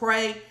want to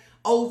pray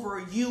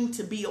over you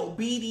to be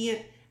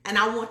obedient. And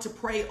I want to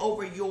pray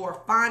over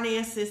your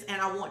finances,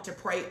 and I want to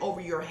pray over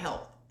your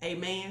health.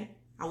 Amen.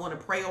 I want to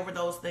pray over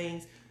those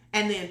things.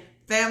 And then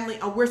family,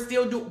 we're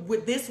still doing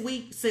with this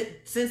week,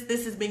 since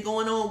this has been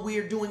going on,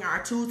 we're doing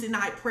our Tuesday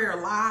night prayer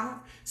live.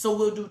 So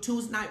we'll do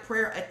Tuesday night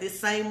prayer at this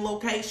same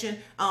location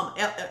on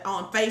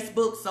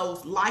Facebook.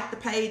 So like the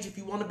page if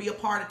you want to be a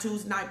part of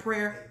Tuesday night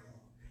prayer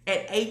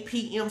at 8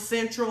 p.m.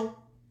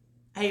 Central.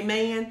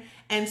 Amen.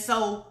 And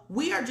so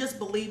we are just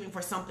believing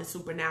for something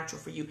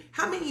supernatural for you.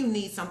 How many of you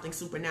need something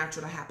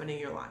supernatural to happen in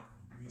your life?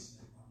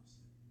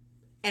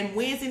 And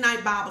Wednesday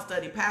night Bible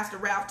study. Pastor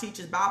Ralph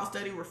teaches Bible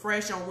study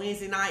refresh on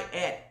Wednesday night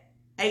at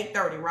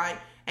 8:30, right?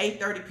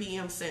 8:30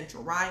 p.m.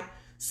 Central, right?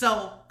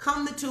 So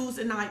come to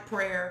Tuesday night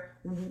prayer.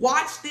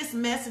 Watch this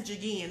message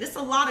again. There's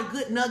a lot of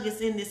good nuggets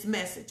in this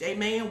message.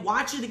 Amen.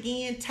 Watch it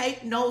again.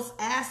 Take notes.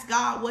 Ask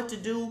God what to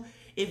do.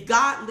 If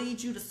God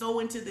leads you to sow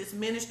into this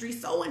ministry,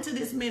 sow into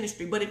this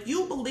ministry. But if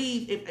you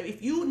believe,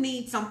 if you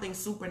need something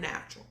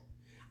supernatural,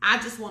 I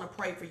just want to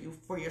pray for you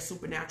for your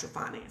supernatural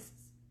finances.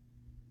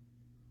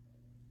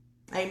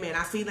 Amen.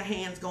 I see the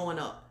hands going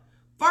up.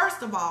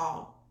 First of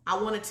all, I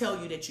want to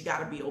tell you that you got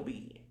to be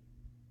obedient.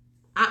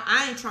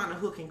 I ain't trying to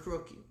hook and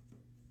crook you.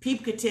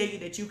 People could tell you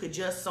that you could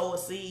just sow a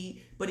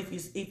seed, but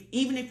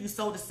even if you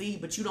sow the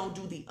seed, but you don't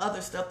do the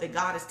other stuff that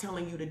God is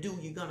telling you to do,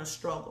 you're going to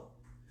struggle.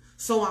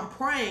 So I'm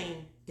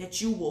praying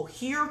that you will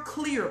hear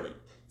clearly.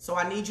 So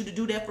I need you to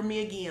do that for me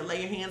again.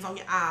 Lay your hands on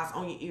your eyes,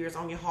 on your ears,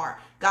 on your heart.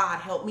 God,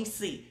 help me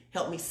see.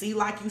 Help me see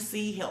like you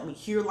see. Help me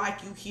hear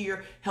like you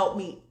hear. Help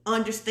me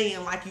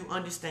understand like you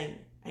understand.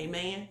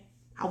 Amen.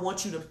 I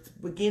want you to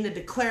begin to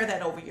declare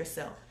that over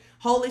yourself.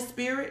 Holy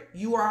Spirit,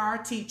 you are our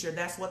teacher.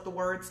 That's what the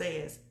word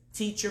says.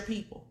 Teach your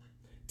people.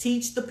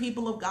 Teach the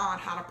people of God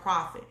how to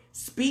profit.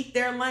 Speak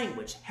their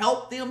language.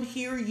 Help them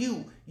hear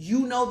you.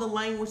 You know the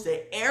language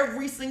that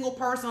every single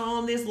person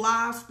on this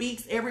live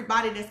speaks.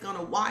 Everybody that's going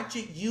to watch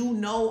it, you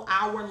know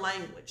our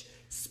language.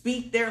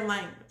 Speak their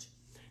language.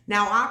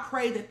 Now I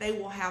pray that they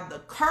will have the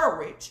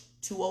courage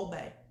to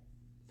obey.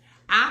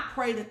 I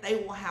pray that they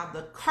will have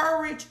the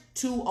courage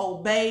to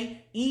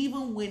obey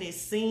even when it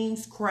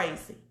seems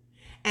crazy.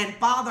 And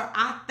Father,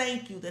 I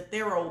thank you that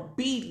their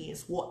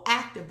obedience will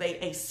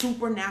activate a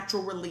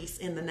supernatural release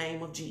in the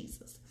name of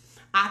Jesus.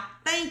 I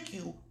thank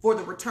you for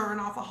the return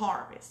of a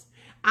harvest.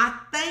 I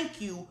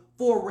thank you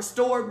for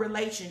restored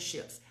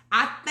relationships.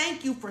 I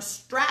thank you for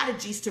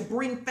strategies to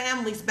bring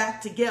families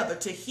back together,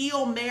 to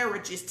heal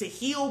marriages, to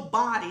heal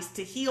bodies,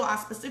 to heal, I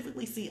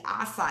specifically see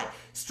eyesight,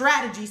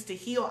 strategies to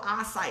heal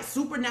eyesight,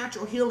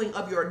 supernatural healing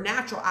of your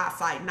natural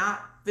eyesight,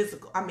 not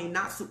physical,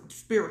 not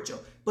spiritual,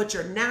 but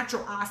your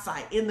natural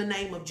eyesight in the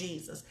name of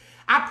Jesus.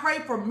 I pray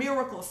for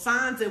miracles,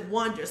 signs, and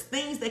wonders,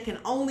 things that can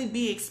only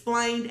be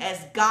explained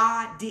as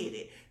God did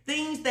it.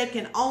 Things that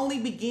can only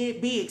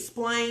be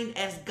explained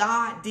as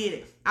God did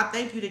it. I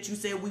thank you that you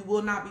said we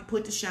will not be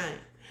put to shame.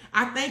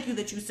 I thank you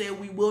that you said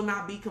we will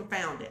not be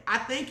confounded. I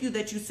thank you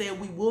that you said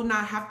we will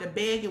not have to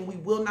beg and we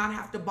will not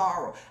have to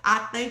borrow.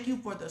 I thank you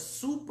for the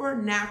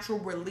supernatural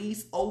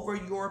release over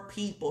your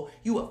people.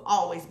 You have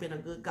always been a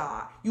good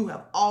God. You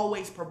have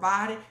always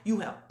provided. You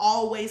have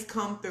always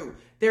come through.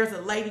 There's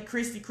a lady,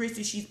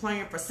 Christy, she's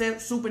praying for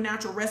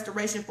supernatural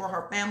restoration for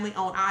her family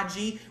on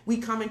IG. We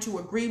come into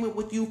agreement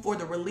with you for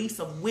the release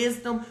of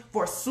wisdom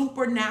for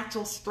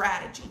supernatural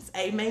strategies.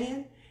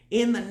 Amen.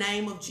 In the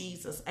name of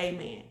Jesus.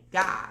 Amen.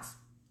 Guys,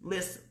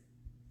 listen.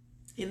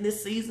 In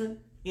this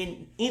season,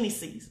 in any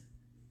season,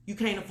 you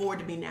can't afford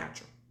to be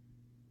natural.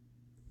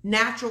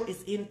 Natural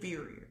is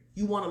inferior.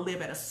 You want to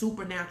live at a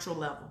supernatural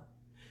level.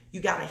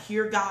 You got to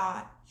hear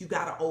God. You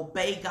got to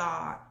obey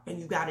God. And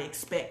you got to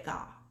expect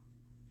God.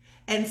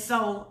 And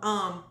so,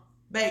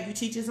 babe, you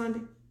teaching Sunday?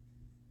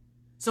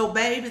 So,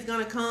 babe is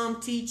going to come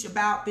teach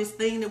about this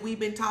thing that we've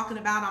been talking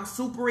about. I'm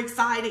super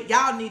excited.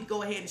 Y'all need to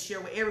go ahead and share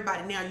with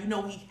everybody now. You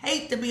know he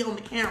hate to be on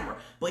the camera,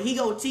 but he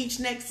go teach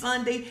next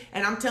Sunday.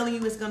 And I'm telling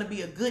you, it's going to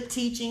be a good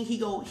teaching.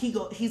 He's going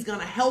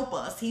to help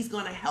us. He's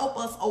going to help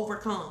us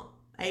overcome.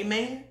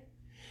 Amen.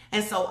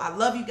 And so I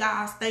love you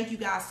guys. Thank you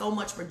guys so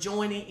much for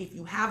joining. If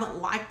you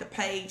haven't liked the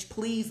page,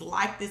 please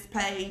like this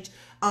page.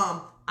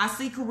 I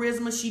see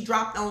Charisma. She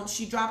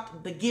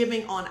dropped the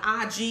giving on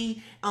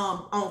IG.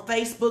 On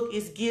Facebook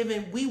is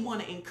giving. We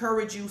want to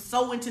encourage you.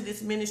 Sow into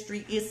this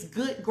ministry. It's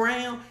good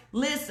ground.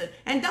 Listen,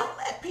 and don't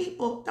let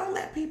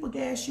people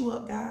gas you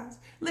up, guys.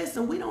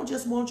 Listen, we don't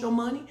just want your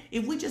money.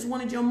 If we just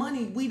wanted your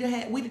money, we'd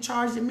have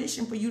charged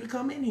admission for you to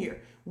come in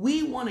here.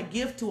 We want to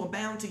give to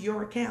abound to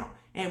your account.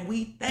 And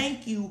we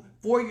thank you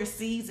for your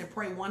seeds and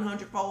pray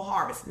 100-fold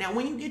harvest. Now,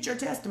 when you get your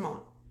testimony,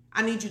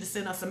 I need you to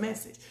send us a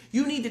message.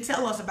 You need to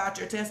tell us about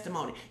your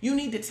testimony. You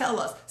need to tell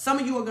us. Some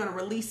of you are going to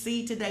release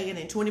seed today, and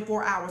in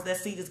 24 hours, that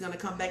seed is going to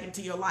come back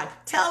into your life.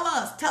 Tell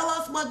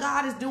us what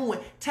God is doing.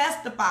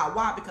 Testify.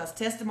 Why? Because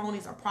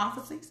testimonies are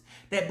prophecies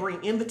that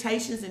bring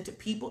invitations into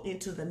people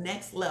into the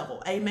next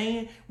level.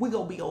 Amen. We're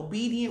going to be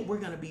obedient. We're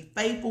going to be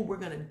faithful. We're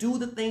going to do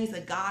the things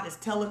that God is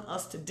telling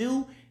us to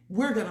do.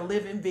 We're going to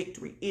live in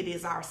victory. It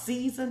is our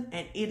season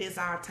and it is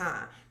our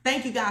time.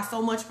 Thank you guys so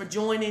much for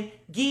joining.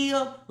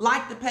 Give,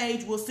 like the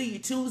page. We'll see you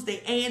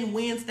Tuesday and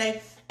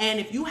Wednesday. And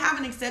if you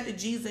haven't accepted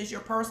Jesus as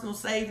your personal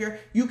Savior,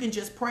 you can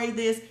just pray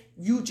this.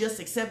 You just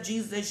accept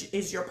Jesus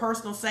as your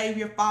personal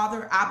Savior.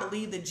 Father, I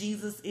believe that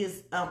Jesus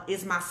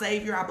is my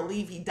Savior. I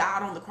believe he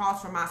died on the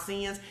cross for my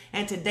sins.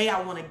 And today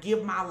I want to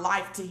give my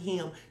life to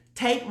him.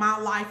 Take my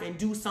life and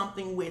do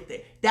something with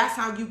it. That's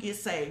how you get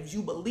saved.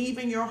 You believe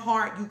in your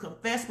heart, you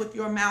confess with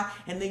your mouth,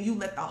 and then you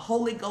let the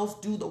Holy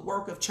Ghost do the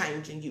work of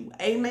changing you.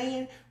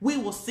 Amen. We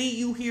will see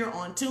you here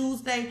on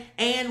Tuesday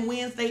and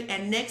Wednesday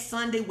and next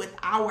Sunday with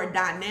our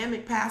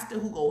dynamic pastor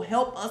who will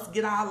help us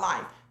get our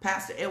life,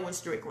 Pastor Edwin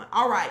Strickland.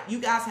 All right, you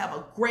guys have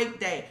a great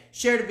day.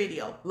 Share the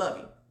video. Love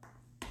you.